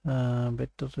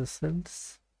better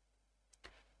results.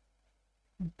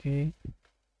 Okay.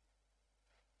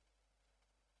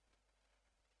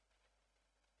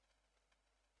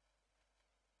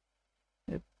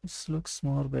 Yep, this looks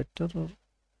more better. Or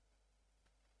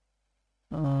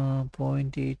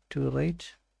 0.82,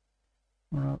 right?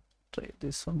 I'm gonna try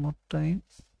this one more time.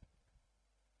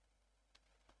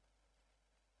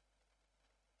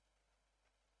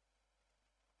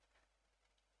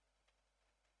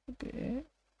 Okay.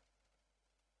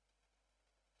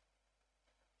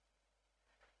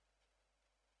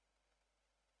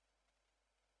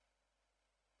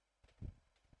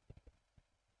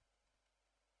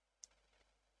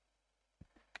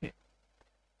 Okay.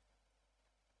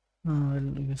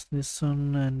 I'll use this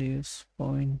one and use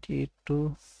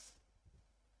 0.82.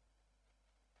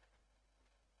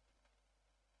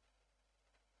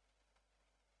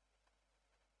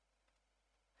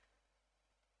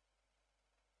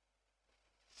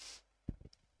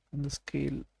 And the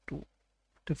scale 2.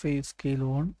 55 scale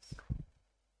 1.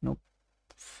 Nope.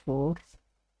 4.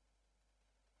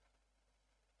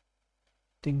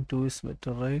 Think 2 is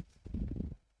better, right?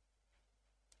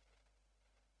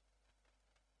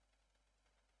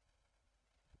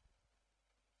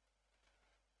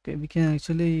 Okay, we can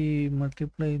actually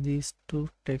multiply these two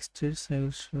textures. I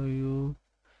will show you.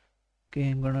 Okay,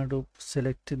 I'm gonna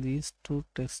select these two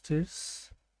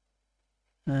textures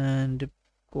and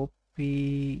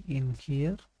copy in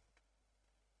here.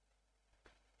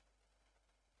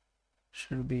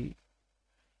 Should be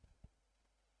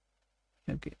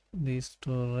okay. These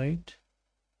two, right?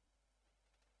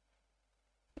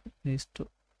 These two,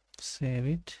 save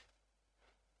it,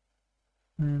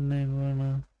 and I'm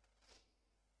gonna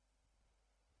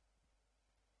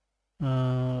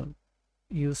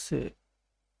use a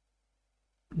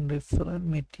different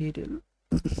material.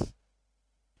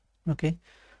 Okay,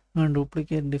 and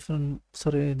duplicate different.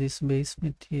 Sorry, this base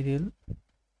material.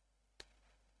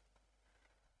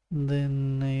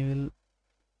 Then I will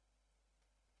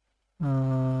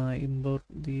import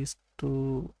these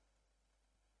two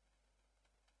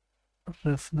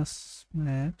reference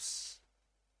maps.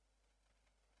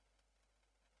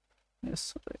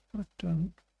 Yes, right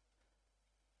one.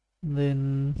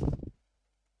 Then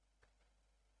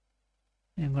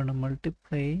I'm gonna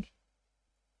multiply.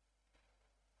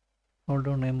 Hold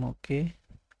on, I'm okay.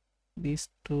 These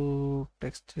two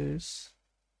textures,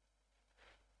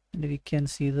 and we can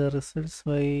see the results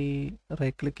by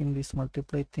right clicking this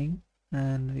multiply thing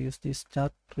and use this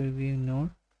chart preview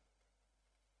node.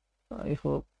 I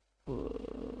hope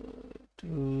it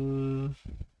will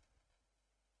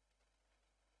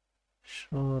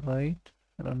show right.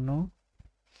 I don't know.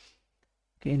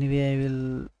 Okay, anyway, I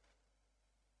will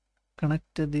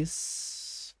connect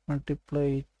this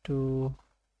multiply to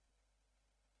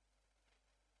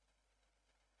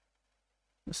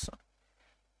this one.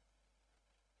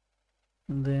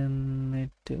 Then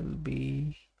it will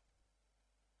be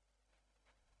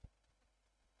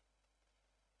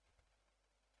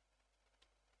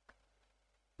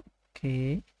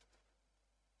okay.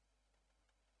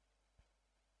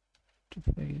 To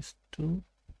phase 2.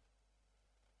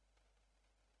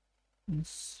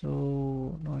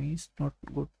 So noise, not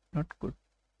good, not good.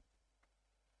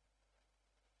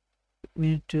 We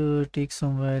need to take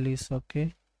some values,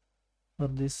 okay, for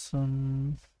this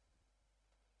one.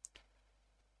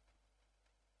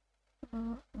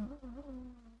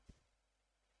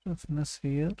 Roughness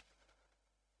here,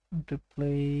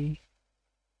 multiply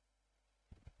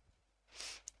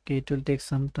Okay, it will take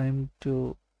some time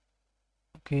to.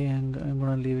 Okay, I'm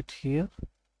gonna leave it here.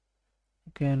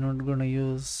 Okay, I'm not gonna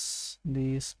use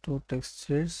these two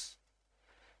textures.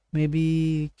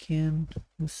 Maybe we can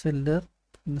use seller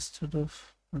instead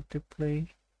of multiply.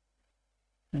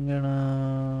 I'm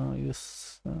gonna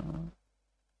use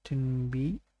it in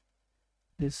B,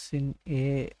 this in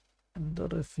A, and the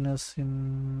roughness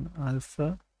in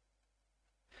alpha.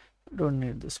 Don't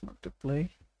need this multiply,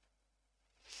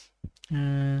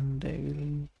 and I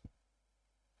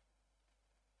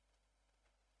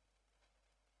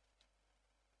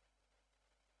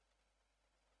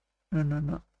will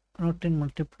no, not in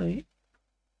multiply.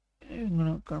 I'm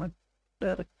gonna connect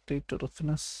directly to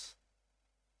roughness,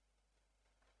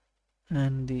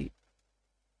 and the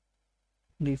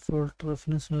default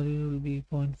roughness value will be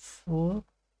 0.4.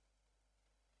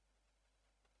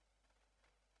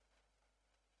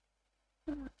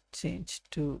 Change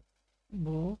to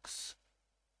box.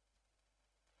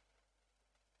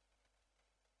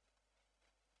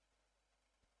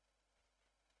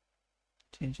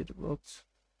 Change it to box.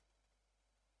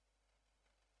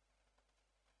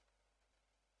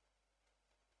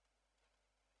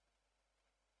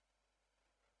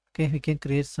 Okay, we can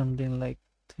create something like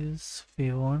this if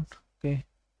we want. Okay,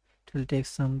 it will take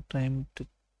some time to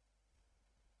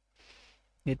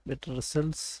get better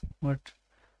results, but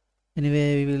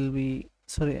anyway, we will be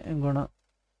sorry, I'm gonna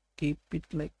keep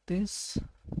it like this.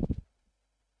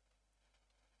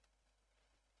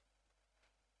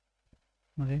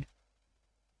 Okay.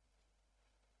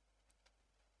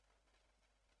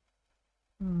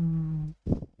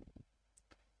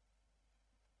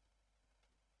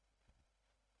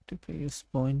 To use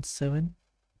 0.7.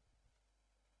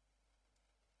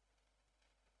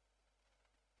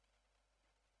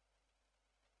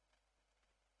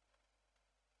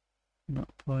 No,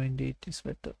 0.8 is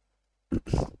better.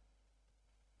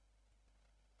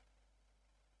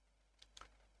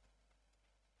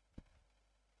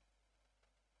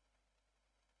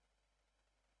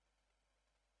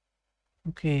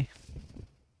 Okay,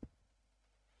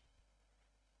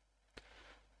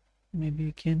 maybe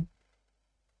we can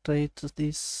try to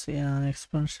this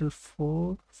exponential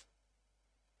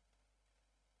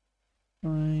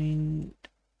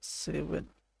 4.7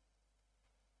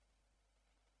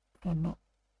 or no,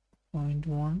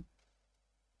 0.1.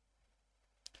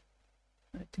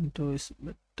 I think 2 is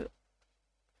better.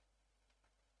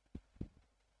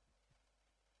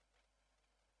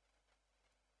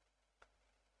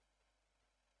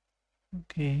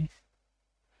 Okay,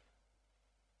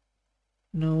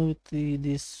 now with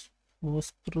this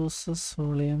post process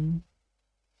volume,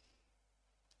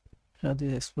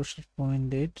 the exposure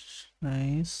 0.8.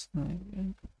 Nice.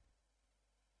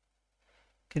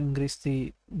 Can increase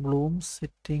the bloom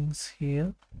settings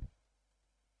here.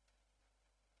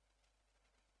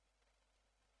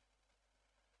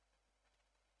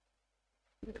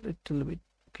 A little bit.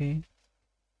 Okay,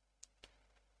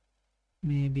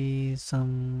 maybe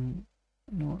some,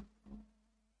 no,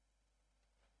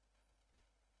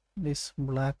 this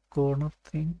black corner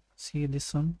thing. See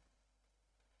this one?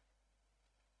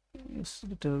 Yes,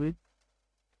 little bit.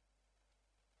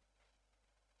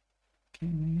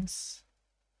 Okay, yes.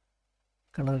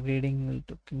 Color grading will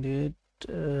look into it.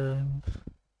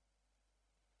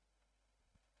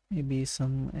 Maybe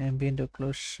some ambient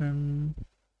occlusion.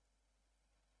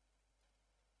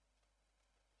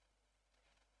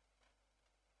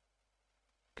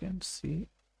 Can see.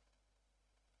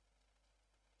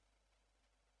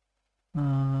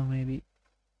 Maybe.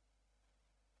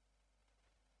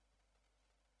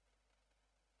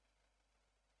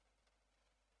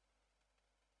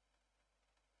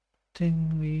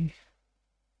 Think we.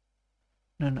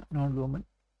 No, not woman.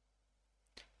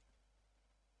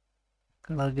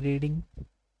 Color grading.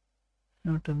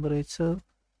 No temperature.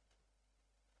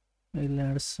 We'll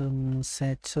add some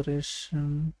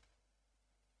saturation.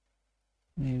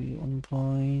 Maybe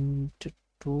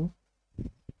 1.2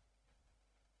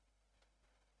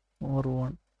 or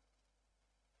 1.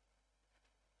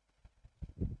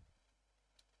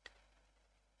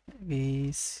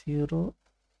 V0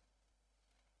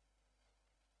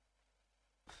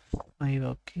 5.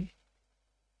 Okay,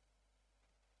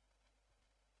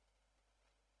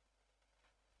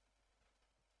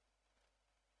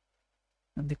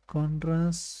 and the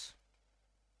contrast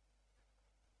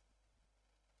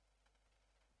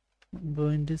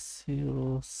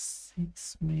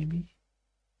 0.06 maybe,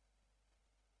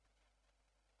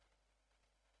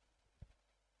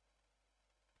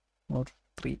 or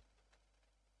 3.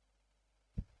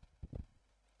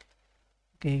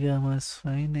 Okay, gamma is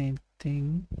fine, I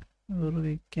think, or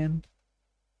we can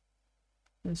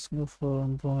Let's go for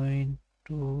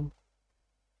 1.2.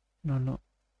 No,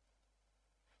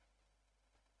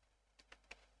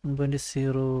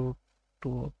 1.02.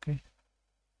 Okay.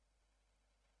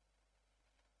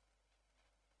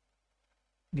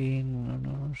 Gain,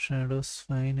 no, shadows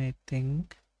fine, I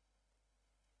think.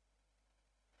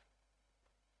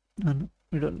 No,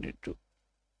 we don't need to.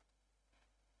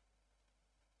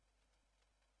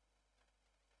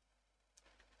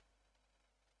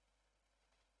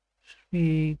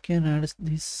 We can add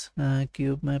this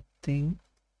cube map thing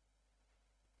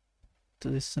to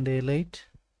this daylight.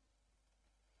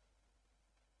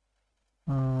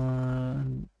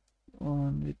 On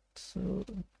with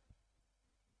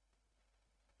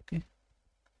okay.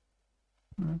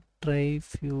 Try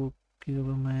few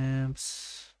cube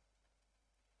maps.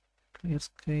 Clear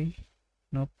sky.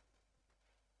 Nope.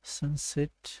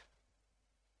 Sunset.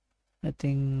 I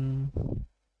think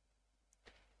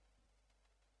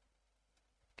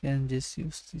can just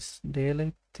use this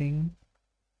daylight thing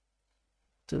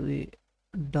to the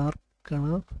dark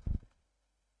color.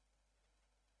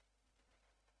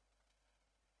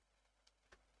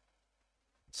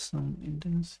 Some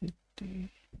intensity.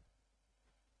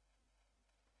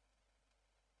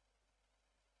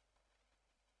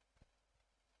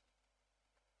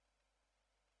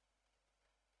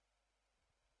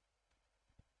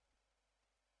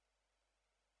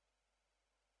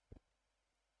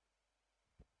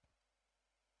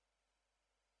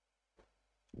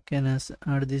 Can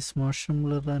add this motion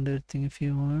blur and everything if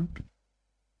you want.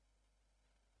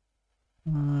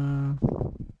 I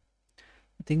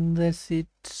think that's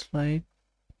it, right?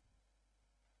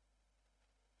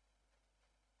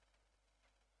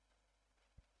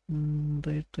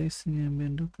 Ray tracing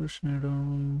ambient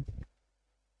occlusion.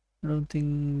 I don't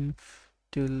think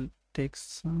it will take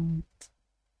some.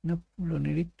 Nope, we don't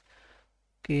need it.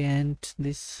 Okay, and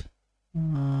this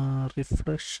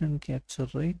reflection capture,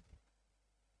 right?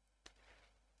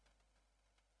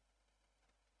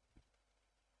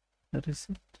 That is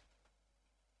it.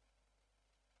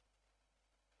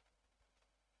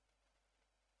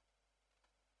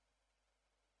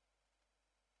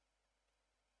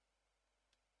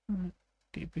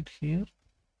 Keep it here.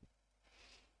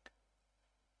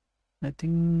 I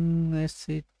think that's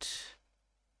it.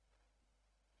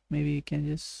 Maybe you can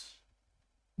just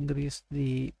increase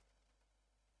the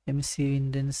MC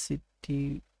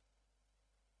intensity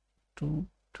to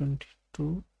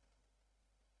 22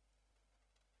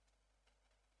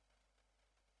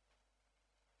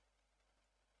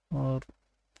 or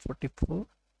 44.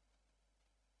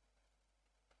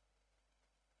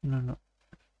 No,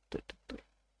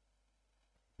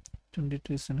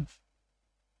 22 is enough.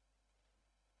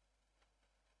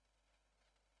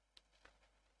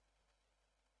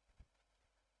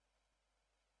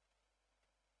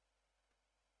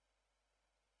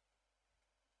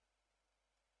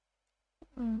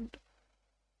 And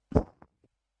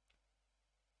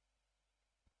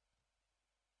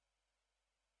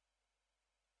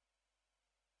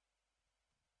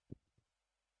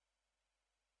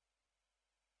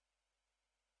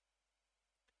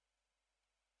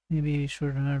maybe we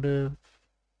should add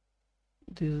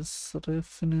this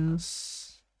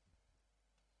roughness.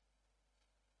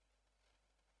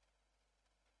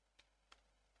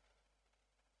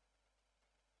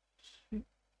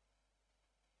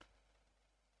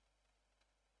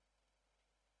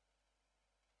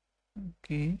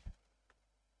 Okay,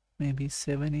 maybe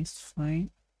 7 is fine.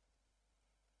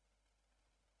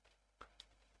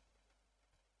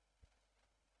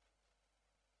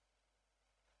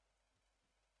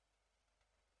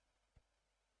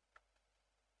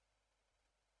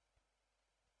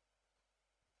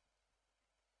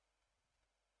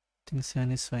 I think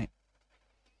 7 is fine.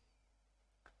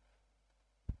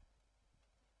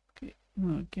 Okay,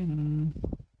 I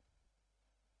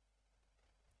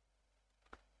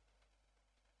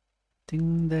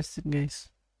think that's it, guys.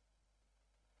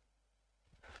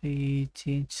 We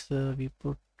change the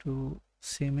viewport to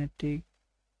symmetric.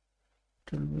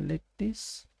 It will be like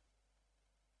this.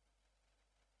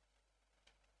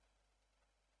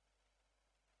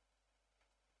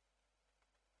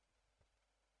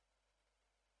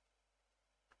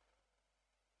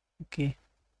 Okay,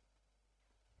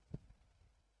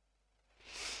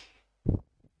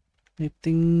 I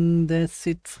think that's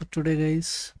it for today,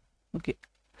 guys. Okay,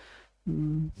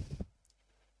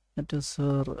 that is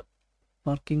our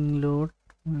parking lot.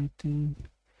 I think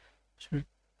should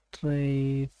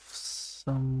try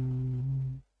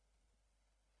some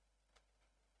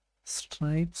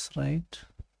stripes, right?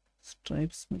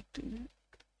 Stripes material.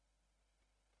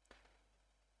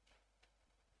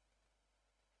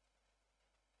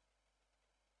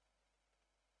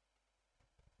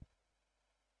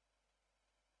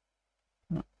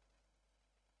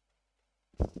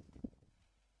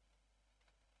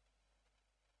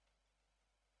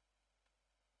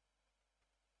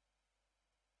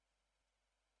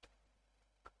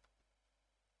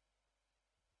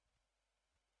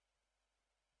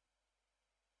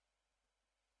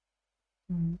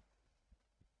 Mm.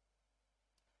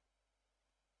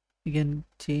 You can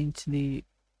change the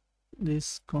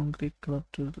this concrete color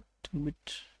to a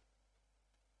bit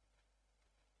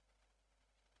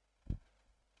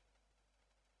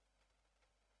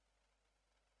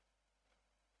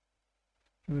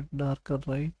darker,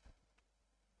 right?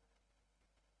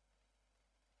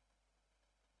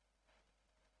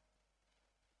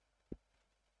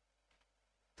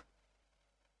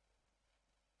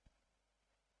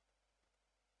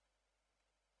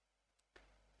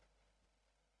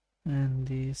 And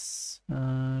this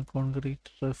concrete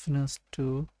roughness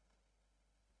to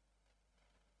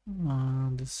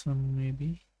this one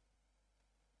maybe.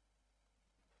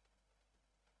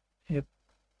 Yep,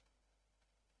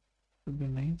 would be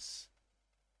nice.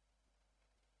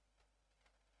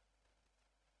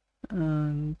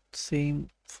 And same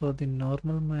for the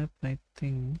normal map. I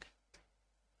think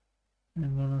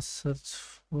I'm gonna search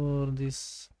for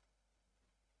this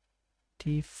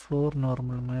T4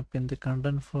 normal map in the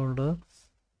content folder.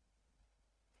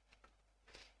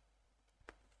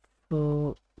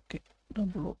 So okay,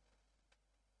 double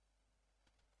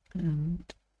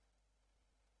and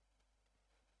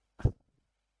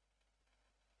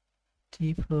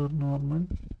T4 normal.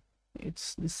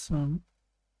 It's this one.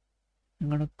 I'm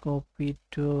gonna copy it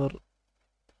to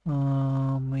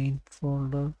our main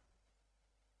folder.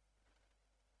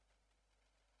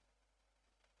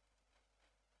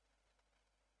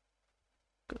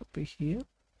 Copy here.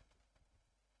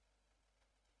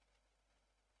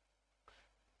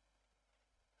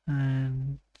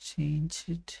 And change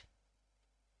it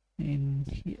in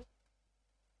here.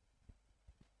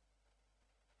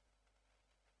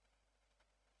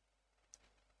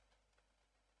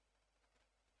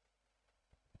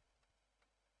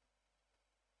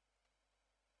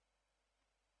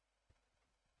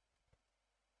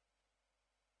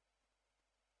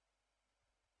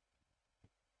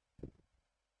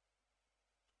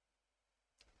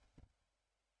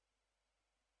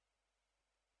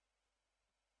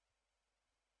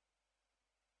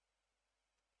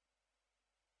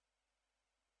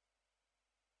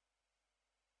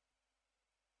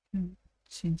 And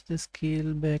change the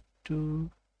scale back to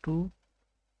 2.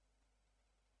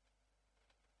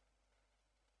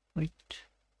 Right.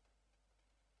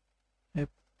 Yep.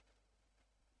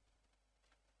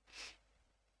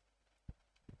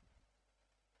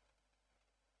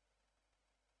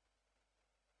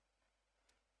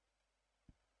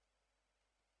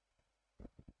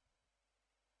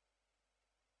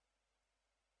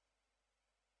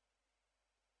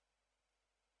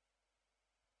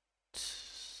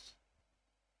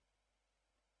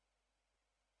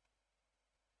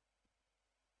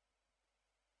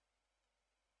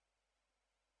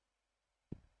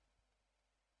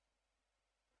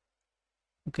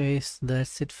 Okay, so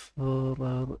that's it for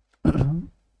our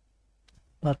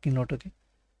parking lot. Okay,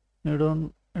 I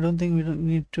don't think we don't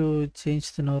need to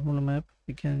change the normal map.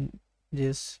 We can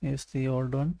just use the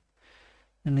old one.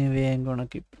 Anyway, I'm gonna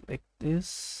keep like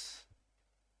this.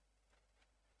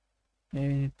 I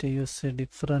need to use a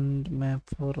different map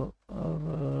for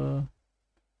our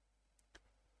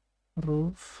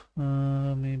roof.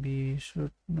 Maybe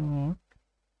should not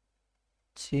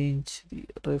change the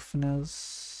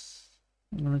roughness.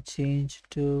 I'm gonna change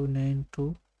to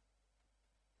 9.2.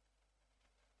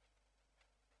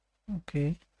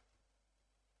 Okay,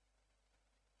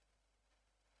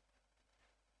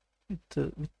 with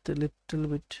a little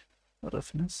bit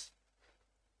roughness,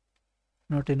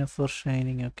 not enough for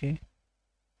shining. Okay,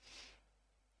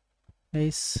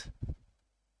 guys,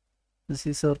 this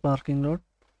is our parking lot.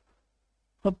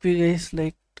 Hope you guys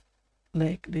liked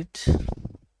it.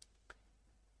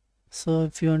 So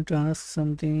if you want to ask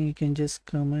something, you can just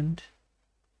comment,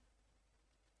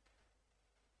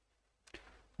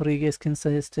 or you guys can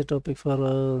suggest a topic for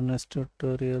our next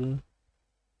tutorial.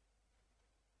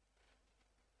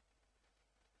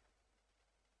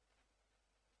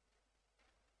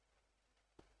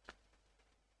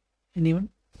 Anyone?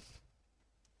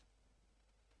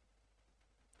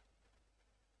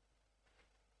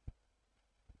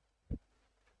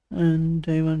 And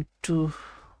I want to,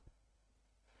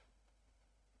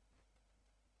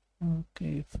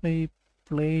 okay, if I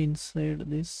play inside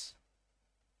this,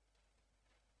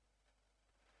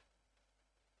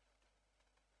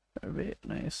 very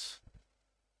nice.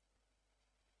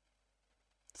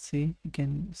 See, you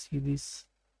can see this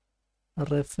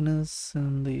roughness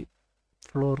and the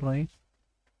floor, right?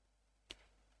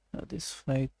 These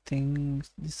five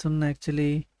things. This one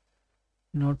actually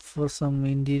not for some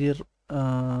interior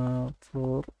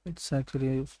floor. It's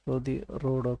actually for the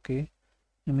road. Okay.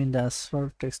 I mean the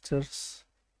asphalt textures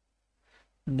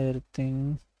and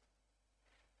everything.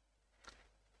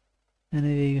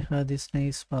 Anyway, you have this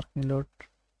nice parking lot.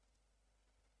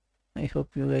 I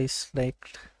hope you guys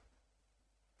liked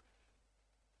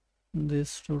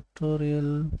this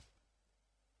tutorial.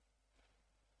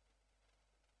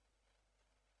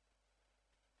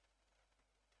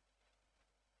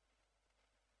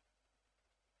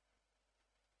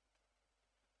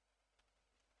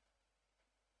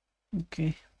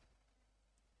 Okay.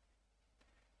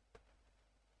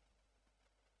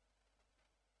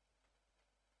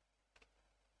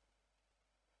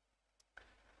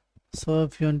 So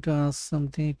if you want to ask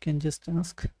something, you can just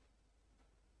ask.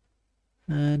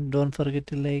 And don't forget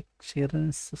to like, share,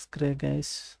 and subscribe,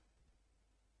 guys.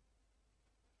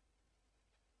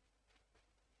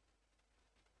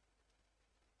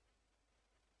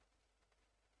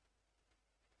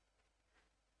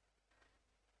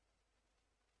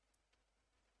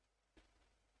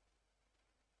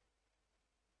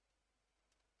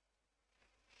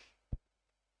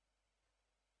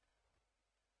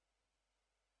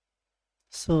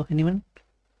 So anyone?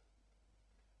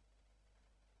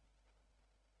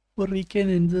 Or we can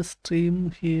end the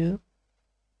stream here.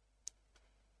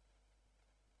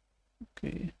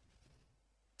 Okay.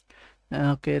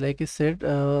 Okay, like I said,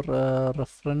 our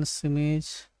reference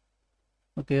image.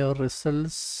 Okay, our result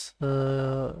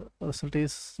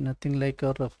is nothing like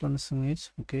our reference image.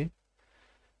 Okay,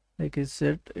 like I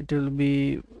said, it will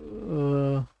be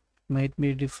might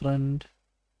be different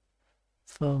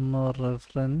from our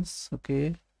reference.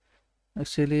 Okay,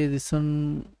 actually this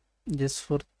one just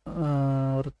for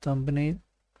our thumbnail.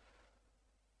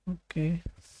 Okay,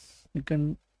 you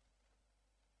can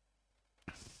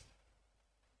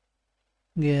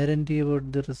guarantee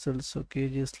about the results. Okay,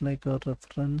 just like our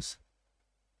reference.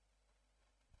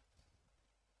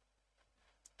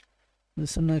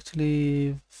 This one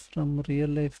actually from real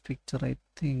life picture, I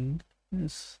think.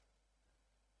 Yes,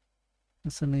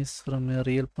 this one is from a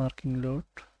real parking lot.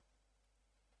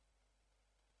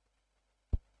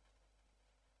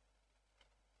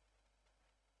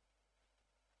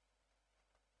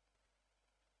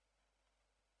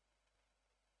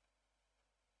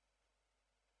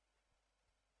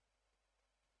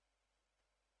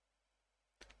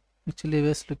 Actually, I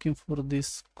was looking for this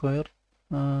square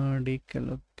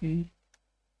decal. Okay,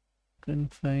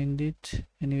 couldn't find it.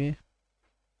 Anyway,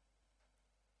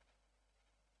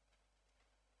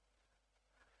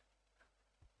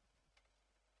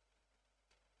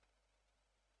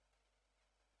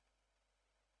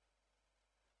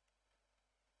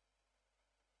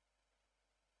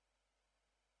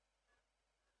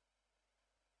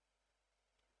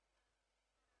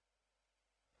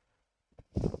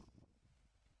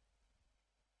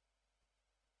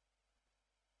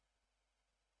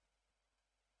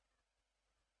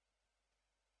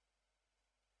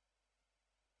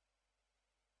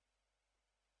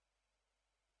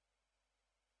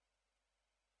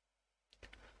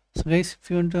 so guys, if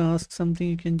you want to ask something,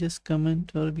 you can just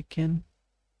comment, or we can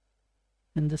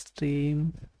end the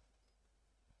stream.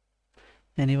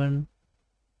 Anyone?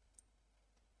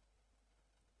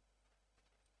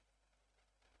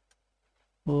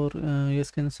 Or you guys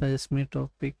can suggest me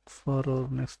topic for our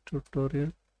next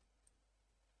tutorial.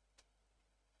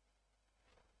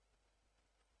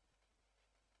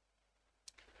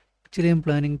 Actually, I'm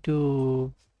planning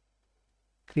to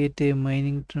create a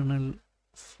mining tunnel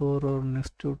for our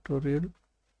next tutorial.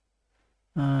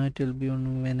 It will be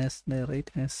on Wednesday, right?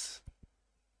 Yes.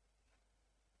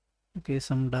 Okay,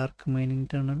 some dark mining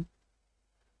tunnel.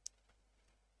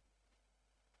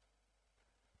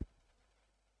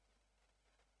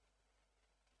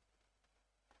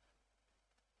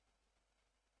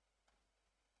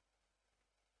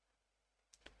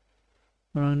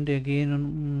 And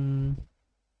again,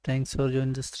 thanks for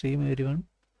joining the stream, everyone.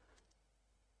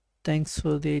 Thanks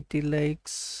for the 80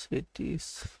 likes,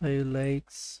 85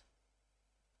 likes.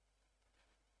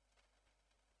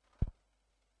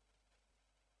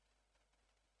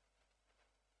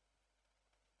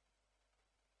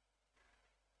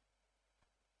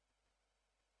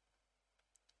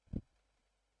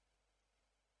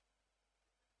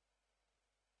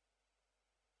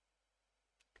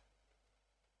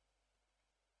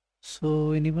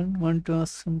 So anyone want to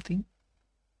ask something?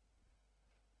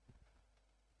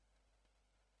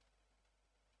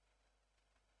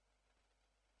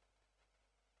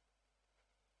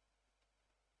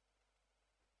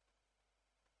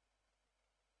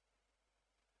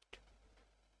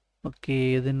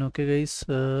 Okay, then okay guys,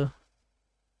 again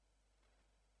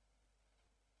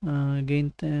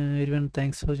everyone,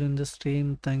 thanks for joining the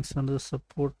stream, thanks for the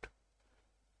support,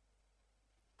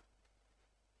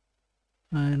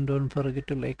 and don't forget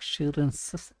to like, share and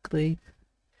subscribe.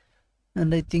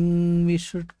 And I think we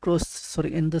should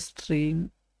end the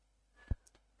stream.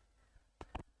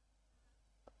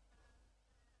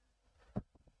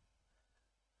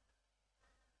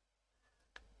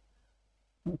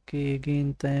 Okay,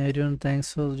 again everyone,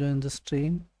 thanks for joining the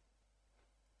stream,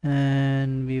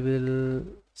 and we will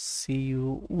see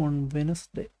you on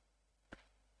Wednesday.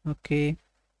 Okay,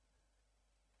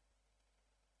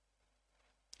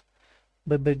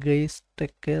 bye bye guys,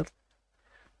 take care,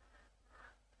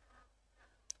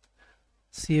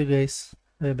 see you guys,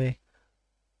 bye bye.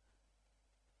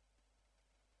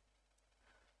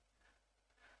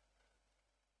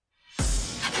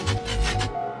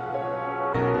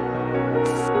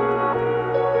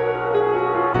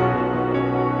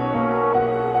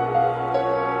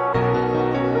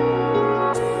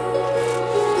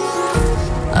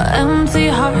 Empty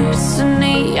hearts and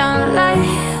neon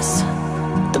lights,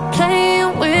 they're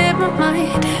playing with my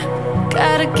mind.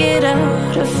 Gotta get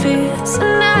out of here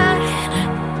tonight.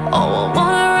 Oh, I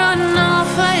wanna run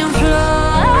off and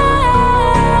fly,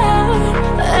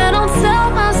 and I'll tell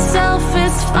myself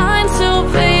it's fine to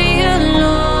be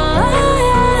alone,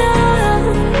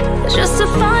 just to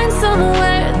find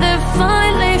somewhere that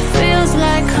finally feels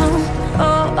like home.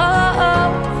 Oh, oh,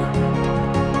 oh.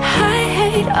 I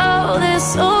hate all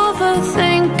this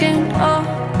overthinking. Oh,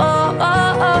 oh,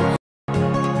 oh, oh.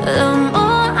 The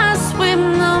more I swim,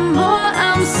 the more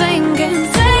I'm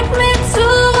sinking. Take me to a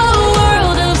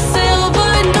world of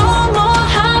silver. No more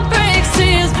heartbreaks,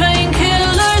 tears,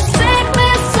 painkillers. Take me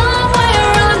somewhere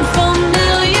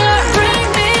unfamiliar. Bring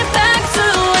me back to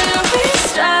where we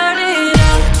started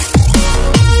out.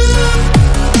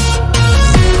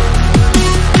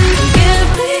 Get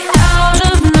me out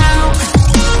of now,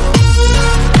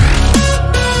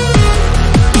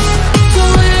 to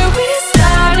where we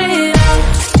started out.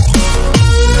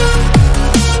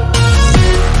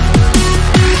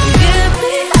 Get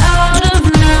me out of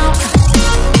now,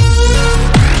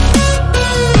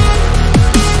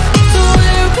 to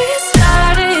where we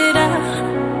started out.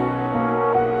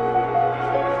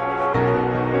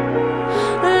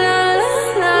 La la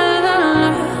la la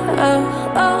la, oh,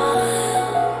 oh.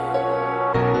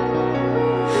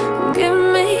 Get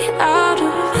me out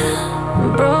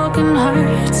of broken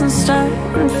hearts and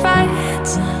starting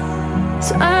fights,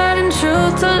 turning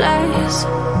truth to lies.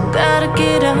 Gotta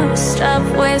get up, stop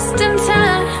wasting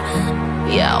time.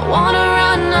 Yeah, I wanna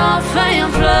run off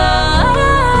and fly.